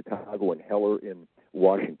case in Chicago and Heller in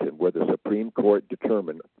Washington, where the Supreme Court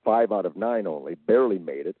determined 5 out of 9 only, barely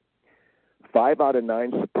made it, 5 out of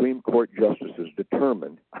 9 Supreme Court justices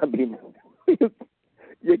determined, I mean,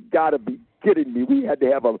 you got to be kidding me. We had to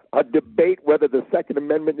have a debate whether the Second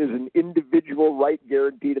Amendment is an individual right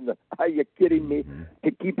guaranteed in the, are you kidding me,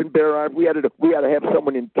 to keep and bear arms. We had to have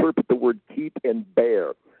someone interpret the word keep and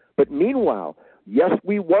bear. But meanwhile, yes,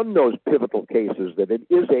 we won those pivotal cases that it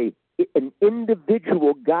is an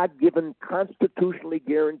individual, God-given, constitutionally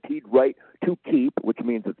guaranteed right to keep, which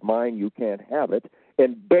means it's mine, you can't have it,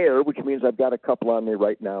 and bear, which means I've got a couple on me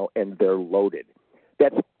right now, and they're loaded.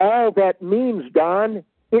 That's all that means, Don.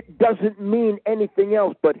 It doesn't mean anything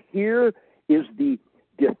else. But here is the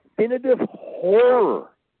definitive horror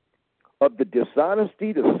of the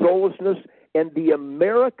dishonesty, the soullessness, and the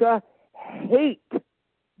America hate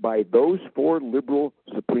by those 4 liberal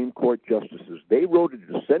Supreme Court justices. They wrote a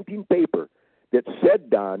dissenting paper that said,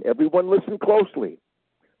 Don, everyone listen closely,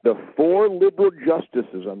 the 4 liberal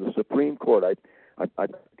justices on the Supreme Court,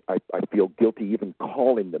 I feel guilty even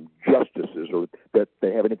calling them justices, or that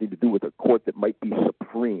they have anything to do with a court that might be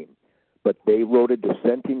supreme. But they wrote a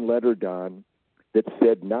dissenting letter, Don, that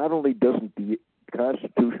said not only doesn't the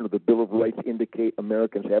Constitution or the Bill of Rights indicate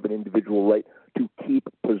Americans have an individual right to keep,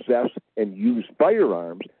 possess, and use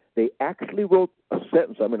firearms, they actually wrote a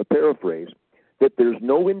sentence, I'm going to paraphrase, that there's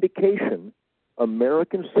no indication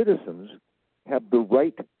American citizens have the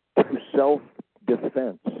right to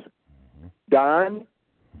self-defense. Don,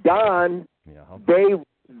 they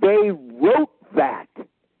wrote that.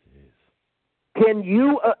 Can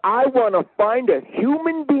you, I want to find a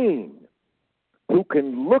human being who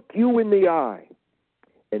can look you in the eye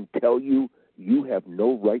and tell you you have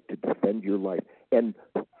no right to defend your life. And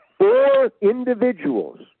 4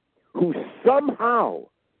 individuals who somehow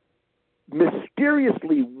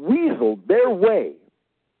mysteriously weaseled their way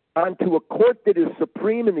onto a court that is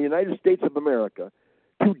supreme in the United States of America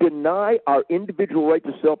to deny our individual right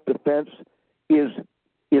to self-defense is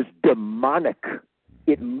demonic.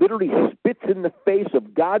 It literally spits in the face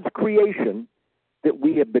of God's creation that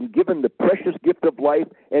we have been given the precious gift of life,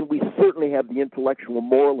 and we certainly have the intellectual,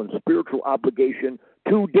 moral, and spiritual obligation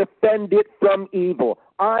to defend it from evil,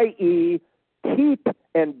 i.e., keep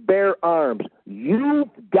and bear arms. You've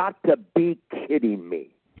got to be kidding me.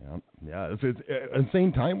 Yeah, it's an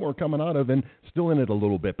insane time we're coming out of, and still in it a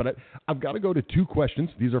little bit. But I've got to go to 2 questions.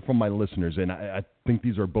 These are from my listeners, and I think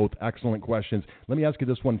these are both excellent questions. Let me ask you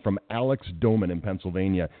this one from Alex Doman in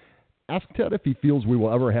Pennsylvania. Ask Ted if he feels we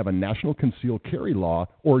will ever have a national concealed carry law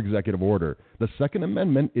or executive order. The Second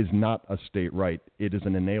Amendment is not a state right. It is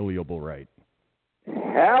an inalienable right.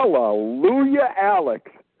 Hallelujah,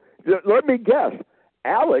 Alex. Let me guess.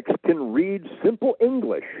 Alex can read simple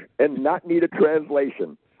English and not need a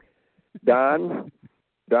translation. Don,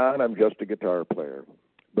 I'm just a guitar player.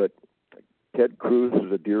 But Ted Cruz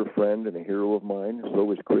is a dear friend and a hero of mine.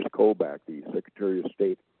 So is Chris Kobach, the Secretary of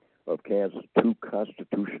State of Kansas, 2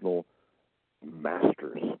 constitutional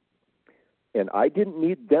masters. And I didn't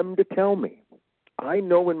need them to tell me. I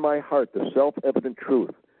know in my heart the self-evident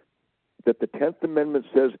truth that the 10th Amendment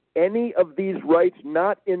says any of these rights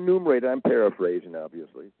not enumerated, I'm paraphrasing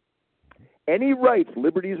obviously, any rights,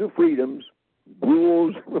 liberties, or freedoms,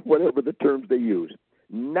 rules, whatever the terms they use,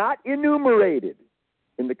 not enumerated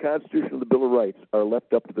in the Constitution of the Bill of Rights are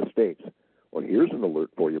left up to the states. Well, here's an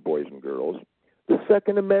alert for you, boys and girls. The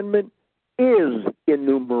Second Amendment is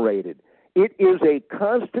enumerated. It is a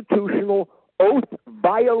constitutional oath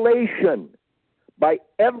violation by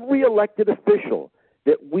every elected official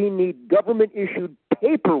that we need government-issued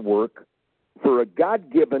paperwork for a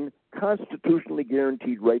God-given, constitutionally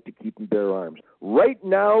guaranteed right to keep and bear arms. Right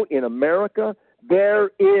now in America,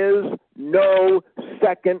 there is no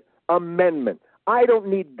Second Amendment. I don't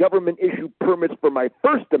need government-issued permits for my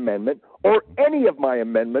First Amendment or any of my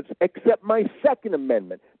amendments except my Second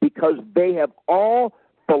Amendment because they have all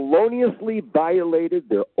feloniously violated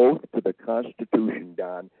their oath to the Constitution,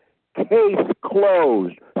 Don. Case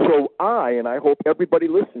closed. So and I hope everybody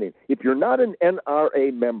listening, if you're not an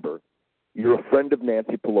NRA member, you're a friend of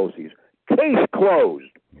Nancy Pelosi's. Case closed.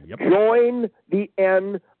 Yep. Join the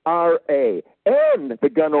NRA and the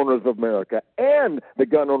Gun Owners of America and the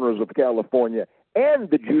Gun Owners of California and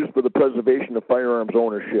the Jews for the preservation of firearms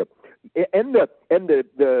ownership, and the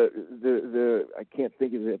I can't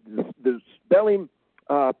think of it, the spelling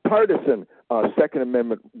partisan Second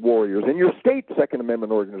Amendment warriors and your state Second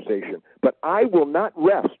Amendment organization. But I will not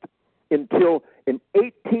rest until an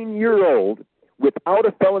 18-year-old without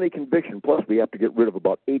a felony conviction, plus we have to get rid of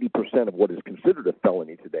about 80% of what is considered a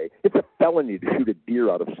felony today. It's a felony to shoot a deer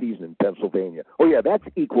out of season in Pennsylvania. Oh, yeah, that's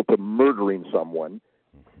equal to murdering someone.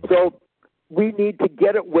 So we need to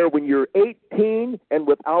get it where when you're 18 and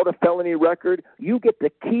without a felony record, you get to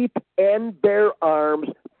keep and bear arms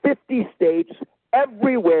 50 states,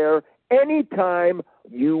 everywhere, anytime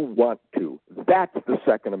you want to. That's the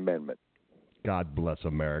Second Amendment. God bless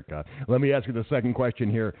America. Let me ask you the second question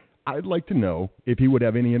here. I'd like to know if you would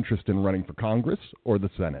have any interest in running for Congress or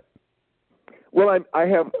the Senate. Well, I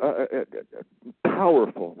have a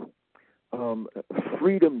powerful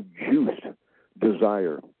freedom juice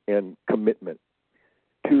desire and commitment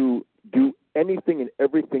to do anything and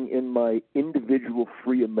everything in my individual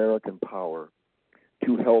free American power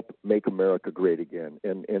to help make America great again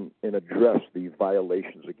and address the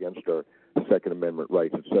violations against our Second Amendment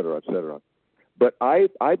rights, et cetera, et cetera. But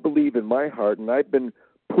I believe in my heart, and I've been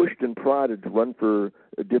pushed and prodded to run for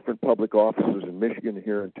different public offices in Michigan,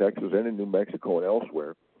 here in Texas, and in New Mexico and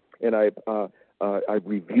elsewhere. And I've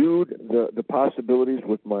reviewed the possibilities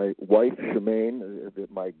with my wife, Shemaine,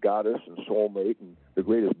 my goddess and soulmate and the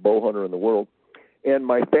greatest bow hunter in the world, and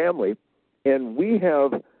my family. And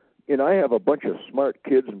I have a bunch of smart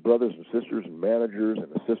kids and brothers and sisters and managers and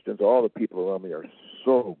assistants. All the people around me are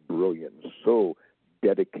so brilliant, so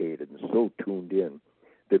dedicated, and so tuned in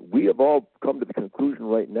that we have all come to the conclusion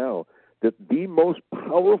right now that the most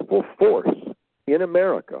powerful force in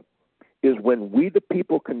America is when we, the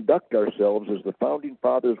people, conduct ourselves as the Founding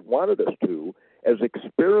Fathers wanted us to, as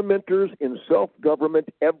experimenters in self-government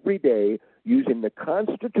every day, using the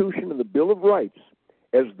Constitution and the Bill of Rights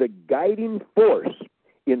as the guiding force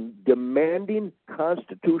in demanding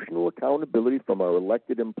constitutional accountability from our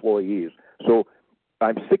elected employees. So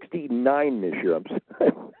I'm 69 this year. I'm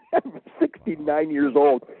 69 years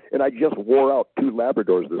old, and I just wore out 2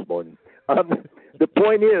 Labradors this morning. The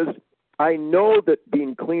point is, I know that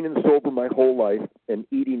being clean and sober my whole life and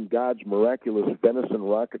eating God's miraculous venison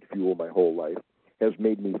rocket fuel my whole life has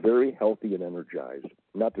made me very healthy and energized,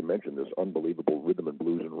 not to mention this unbelievable rhythm and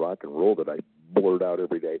blues and rock and roll that I blurt out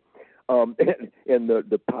every day. And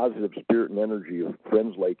the positive spirit and energy of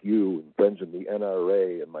friends like you and friends in the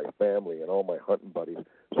NRA and my family and all my hunting buddies.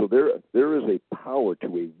 So there is a power to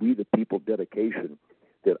a we the people dedication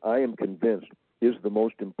that I am convinced is the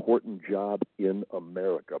most important job in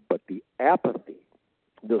America. But the apathy,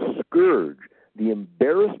 the scourge, the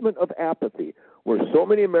embarrassment of apathy, where so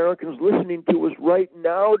many Americans listening to us right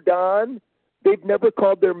now, Don, they've never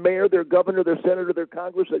called their mayor, their governor, their senator, their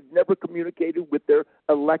Congress. They've never communicated with their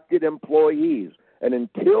elected employees. And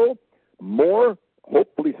until more,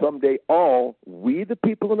 hopefully someday all, we the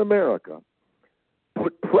people in America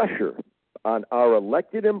put pressure on our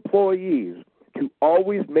elected employees to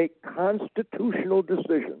always make constitutional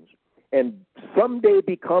decisions and someday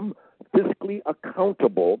become fiscally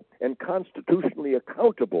accountable and constitutionally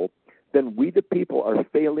accountable, then we the people are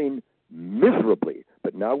failing miserably.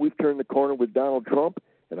 But now we've turned the corner with Donald Trump,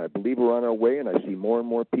 and I believe we're on our way, and I see more and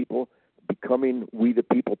more people becoming we the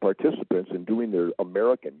people participants and doing their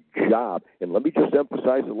American job. And let me just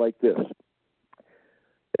emphasize it like this.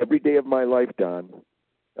 Every day of my life, Don,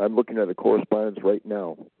 I'm looking at a correspondence right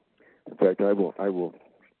now. In fact, I will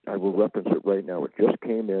reference it right now. It just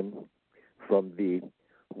came in from the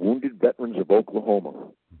Wounded Veterans of Oklahoma,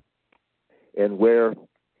 and where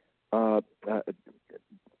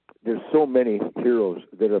there's so many heroes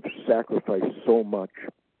that have sacrificed so much,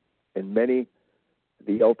 and many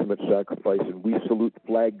the ultimate sacrifice, and we salute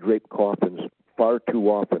flag-draped coffins far too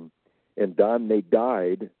often. And Don, they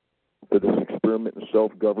died for this experiment in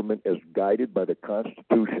self-government as guided by the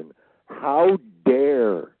Constitution. How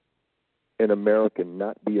dare an American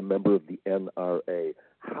not be a member of the NRA?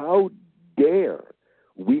 How dare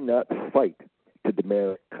we not fight to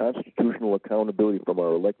demand constitutional accountability from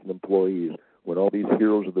our elected employees when all these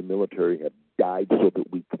heroes of the military have died so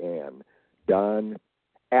that we can? Don,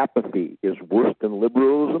 apathy is worse than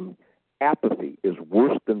liberalism. Apathy is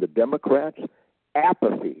worse than the Democrats.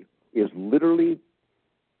 Apathy is literally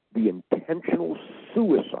the intentional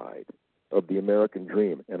suicide of the American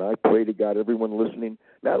dream. And I pray to God, everyone listening,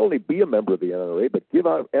 not only be a member of the NRA, but give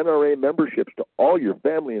out NRA memberships to all your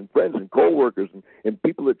family and friends and coworkers and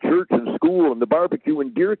people at church and school and the barbecue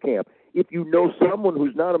and deer camp. If you know someone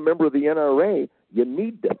who's not a member of the NRA, you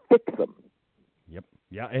need to fix them. Yep.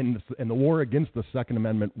 Yeah, and the war against the Second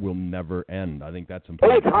Amendment will never end. I think that's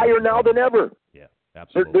important. Oh, it's higher now than ever. Yeah,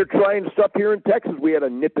 absolutely. They're trying stuff here in Texas. We had to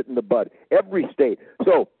nip it in the bud. Every state.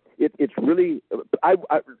 So it's really.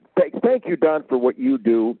 Thank you, Don, for what you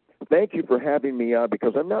do. Thank you for having me on,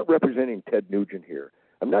 because I'm not representing Ted Nugent here.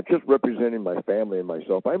 I'm not just representing my family and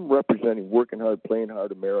myself. I'm representing working hard, playing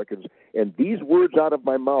hard Americans. And these words out of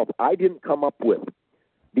my mouth, I didn't come up with.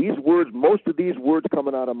 These words, most of these words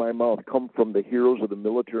coming out of my mouth come from the heroes of the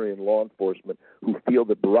military and law enforcement who feel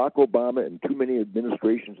that Barack Obama and too many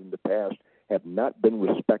administrations in the past have not been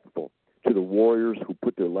respectful to the warriors who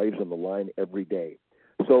put their lives on the line every day.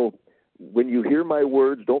 So when you hear my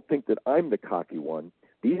words, don't think that I'm the cocky one.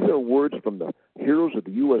 These are words from the heroes of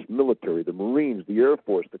the U.S. military, the Marines, the Air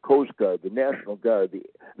Force, the Coast Guard, the National Guard,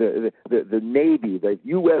 the Navy, the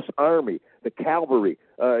U.S. Army, the Cavalry,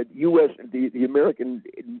 the American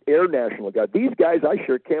Air National Guard. These guys I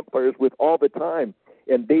share campfires with all the time,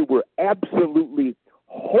 and they were absolutely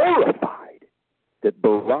horrified that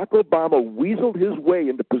Barack Obama weaseled his way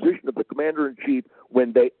into position of the Commander-in-Chief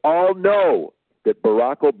when they all know that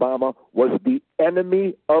Barack Obama was the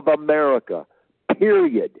enemy of America.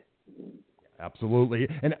 Period. Absolutely.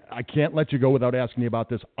 And I can't let you go without asking you about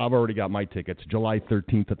this. I've already got my tickets. July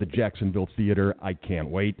 13th at the Jacksonville Theater. I can't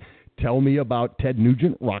wait. Tell me about Ted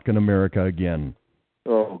Nugent rockin' America again.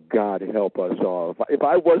 Oh, God help us all. If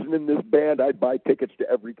I wasn't in this band, I'd buy tickets to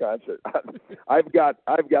every concert. I've got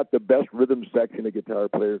the best rhythm section a guitar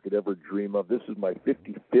player could ever dream of. This is my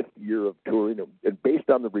 55th year of touring, and based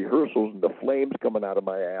on the rehearsals and the flames coming out of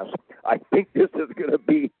my ass, I think this is going to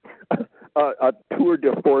be a tour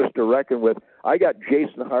de force to reckon with. I got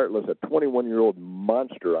Jason Hartless, a 21-year-old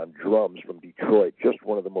monster on drums from Detroit, just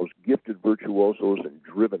one of the most gifted virtuosos and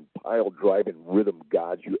driven pile-driving rhythm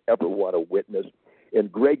gods you ever want to witness. And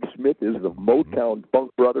Greg Smith is the Motown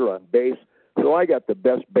funk brother on bass. So I got the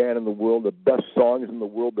best band in the world, the best songs in the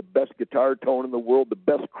world, the best guitar tone in the world, the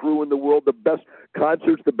best crew in the world, the best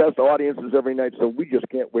concerts, the best audiences every night. So we just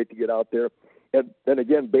can't wait to get out there. And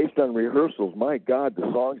again, based on rehearsals, my God, the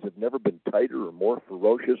songs have never been tighter or more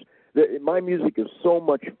ferocious. My music is so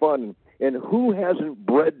much fun. And who hasn't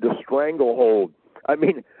bred the Stranglehold? I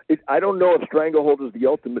mean, I don't know if Stranglehold is the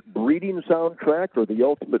ultimate breeding soundtrack or the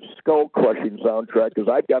ultimate skull-crushing soundtrack, because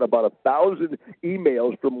I've got about 1,000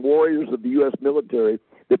 emails from warriors of the U.S. military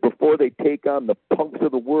that before they take on the punks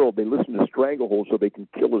of the world, they listen to Stranglehold so they can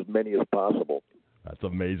kill as many as possible. That's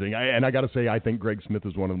amazing. And I got to say, I think Greg Smith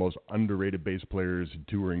is one of the most underrated bass players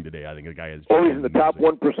touring today. I think the guy is. Oh, he's in the top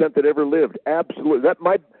 1% that ever lived. Absolutely.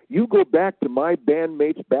 You go back to my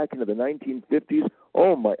bandmates back into the 1950s.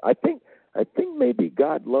 Oh my! I think maybe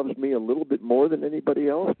God loves me a little bit more than anybody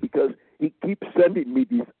else, because he keeps sending me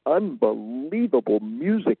these unbelievable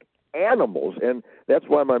music animals, and that's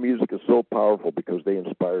why my music is so powerful, because they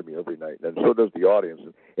inspire me every night, and so does the audience.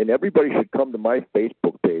 And everybody should come to my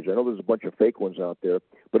Facebook page. I know there's a bunch of fake ones out there,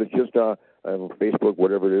 but it's just Facebook,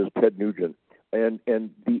 whatever it is, Ted Nugent. And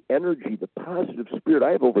the energy, the positive spirit.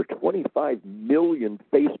 I have over 25 million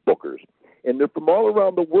Facebookers, and they're from all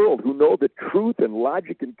around the world who know that truth and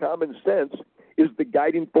logic and common sense is the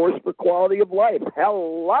guiding force for quality of life.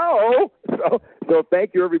 Hello! So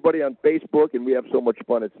thank you, everybody, on Facebook, and we have so much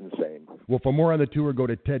fun. It's insane. Well, for more on the tour, go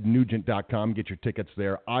to tednugent.com. Get your tickets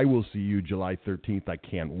there. I will see you July 13th. I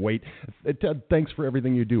can't wait. Ted, thanks for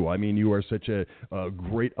everything you do. I mean, you are such a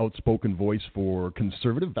great outspoken voice for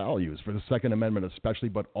conservative values, for the Second Amendment especially,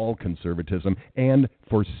 but all conservatism, and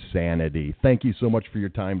for sanity. Thank you so much for your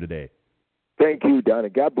time today. Thank you, Don,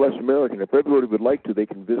 and God bless America. And if everybody would like to, they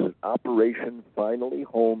can visit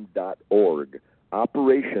OperationFinallyHome.org.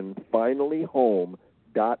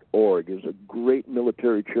 OperationFinallyHome.org is a great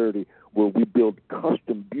military charity where we build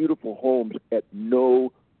custom, beautiful homes at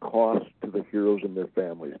no cost to the heroes and their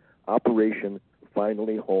families.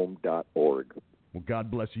 OperationFinallyHome.org. Well,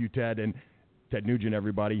 God bless you, Ted, and Ted Nugent,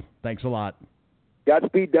 everybody. Thanks a lot.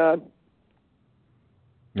 Godspeed, Don.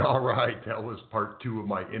 All right, that was part 2 of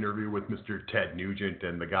my interview with Mr. Ted Nugent,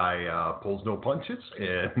 and the guy pulls no punches,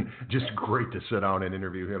 and just great to sit down and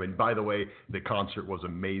interview him. And by the way, the concert was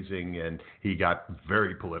amazing, and he got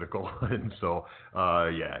very political, and so,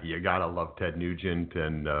 yeah, you gotta love Ted Nugent,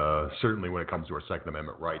 and certainly when it comes to our Second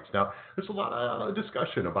Amendment rights. Now, there's a lot of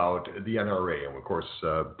discussion about the NRA, and of course,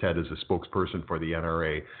 Ted is a spokesperson for the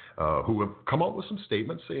NRA, who have come out with some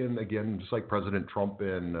statements saying, again, just like President Trump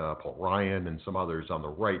and Paul Ryan and some others on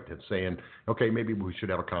the right, that's saying, okay, maybe we should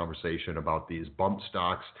have a conversation about these bump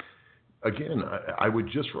stocks. Again, I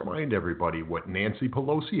would just remind everybody what Nancy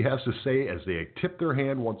Pelosi has to say as they tip their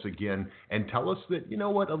hand once again and tell us that, you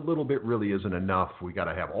know what, a little bit really isn't enough. We got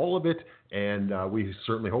to have all of it, and we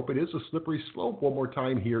certainly hope it is a slippery slope. One more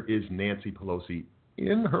time, here is Nancy Pelosi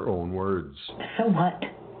in her own words. So what?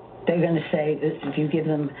 They're going to say that if you give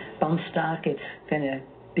them bump stock, it's going to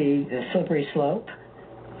be the slippery slope?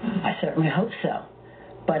 I certainly hope so.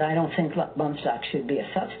 But I don't think bump stock should be a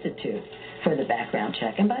substitute for the background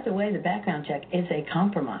check. And by the way, the background check is a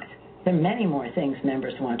compromise. There are many more things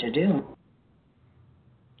members want to do.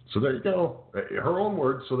 So there you go. Her own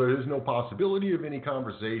words. So there is no possibility of any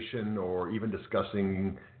conversation or even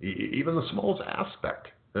discussing even the smallest aspect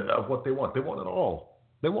of what they want. They want it all.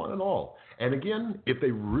 They want it all. And again, if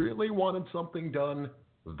they really wanted something done,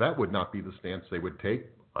 that would not be the stance they would take.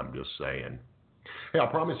 I'm just saying. Hey, I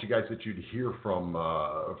promised you guys that you'd hear from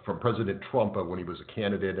President Trump when he was a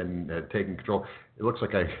candidate and had taken control. It looks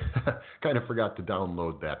like I kind of forgot to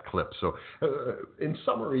download that clip. So in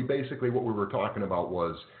summary, basically what we were talking about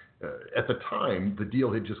was at the time, the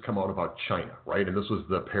deal had just come out about China, right? And this was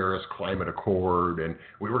the Paris Climate Accord, and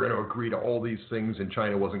we were going to agree to all these things, and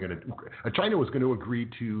China was going to agree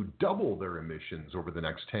to double their emissions over the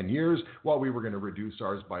next 10 years, while we were going to reduce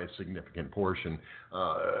ours by a significant portion.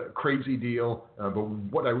 Crazy deal. But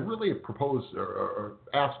what I really proposed or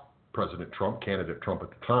asked President Trump, candidate Trump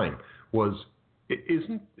at the time, was,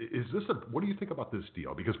 what do you think about this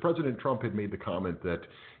deal? Because President Trump had made the comment that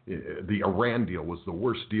the Iran deal was the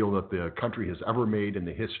worst deal that the country has ever made in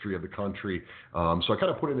the history of the country. So I kind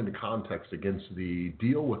of put it into context against the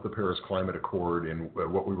deal with the Paris Climate Accord and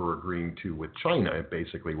what we were agreeing to with China. It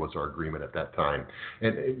basically was our agreement at that time.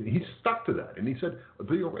 And he stuck to that. And he said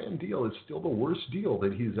the Iran deal is still the worst deal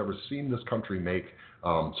that he's ever seen this country make.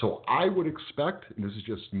 So I would expect, and this is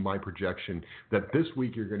just my projection, that this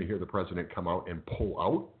week you're going to hear the president come out and pull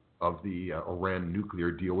out of the Iran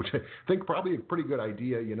nuclear deal, which I think probably a pretty good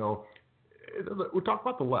idea. You know, we talk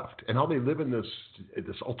about the left and how they live in this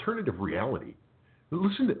alternative reality.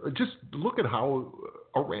 Just look at how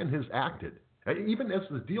Iran has acted. Even as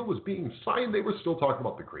the deal was being signed, they were still talking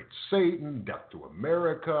about the Great Satan, death to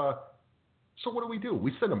America. So what do?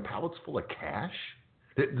 We send them pallets full of cash?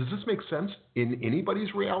 Does this make sense in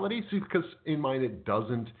anybody's reality? See, because in mine it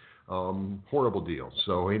doesn't. Horrible deal.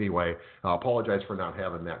 So anyway, I apologize for not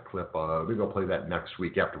having that clip. Maybe I'll play that next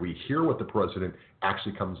week after we hear what the president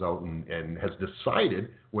actually comes out and has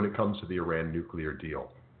decided when it comes to the Iran nuclear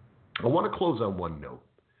deal. I want to close on one note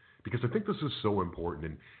because I think this is so important.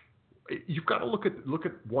 And you've got to look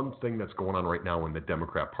at one thing that's going on right now in the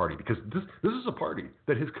Democrat Party, because this is a party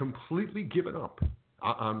that has completely given up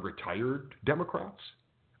on retired Democrats,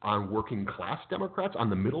 on working class Democrats, on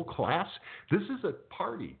the middle class. This is a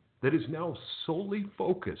party that is now solely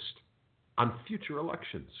focused on future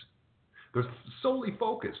elections. They're solely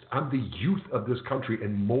focused on the youth of this country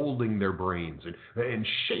and molding their brains and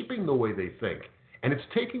shaping the way they think. And it's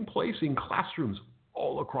taking place in classrooms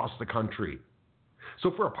all across the country.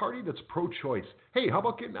 So for a party that's pro-choice, hey, how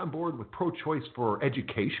about getting on board with pro-choice for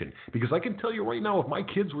education? Because I can tell you right now, if my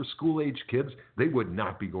kids were school-age kids, they would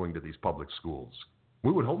not be going to these public schools.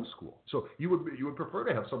 We would homeschool. So you would prefer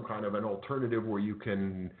to have some kind of an alternative where you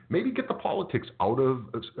can maybe get the politics out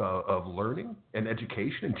of learning and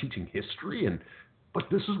education and teaching history. But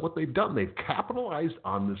this is what they've done. They've capitalized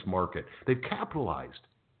on this market. They've capitalized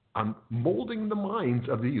on molding the minds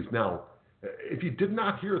of the youth. Now, if you did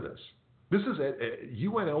not hear this, this is at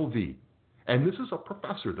UNLV. And this is a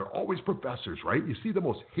professor. They're always professors, right? You see the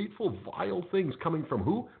most hateful, vile things coming from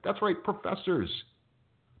who? That's right, professors.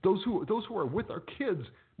 Those who are with our kids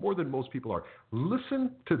more than most people are. Listen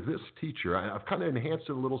to this teacher. I've kind of enhanced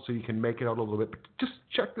it a little so you can make it out a little bit. But just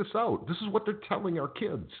check this out. This is what they're telling our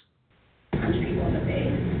kids. People in the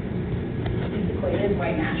base is equated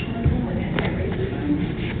white nationalism with anti-racism.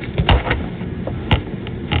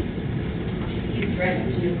 He's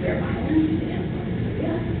threatened nuclear violence against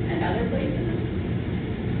Syria and other places.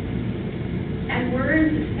 And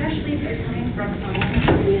words, especially if they're coming from someone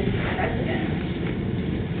who is president,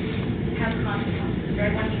 have consequences.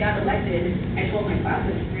 Right when he got elected, I told my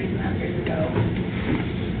classes 3 semesters ago,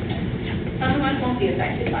 some of us won't be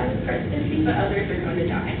affected by the presidency, but others are going to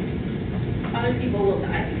die. Other people will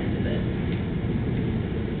die because of this.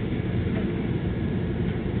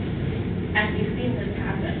 And we've seen this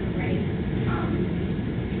happen, right?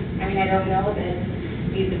 I mean, I don't know that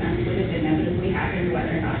these events would have inevitably happened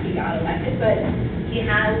whether or not he got elected, but he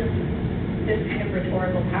has this kind of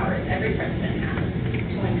rhetorical power that every president has.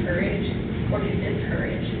 To encourage or to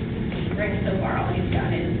discourage. Right, so far all he's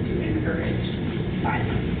done is to encourage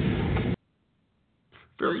violence.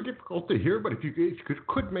 very difficult to hear, but if you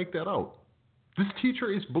could make that out. This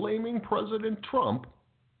teacher is blaming President Trump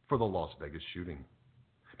for the Las Vegas shooting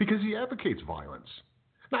because he advocates violence.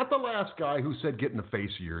 Not the last guy who said get in the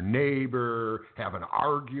face of your neighbor, have an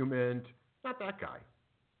argument. Not that guy.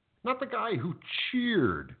 Not the guy who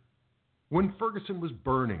cheered when Ferguson was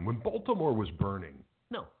burning, when Baltimore was burning.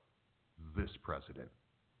 No, this president.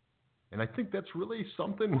 And I think that's really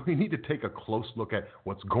something we need to take a close look at.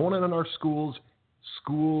 What's going on in our schools?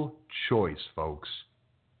 School choice, folks.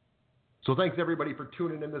 So thanks, everybody, for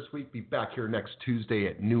tuning in this week. Be back here next Tuesday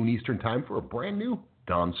at noon Eastern Time for a brand new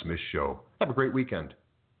Don Smith Show. Have a great weekend.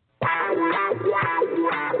 Wow.